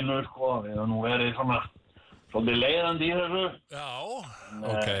Prakkarafélaginu, sko, við hefum nú verið svona... Svolítið leiðandi í þessu. Já,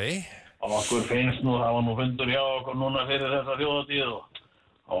 ok. Og okkur finnst nú, það var nú fundur hjá okkur núna fyrir þessa þjóðatíð og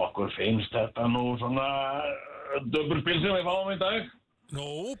okkur finnst þetta nú svona döbbulspil sem við fáum í dag.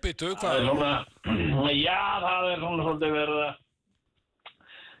 Nú, býttu, hvað? Það er svona, já, það er svona svolítið verið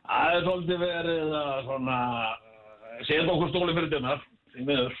að svona setja okkur stóli fyrir dyrnar, því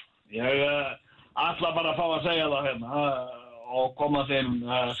miður. Ég ætla bara að fá að segja það hérna og koma þeim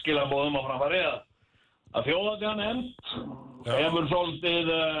skilaboðum á framfæri að þjóðatíðan hefur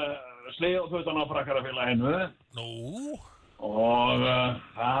svolítið sleið á fötuna á Prakkarafélaginu. Nú? Og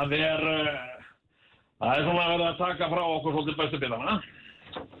það er svona verið að taka frá okkur svolítið bestu bitana.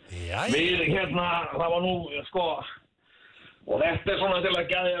 Við hérna, það var nú, sko, og þetta er svona til að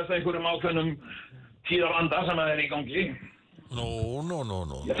gæðjast einhverjum ákveðnum tíðaranda sem það er í gangi. Nú.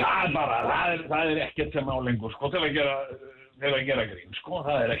 Það er bara, það er ekkert sem álengur, sko, til að gera grín, sko,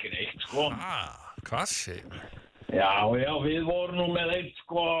 það er ekki neitt, sko. Hvað segir? Já, við vorum nú með eitt,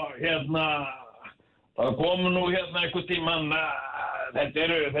 sko, hérna, það kom nú hérna einhver tíman, þetta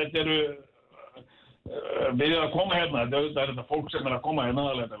eru, við erum að koma hérna, þetta er þetta fólk sem er að koma hérna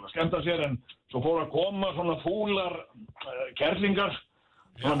aðalega til að skemmta sér, en svo fóru að koma svona fúlar kerlingar,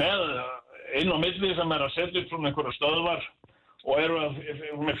 svona með inn á milli sem er að setja upp svona einhverja stöðvar og eru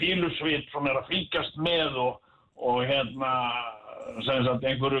með fílusvit, svona er að fylgjast með og hérna, sem sagt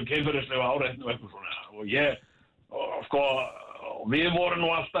einhverju kynferðislega áreitni og eitthvað svona og við vorum nú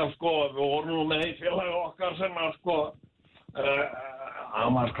alltaf sko, við vorum nú með eitt félag okkar sem að sko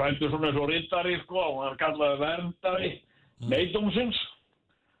hann var skræmtur svona eins og riddari sko og hann kallaði verndari meidómsins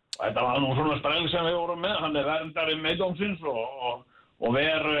og þetta var nú svona spreng sem við vorum með, hann er verndari meidómsins og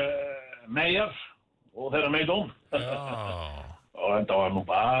ver mejar og þeirra meidóm og þetta var nú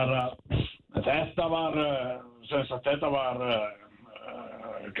bara þetta var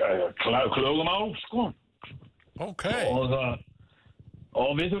klögumál, sko. Ok.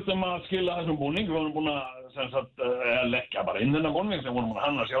 Og við þurftum að skila þessum búning, við vorum búin að leggja bara inn þennan búning sem vorum búin að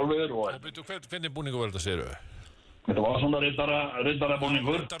hanna sjálfur og byrju, hvernig búningur var þetta, segirðu? Þetta var svona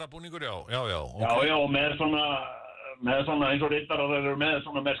riddarabúningur. Riddarabúningur, já, okay. Já, og með svona eins og riddara þeir eru með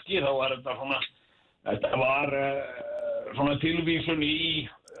svona merki, þá var þetta var svona tilvísun í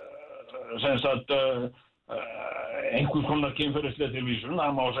einhvers konar kynferðislega tilvísun,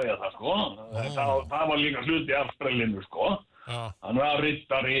 það má segja það, sko. Það var líka hluti af sprellinu, sko. Hann var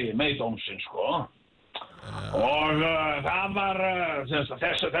riddari meidómsins, sko. Og það var,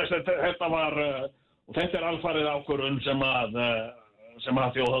 þetta var, og þetta alfarið ákvörðun sem að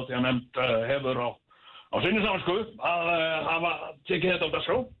þjóðhátíðarnefnd hefur á sinni samsku að hafa tekið þetta á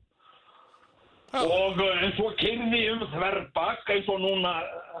dagskrá. Og en svo keyrði þverbak eins og núna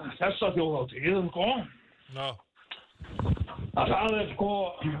þessa þjóðhátíð, sko. Að það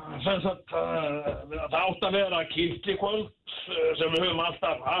sem sagt, það átt að vera kirkjukvöld sem við höfum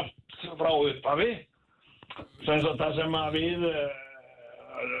alltaf haft frá upphafi. Sem sagt það sem að við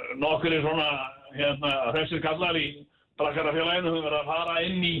nokkrir svona hressir kallar í Brakkarafélaginu höfum verið að fara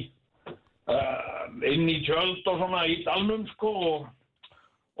inn í tjöld og svona í dalnum, sko,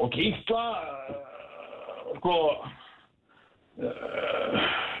 og kitla, sko,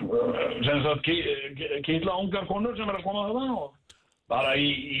 sem sagt kitla ungar konur sem að koma þarna og bara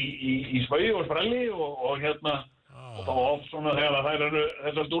í spauði og sprelli og og þá oft svona þegar þær eru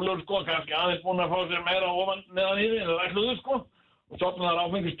þessar dúllur, sko, kannski aðeins búin að fá sér meira ofan neðan í því en það ætluðu, sko, og svolítið þar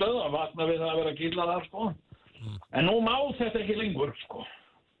áfengistöð að vakna við það að vera kitla þar, sko. En nú má þetta ekki lengur, sko.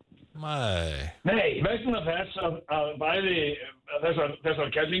 Nei, vegna þess að bæði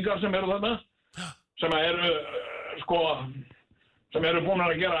þessar kellingar sem eru þarna, sem eru, sko, sem eru búin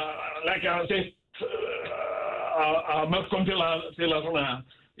að leggja sitt að mörgum til að svona,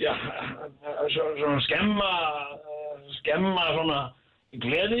 já, svona skemma svona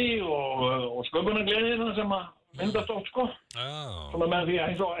gleði og sköpunargleðina sem að myndast oft, sko. Svona með því að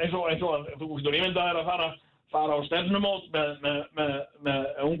eins og að þú getur ímyndað að fara á stefnumót með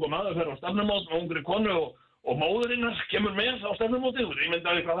ungum maður, fer á stefnumót með ungri konu og móðurinnar kemur með á stefnumótið. Þú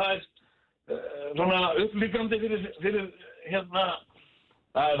ímyndaði hvað það er svona upplíkandi fyrir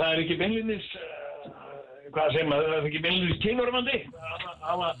það er ekki beinlínis hvað segir maður, það er ekki beinlínis kynörfandi að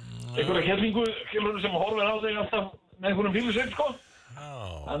hafa einhverja kellingu sem horfir á þig alltaf með einhverjum fílusveit, sko.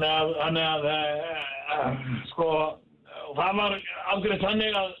 Þannig að sko, það var afgreitt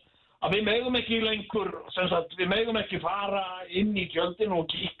þannig að við megum ekki lengur, sem sagt, við megum ekki fara inn í tjöldin og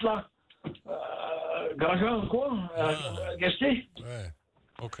kitla krakka, sko, gesti.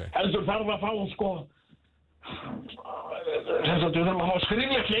 Heldur þarf að fá, sko, sem sagt, við þurfum að fá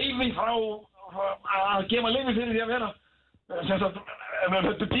skriflegt leyfi frá að gefa leyfi fyrir því að vera, sem sagt,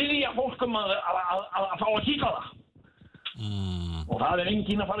 við byrja fólk að fá að kitla það. Og það er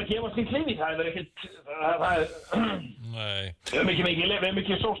enginn að fara að gefa slíkt leyfi, það er ekkert, við hefum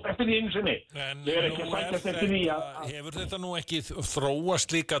ekki sóst eftir því einu sinni, við erum ekki sættast eftir því að... Hefur þetta nú ekki þróast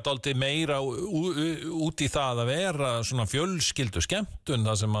líka dálítið meira út í það að vera svona fjölskyldu skemmtun,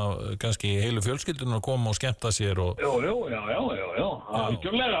 það sem að kannski heilu fjölskyldunum koma og skemmta sér og... Jú,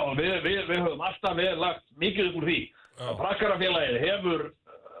 algjörlega, og við höfum alltaf lagt mikið upp úr því að Brakkarafélagið hefur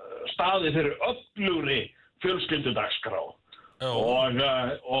staðið fyrir öflugri fjölskyldudagskrá og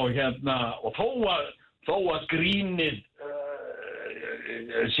þó að grínið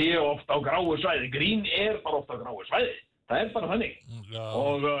sé oft á gráu svæði, grín bara oft á gráu svæði, það er bara þannig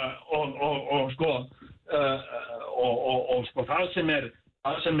og sko það sem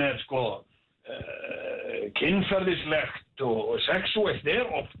er sko kynferðislegt og sexuelt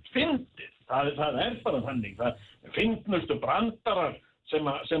oft fyndið, það er bara þannig, það fyndnustu brandarar sem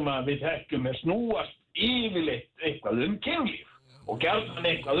að við þekkjum snúast yfirleitt eitthvað kynlíf og gjarnan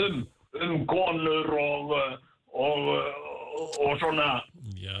eitthvað konur og svona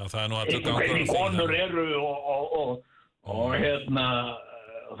hvernig konur eru og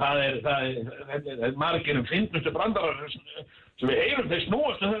það er margir fyndnustu brandarar sem við heyrum, þeir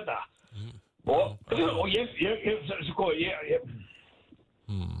snúast þetta og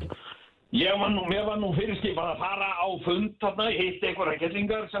mér var nú fyrirskipað að fara á fund þarna, hitti einhverja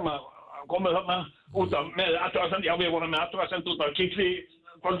kellingar sem að komið þarna út af með athugasemd, já við vorum með athugasemd út af kikli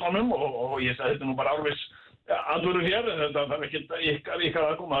kvöldunum og ég sagði þetta nú bara árvis aðvöru hér, þetta þarf ekki ykkar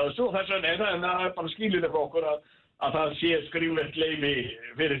að koma að þessu og þess vegna en það er bara skilið frá okkur að það sé skriflegt leyfi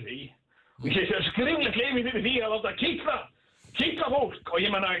fyrir því og ég sé skriflegt leyfi fyrir því að láta kikla fólk og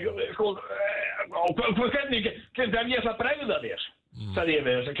ég menna sko hvernig ef ég ætla að bregða þér sagði ég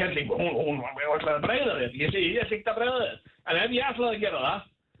við þessa kellingu, hún ætlaði að bregða þér ég ætla ekki að bregða þér en ef ég ætlaði að gera það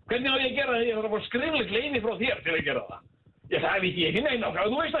hvernig á ég að gera það? Ég þarf að fá skriflegt leyfi frá þér til að gera það. Það veit ég ekki neina okkar,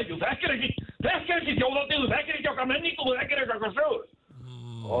 þú veist ekki, þú þekkir ekki þjóðhátíð, þú þekkir ekki okkar menningu, þú þekkir ekki okkar sögur.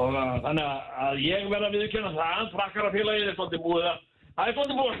 Og þannig að ég verð að viðurkenna það, Brakkarafélagið er svolítið búið að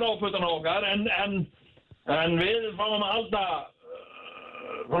slá puttana okkar, en við fáum að halda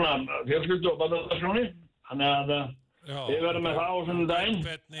svona fjölskyldu og barnadagskránni, þannig að við verðum með það á sunnudaginn.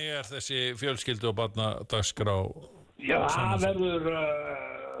 Hvernig er þessi fjölskyldu og barnadagskrá? Já,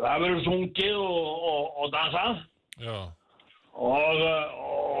 það verður sungið og dansað og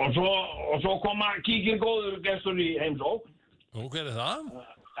og svo koma kíkir góður gestur í heimsókn. Og hver það?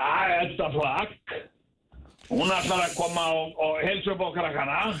 Edda Flakk. Hún ætlar að koma og heilsa upp á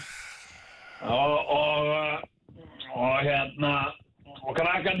krakkana. Og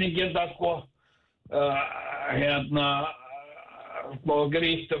krakkarnir geta sko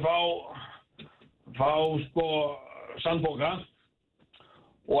grýtt fá sko sandboka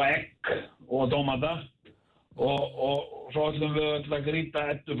og egg og tómata og svo ætlum við öll að grýta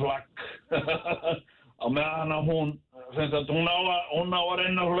Eddu Flakk á meðan að hún á að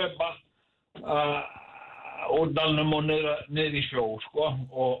reyna að hlaupa úr dalnum og niður í sjó sko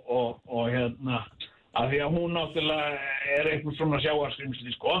og af því að hún náttúrulega eitthvað svona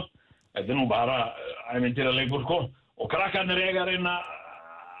sjávarskrimsli sko. Þetta nú bara ævintýraleikur sko og krakkarnir eiga að reyna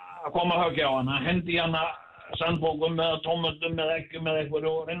að koma að höggja á hana, hendi hana sandbókum eða tómatum eða eggjum eða eitthvað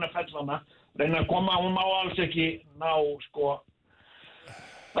og reyna að fella hana, reyna að koma, hún má alls ekki ná sko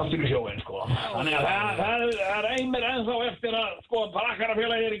aftur í sjóin sko. Þannig að það reymir ennþá eftir að sko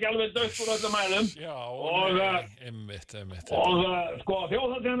Prakkarafélagið ekki alveg dött úr öllum æðum. Já, einmitt. Og sko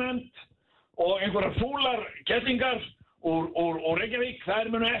þjóðhátíðarnefnd og einhverjar fúlar kettlingar úr Reykjavík, þær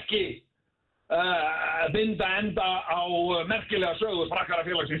munu ekki binda enda á merkilega sögu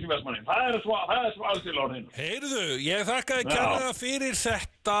Prakkarafélagsins í Vestmannaeyjum. Það er svo alls til orðinu. Heyrðu, ég þakkaði kærlega fyrir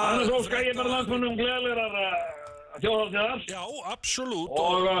þetta. Annars óska ég bara landsmönnum gleðilegar þjóðhátíðar. Já, absolutt.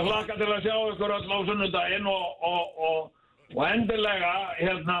 Og hlakka til að sjá ykkur öll á sunnudaginn og endilega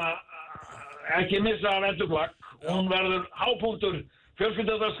ekki missa af Eddu Flakk. Hún verður hápunktur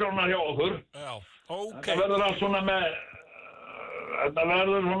fjölskyldudagsskránar hjá okkur. Já, ok. Þetta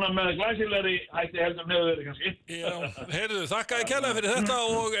verður svona með glæsilegri hætti heldur nefður kannski. Já, heyrðu, þakkaði kærlega fyrir þetta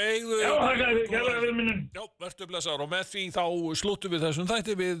og eigðu... Já, þakkaði fyrir kærlega fyrir minnum. Já, vertu blessaður og með því þá slúttum við þessum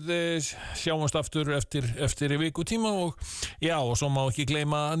þætti við sjáumst aftur eftir vikutíma og já, og svo má ekki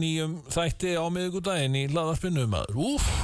gleyma nýjum þætti á miðvikudaginn í hlaðvarpinu maður.